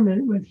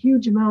environment with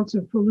huge amounts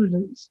of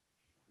pollutants,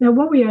 that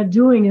what we are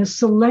doing is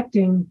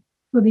selecting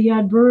for the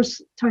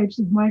adverse types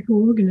of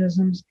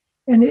microorganisms.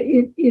 And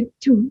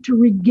to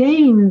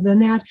regain the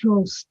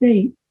natural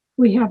state,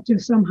 we have to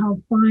somehow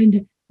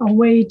find a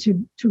way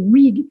to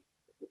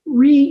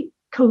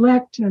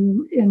recollect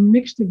and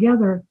mix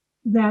together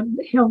that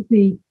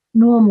healthy,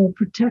 normal,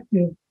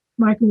 protective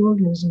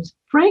microorganisms.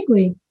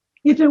 Frankly,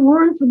 if it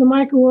weren't for the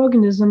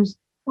microorganisms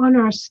on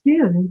our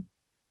skin,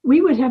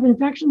 we would have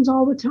infections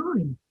all the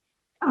time.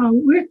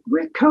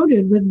 We're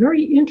coated with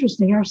very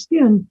interesting, our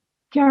skin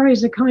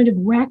carries a kind of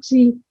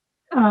waxy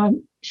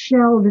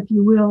shell, if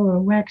you will, or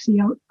waxy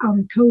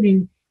outer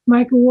coating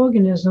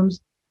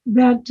microorganisms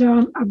that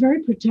are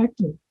very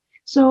protective.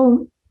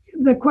 So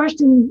the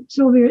question,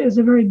 Sylvia, is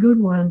a very good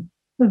one.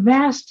 The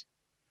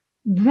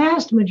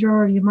vast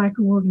majority of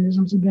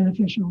microorganisms are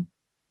beneficial.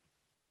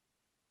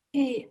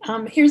 Hey,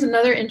 here's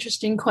another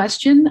interesting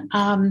question.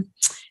 It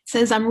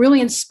says, I'm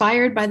really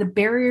inspired by the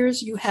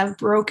barriers you have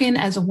broken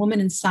as a woman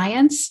in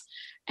science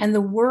and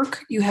the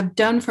work you have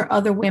done for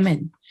other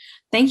women.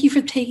 Thank you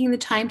for taking the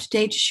time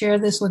today to share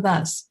this with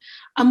us.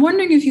 I'm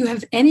wondering if you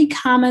have any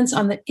comments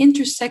on the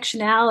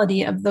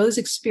intersectionality of those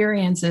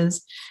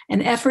experiences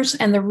and efforts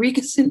and the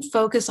recent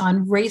focus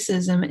on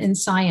racism in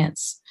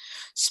science.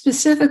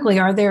 Specifically,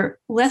 are there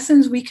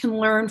lessons we can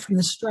learn from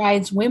the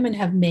strides women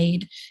have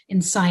made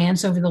in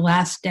science over the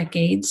last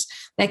decades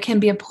that can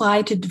be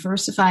applied to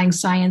diversifying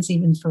science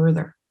even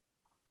further?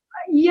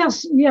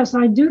 Yes,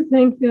 I do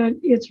think that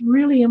it's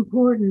really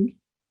important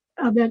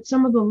that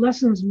some of the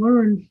lessons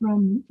learned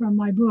from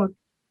my book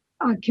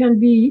can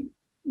be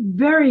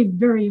very,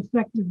 very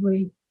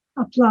effectively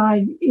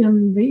applied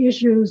in the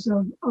issues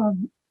of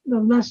the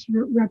less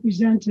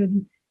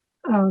represented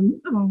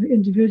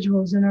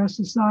individuals in our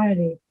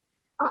society.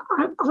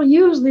 I'll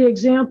use the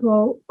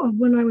example of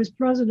when I was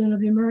president of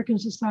the American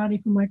Society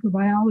for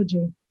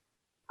Microbiology.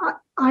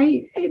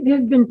 It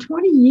had been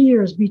 20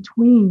 years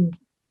between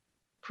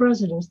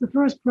presidents. The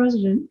first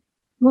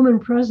woman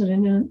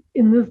president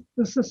in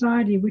the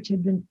society, which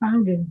had been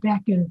founded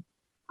back in,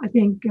 I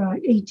think,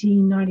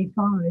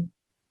 1895.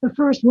 The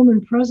first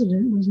woman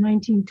president was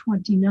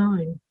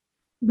 1929.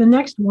 The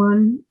next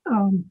one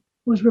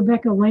was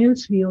Rebecca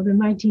Lansfield in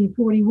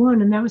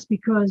 1941, and that was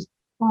because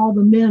all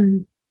the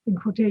men, in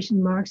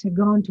quotation marks, had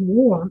gone to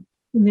war,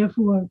 and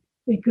therefore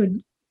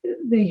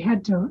they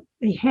had to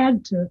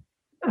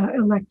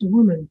elect a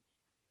woman.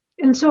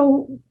 And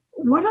so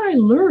what I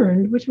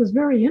learned, which was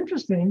very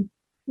interesting,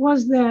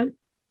 was that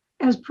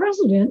as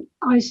president,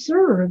 I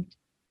served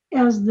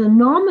as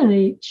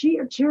the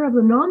chair of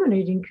the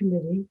nominating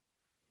committee,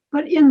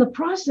 but in the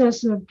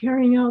process of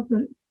carrying out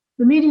the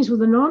meetings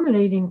with the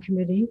nominating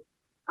committee,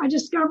 I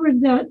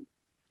discovered that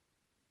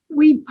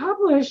we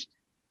published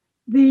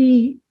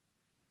the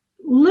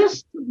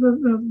list,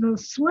 the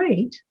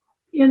slate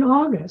in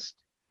August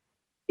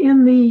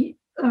in the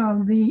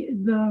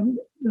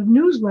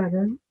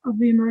newsletter of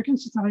the American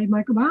Society of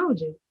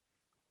Microbiology,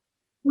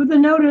 with the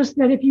notice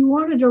that if you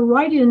wanted a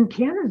write-in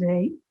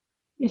candidate,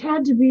 it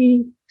had to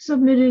be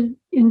submitted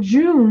in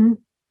June,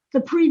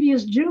 the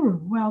previous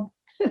June. Well,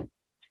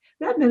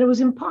 that meant it was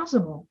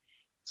impossible.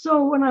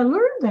 So when I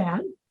learned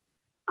that,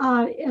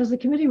 as the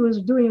committee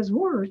was doing its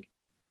work,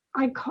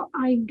 I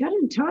got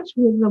in touch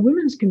with the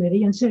Women's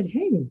Committee and said,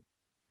 hey,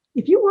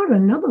 if you want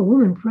another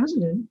woman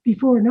president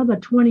before another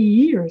 20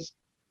 years,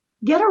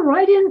 get a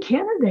write-in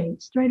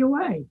candidate straight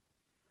away.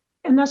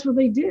 And that's what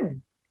they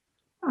did.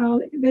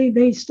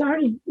 They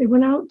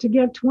went out to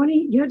get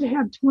 20, you had to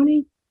have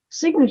 20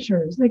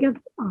 signatures. They got,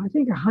 I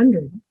think,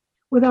 100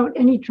 without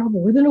any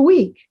trouble within a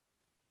week.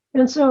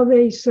 And so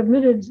they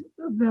submitted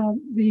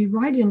the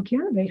write-in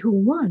candidate who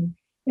won.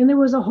 And there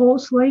was a whole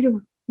slate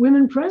of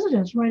women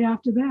presidents right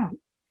after that.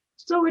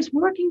 So it's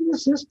working the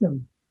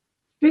system,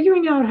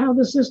 figuring out how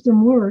the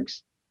system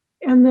works,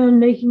 and then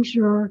making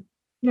sure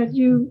that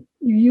you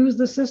use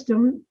the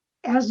system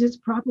as it's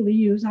properly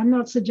used. I'm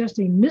not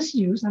suggesting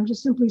misuse. I'm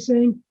just simply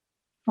saying,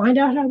 find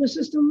out how the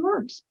system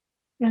works.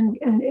 And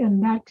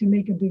that can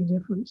make a big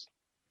difference.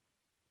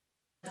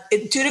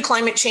 Due to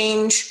climate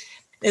change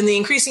and the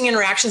increasing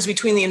interactions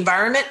between the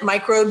environment,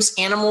 microbes,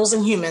 animals,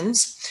 and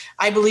humans,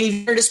 I believe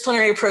your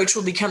interdisciplinary approach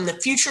will become the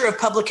future of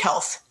public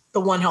health, the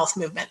One Health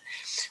movement.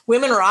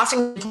 Women are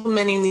often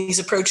implementing these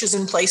approaches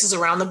in places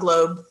around the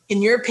globe.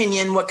 In your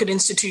opinion, what could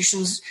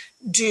institutions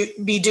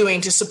be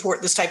doing to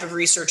support this type of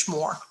research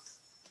more?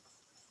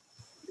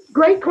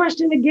 Great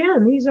question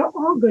again. These are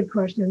all good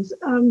questions.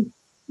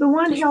 The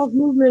One Health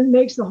movement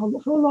makes a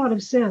whole lot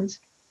of sense.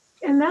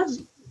 And that's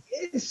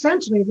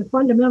essentially the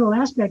fundamental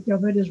aspect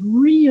of it, is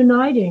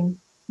reuniting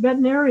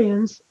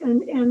veterinarians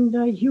and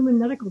human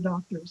medical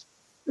doctors.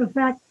 The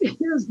fact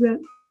is that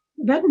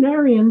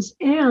veterinarians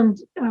and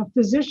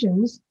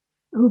physicians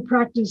who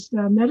practiced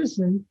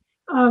medicine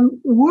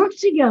worked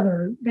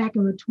together back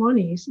in the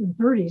 20s and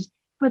 30s,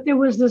 but there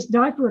was this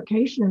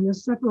bifurcation,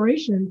 this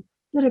separation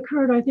that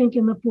occurred, I think,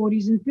 in the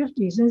 40s and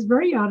 50s. And it's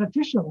very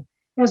artificial,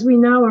 as we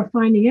now are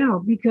finding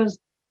out, because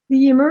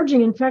the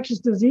emerging infectious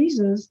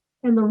diseases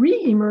and the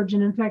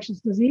re-emergent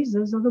infectious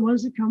diseases are the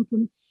ones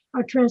that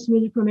are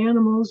transmitted from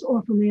animals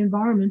or from the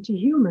environment to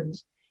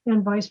humans,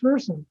 and vice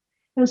versa.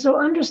 And so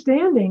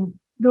understanding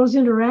those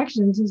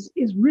interactions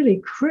is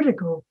really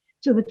critical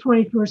to the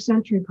 21st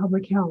century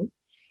public health.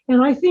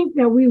 And I think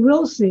that we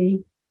will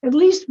see, at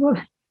least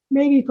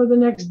maybe for the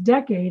next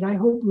decade, I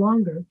hope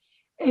longer,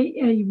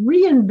 a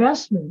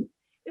reinvestment,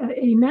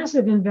 a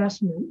massive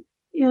investment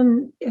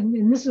in,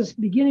 and this is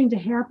beginning to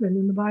happen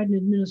in the Biden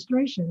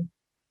administration,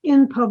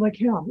 in public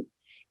health,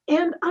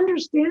 and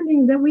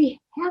understanding that we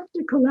have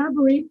to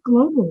collaborate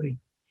globally.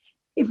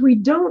 If we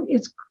don't,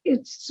 it's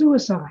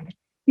suicide,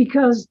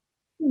 because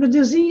the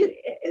disease,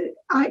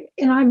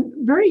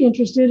 I'm very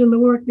interested in the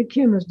work that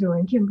Kim is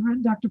doing,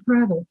 Dr.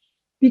 Prather,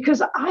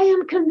 because I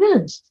am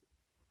convinced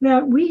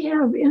that we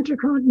have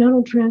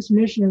intercontinental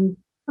transmission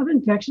of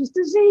infectious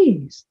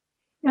disease.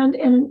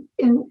 And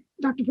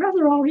Dr.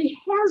 Prather already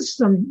has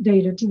some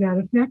data to that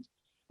effect,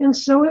 and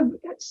so have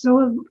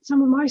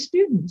some of my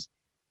students.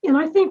 And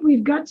I think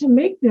we've got to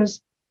make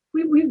this,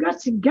 we've got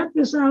to get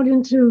this out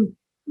into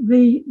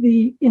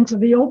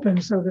the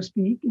open, so to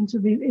speak, into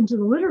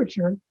the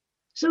literature,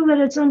 so that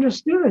it's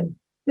understood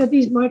that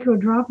these micro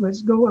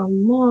droplets go a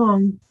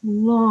long,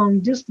 long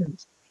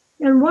distance.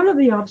 And one of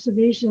the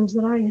observations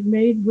that I had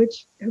made,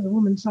 which as a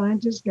woman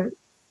scientist got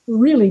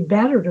really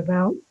battered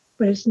about,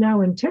 but it's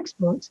now in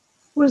textbooks,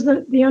 was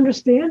the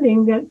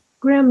understanding that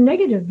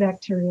gram-negative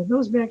bacteria,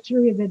 those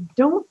bacteria that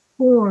don't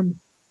form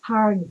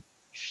hard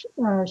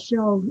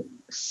shelled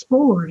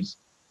spores,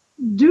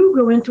 do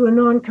go into a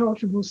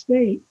non-culturable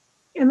state,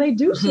 and they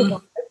do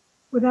survive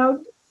without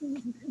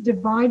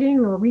dividing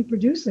or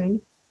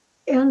reproducing,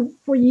 and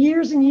for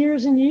years and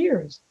years and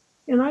years.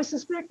 And I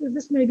suspect that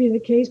this may be the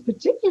case,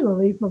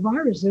 particularly for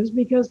viruses,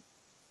 because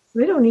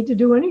They don't need to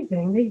do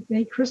anything.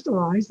 They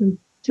crystallize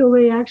until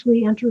they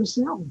actually enter a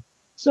cell.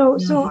 So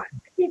I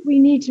think we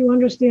need to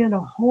understand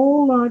a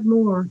whole lot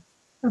more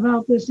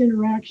about this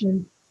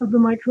interaction of the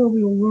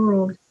microbial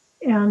world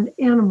and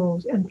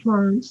animals and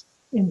plants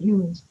and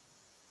humans.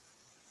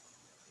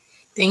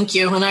 Thank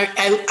you. And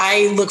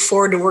I look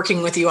forward to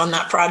working with you on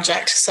that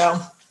project. So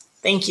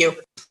thank you.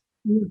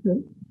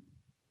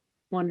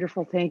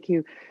 Wonderful. Thank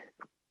you.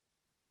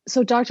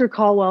 So Dr.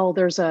 Caldwell,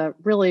 there's a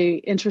really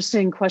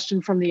interesting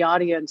question from the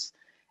audience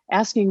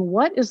asking,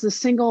 what is the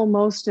single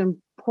most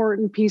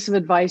important piece of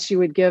advice you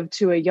would give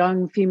to a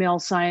young female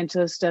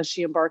scientist as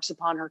she embarks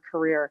upon her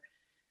career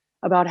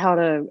about how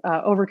to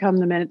overcome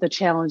the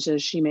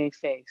challenges she may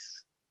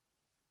face?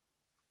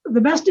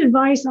 The best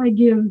advice I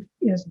give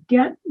is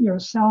get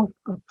yourself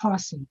a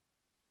posse.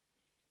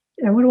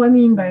 And what do I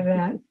mean by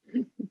that?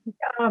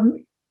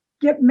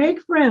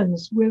 Make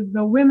friends with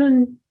the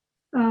women,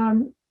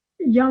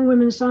 young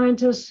women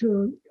scientists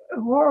or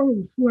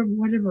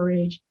whatever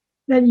age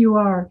that you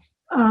are,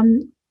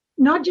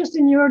 not just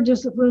in your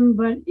discipline,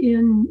 but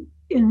in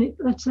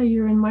let's say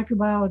you're in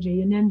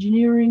microbiology, in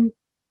engineering,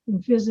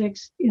 in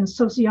physics, in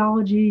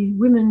sociology,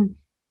 women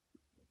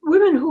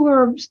who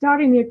are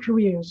starting their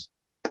careers,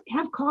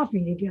 have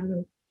coffee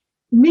together,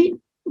 meet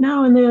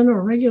now and then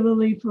or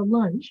regularly for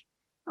lunch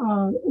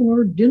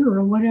or dinner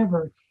or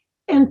whatever,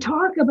 and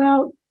talk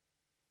about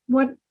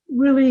what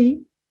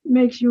really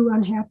makes you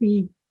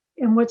unhappy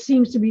and what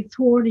seems to be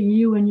thwarting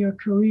you in your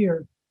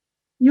career.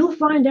 You'll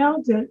find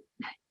out that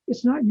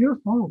it's not your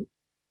fault.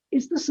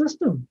 It's the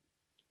system.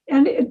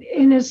 And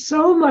it's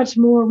so much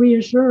more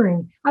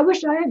reassuring. I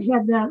wish I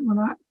had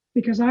that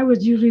because I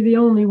was usually the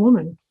only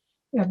woman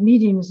at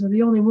meetings, or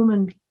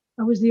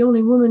I was the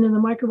only woman in the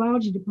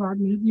microbiology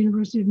department at the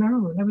University of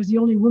Maryland. I was the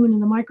only woman in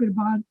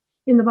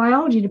the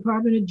biology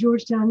department at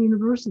Georgetown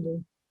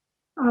University.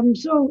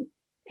 So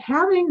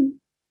having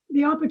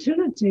the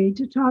opportunity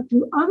to talk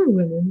to other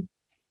women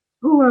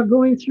who are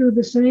going through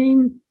the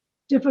same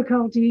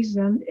difficulties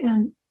and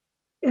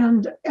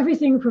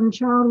everything from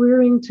child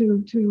rearing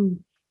to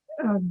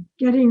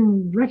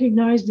getting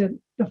recognized at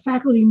the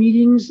faculty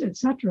meetings,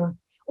 etc.,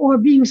 or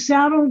being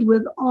saddled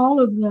with all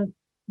of the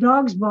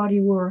dog's body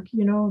work,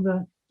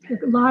 the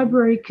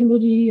library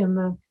committee and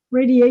the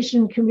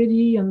radiation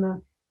committee and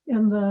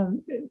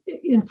the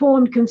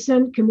informed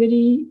consent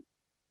committee.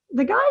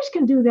 The guys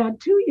can do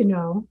that too,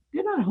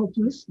 They're not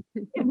hopeless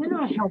and they're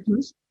not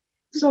helpless.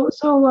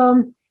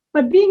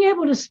 But being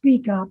able to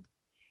speak up,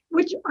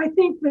 which I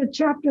think the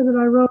chapter that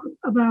I wrote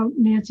about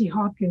Nancy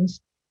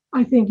Hopkins,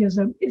 I think is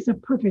a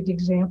perfect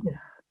example.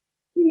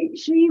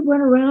 She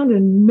went around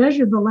and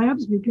measured the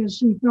labs because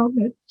she felt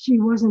that she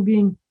wasn't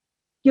being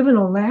given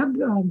a lab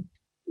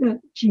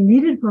that she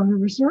needed from the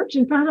research,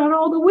 and found out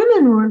all the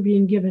women weren't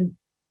being given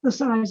the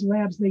size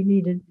labs they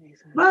needed.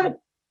 Exactly. But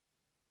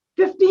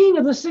 15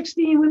 of the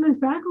 16 women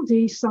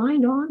faculty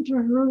signed on to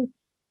her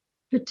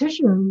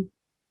petition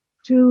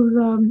to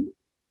the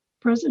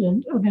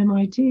president of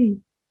MIT,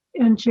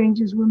 and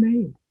changes were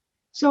made.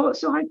 So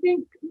I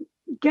think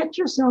get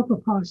yourself a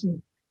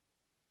posse.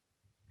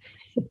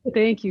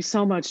 Thank you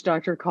so much,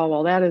 Dr.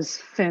 Caldwell. That is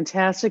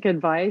fantastic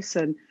advice.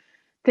 And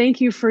thank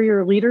you for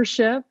your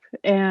leadership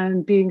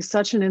and being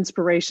such an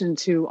inspiration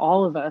to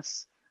all of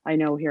us I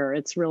know here.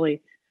 It's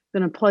really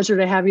been a pleasure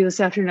to have you this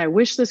afternoon. I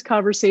wish this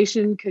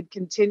conversation could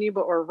continue,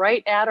 but we're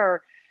right at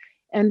our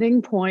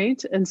ending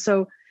point. And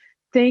so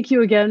thank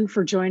you again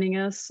for joining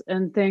us.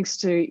 And thanks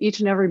to each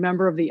and every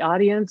member of the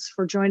audience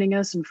for joining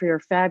us and for your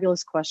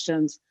fabulous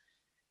questions.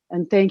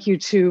 And thank you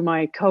to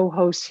my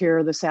co-host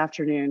here this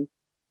afternoon.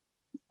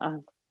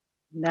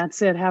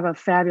 That's it. Have a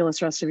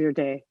fabulous rest of your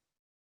day.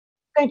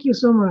 Thank you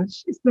so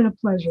much. It's been a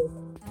pleasure.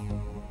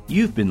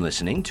 You've been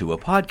listening to a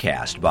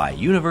podcast by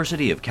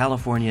University of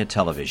California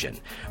Television.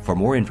 For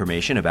more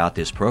information about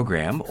this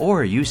program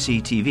or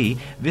UCTV,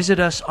 visit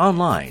us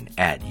online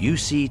at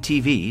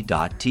uctv.tv.